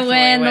win. I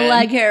win the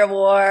leg hair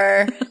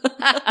war. All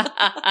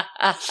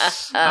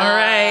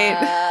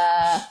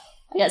right.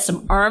 I got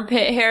some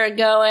armpit hair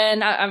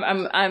going.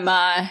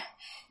 I'm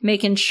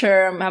making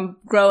sure I'm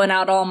growing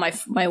out all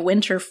my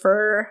winter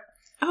fur.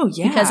 Oh,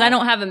 yeah. Because I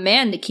don't have a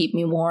man to keep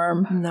me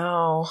warm.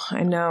 No,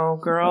 I know,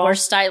 girl. Or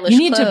stylish You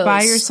need clothes. to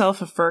buy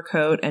yourself a fur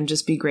coat and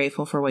just be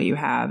grateful for what you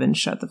have and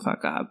shut the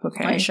fuck up,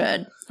 okay? I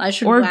should.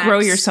 Or grow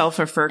yourself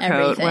a fur coat,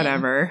 everything.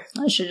 whatever.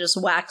 I should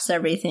just wax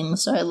everything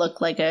so I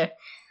look like a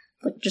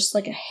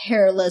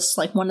hairless,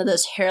 like one of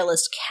those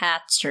hairless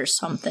cats or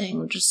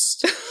something.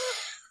 Just...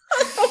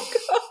 Oh,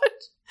 God.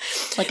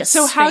 Like a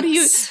so sphinx.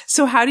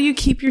 how do you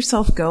keep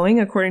yourself going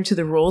according to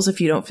the rules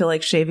if you don't feel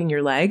like shaving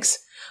your legs?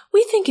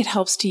 We think it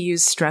helps to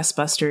use stress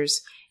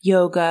busters,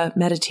 yoga,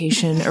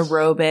 meditation,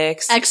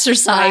 aerobics,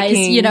 exercise,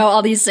 biking.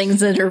 All these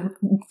things that are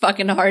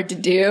fucking hard to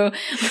do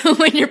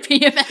when you're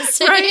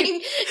PMSing.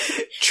 Right.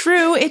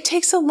 True, it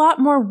takes a lot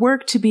more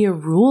work to be a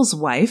rules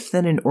wife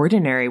than an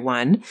ordinary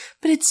one,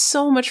 but it's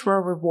so much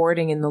more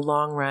rewarding in the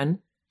long run.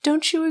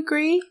 Don't you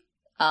agree?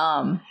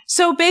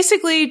 So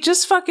basically,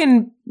 just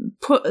fucking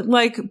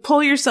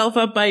pull yourself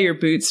up by your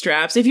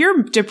bootstraps. If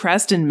you're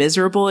depressed and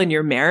miserable in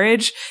your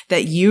marriage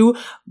that you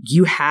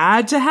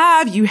had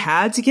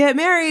to get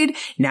married.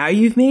 Now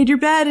you've made your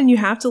bed and you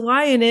have to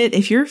lie in it.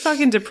 If you're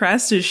fucking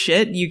depressed as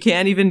shit, you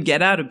can't even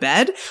get out of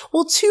bed.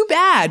 Well, too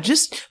bad.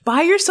 Just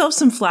buy yourself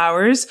some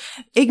flowers.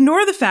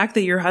 Ignore the fact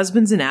that your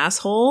husband's an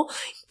asshole.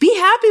 Be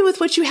happy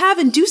with what you have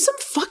and do some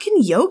fucking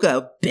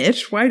yoga,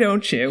 bitch. Why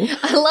don't you?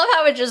 I love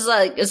how it just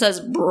it says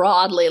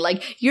broadly,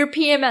 like your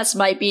PMS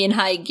might be in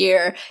high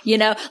gear, you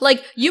know,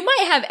 like you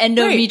might have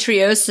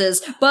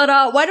endometriosis, right.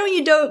 But why don't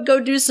you go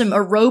do some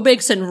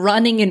aerobics and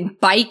running and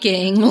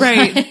biking?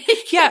 Right.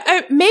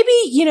 Yeah.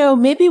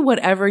 Maybe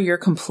whatever you're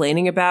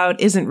complaining about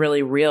isn't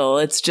really real.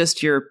 It's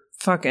just your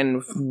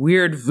fucking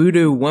weird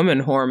voodoo woman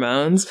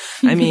hormones.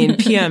 I mean,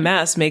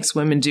 PMS makes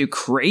women do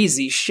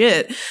crazy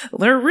shit.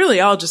 They're really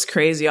all just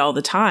crazy all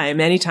the time,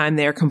 anytime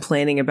they're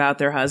complaining about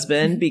their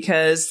husband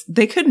because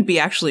they couldn't be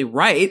actually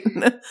right.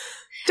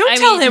 Don't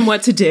tell him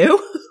what to do.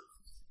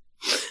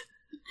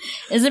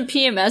 Isn't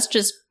PMS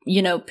just,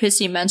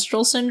 pissy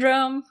menstrual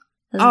syndrome?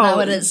 Isn't that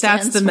what it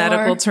stands that's the for?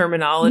 medical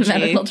terminology.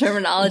 Medical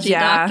terminology,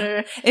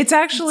 doctor. It's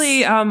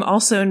actually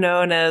also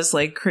known as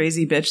like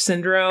crazy bitch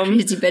syndrome.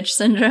 Crazy bitch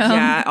syndrome.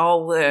 Yeah,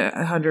 all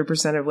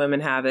 100% of women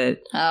have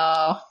it.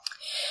 Oh,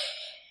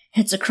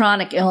 it's a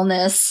chronic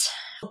illness.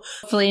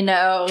 Hopefully,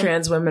 no.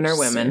 Trans women are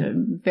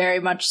women. So,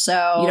 very much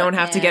so. You don't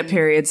have to get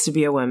periods to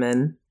be a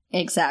woman.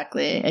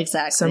 Exactly.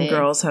 Some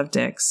girls have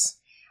dicks.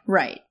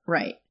 Right.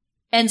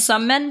 And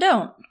some men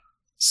don't.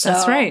 So,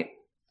 that's right.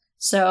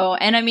 So,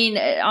 and I mean,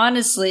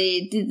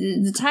 honestly,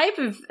 the type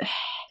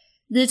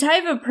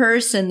of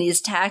person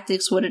these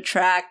tactics would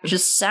attract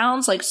just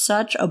sounds like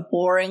such a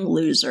boring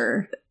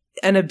loser.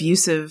 An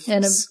abusive,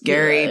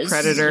 scary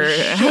predator,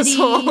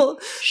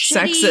 asshole,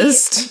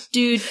 sexist.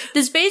 Dude,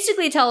 this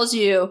basically tells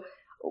you,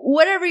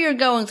 whatever you're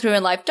going through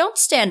in life, don't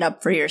stand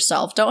up for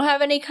yourself. Don't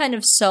have any kind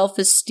of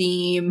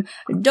self-esteem.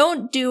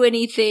 Don't do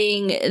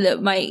anything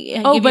that might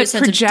give you a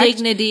sense of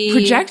dignity.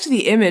 Project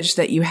the image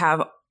that you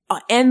have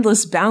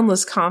endless,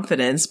 boundless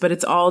confidence, but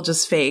it's all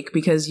just fake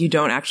because you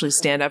don't actually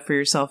stand up for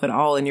yourself at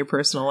all in your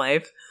personal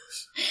life.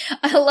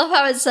 I love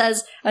how it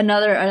says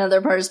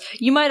another part is,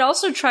 you might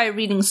also try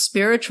reading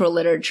spiritual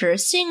literature,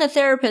 seeing a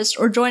therapist,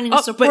 or joining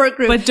a support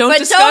group. But don't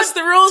discuss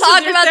the rules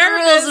with your therapist. Talk about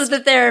the rules with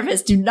the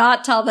therapist. Do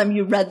not tell them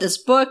you read this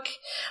book.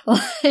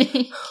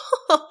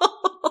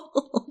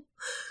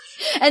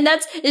 And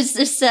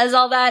it says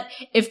all that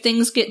if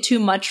things get too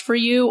much for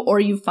you or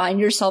you find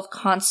yourself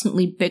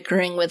constantly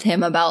bickering with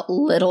him about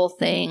little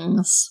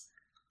things.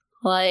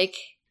 Like,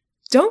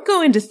 don't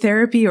go into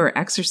therapy or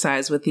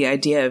exercise with the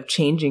idea of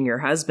changing your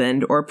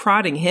husband or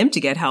prodding him to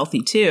get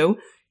healthy too.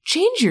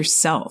 Change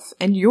yourself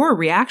and your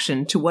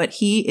reaction to what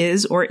he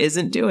is or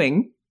isn't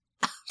doing.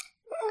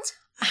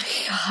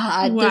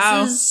 God,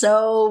 wow. This is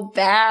so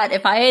bad.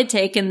 If I had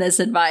taken this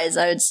advice,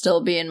 I would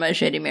still be in my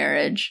shitty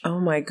marriage.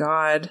 Oh my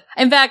God.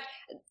 In fact,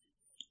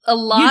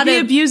 you'd be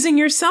abusing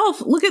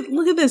yourself. Look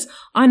at this.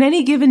 On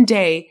any given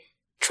day,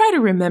 try to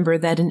remember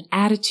that an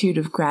attitude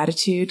of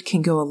gratitude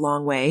can go a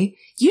long way.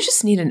 You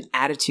just need an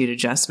attitude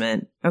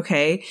adjustment,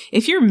 okay?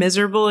 If you're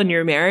miserable in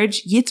your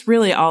marriage, it's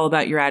really all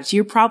about your attitude.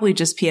 You're probably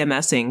just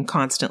PMSing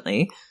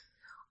constantly.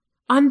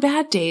 On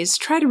bad days,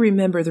 try to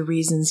remember the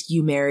reasons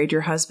you married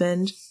your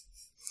husband.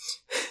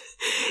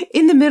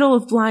 In the middle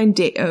of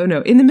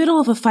in the middle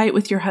of a fight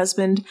with your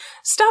husband,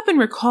 stop and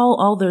recall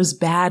all those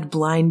bad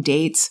blind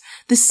dates,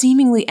 the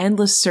seemingly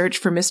endless search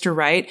for Mr.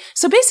 Right.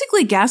 So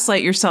basically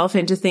gaslight yourself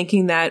into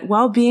thinking that,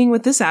 well, being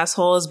with this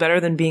asshole is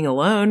better than being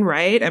alone,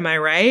 right? Am I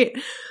right?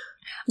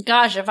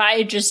 Gosh, if I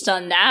had just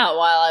done that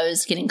while I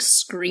was getting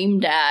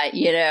screamed at,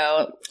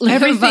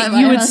 everything,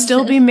 you would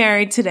still be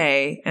married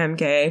today,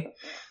 MK.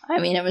 I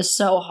mean, it was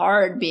so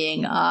hard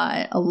being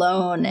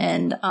alone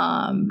and,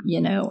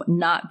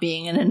 not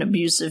being in an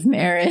abusive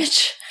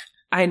marriage.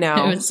 I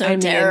know. It was so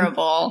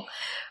terrible.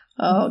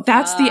 Oh,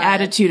 that's the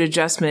attitude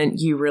adjustment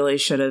you really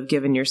should have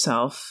given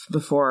yourself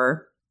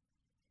before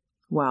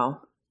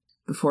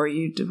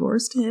you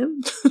divorced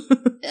him.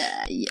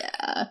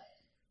 Yeah.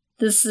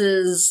 This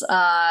is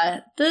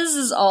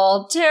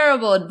all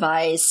terrible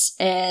advice,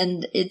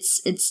 and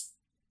it's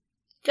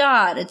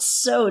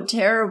so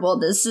terrible.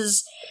 This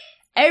is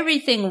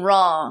everything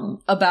wrong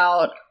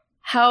about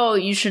how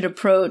you should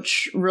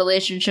approach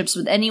relationships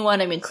with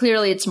anyone. I mean,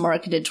 clearly it's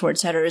marketed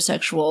towards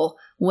heterosexual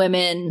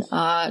women.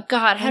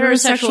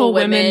 Heterosexual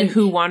women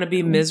who want to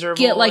be miserable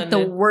get like the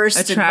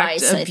worst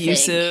attract advice.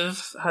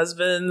 Abusive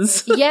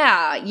husbands.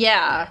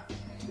 Yeah.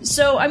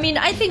 So, I mean,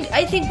 I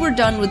think we're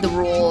done with the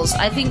rules.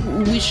 I think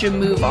we should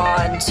move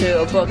on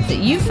to a book that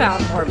you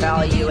found more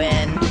value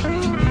in.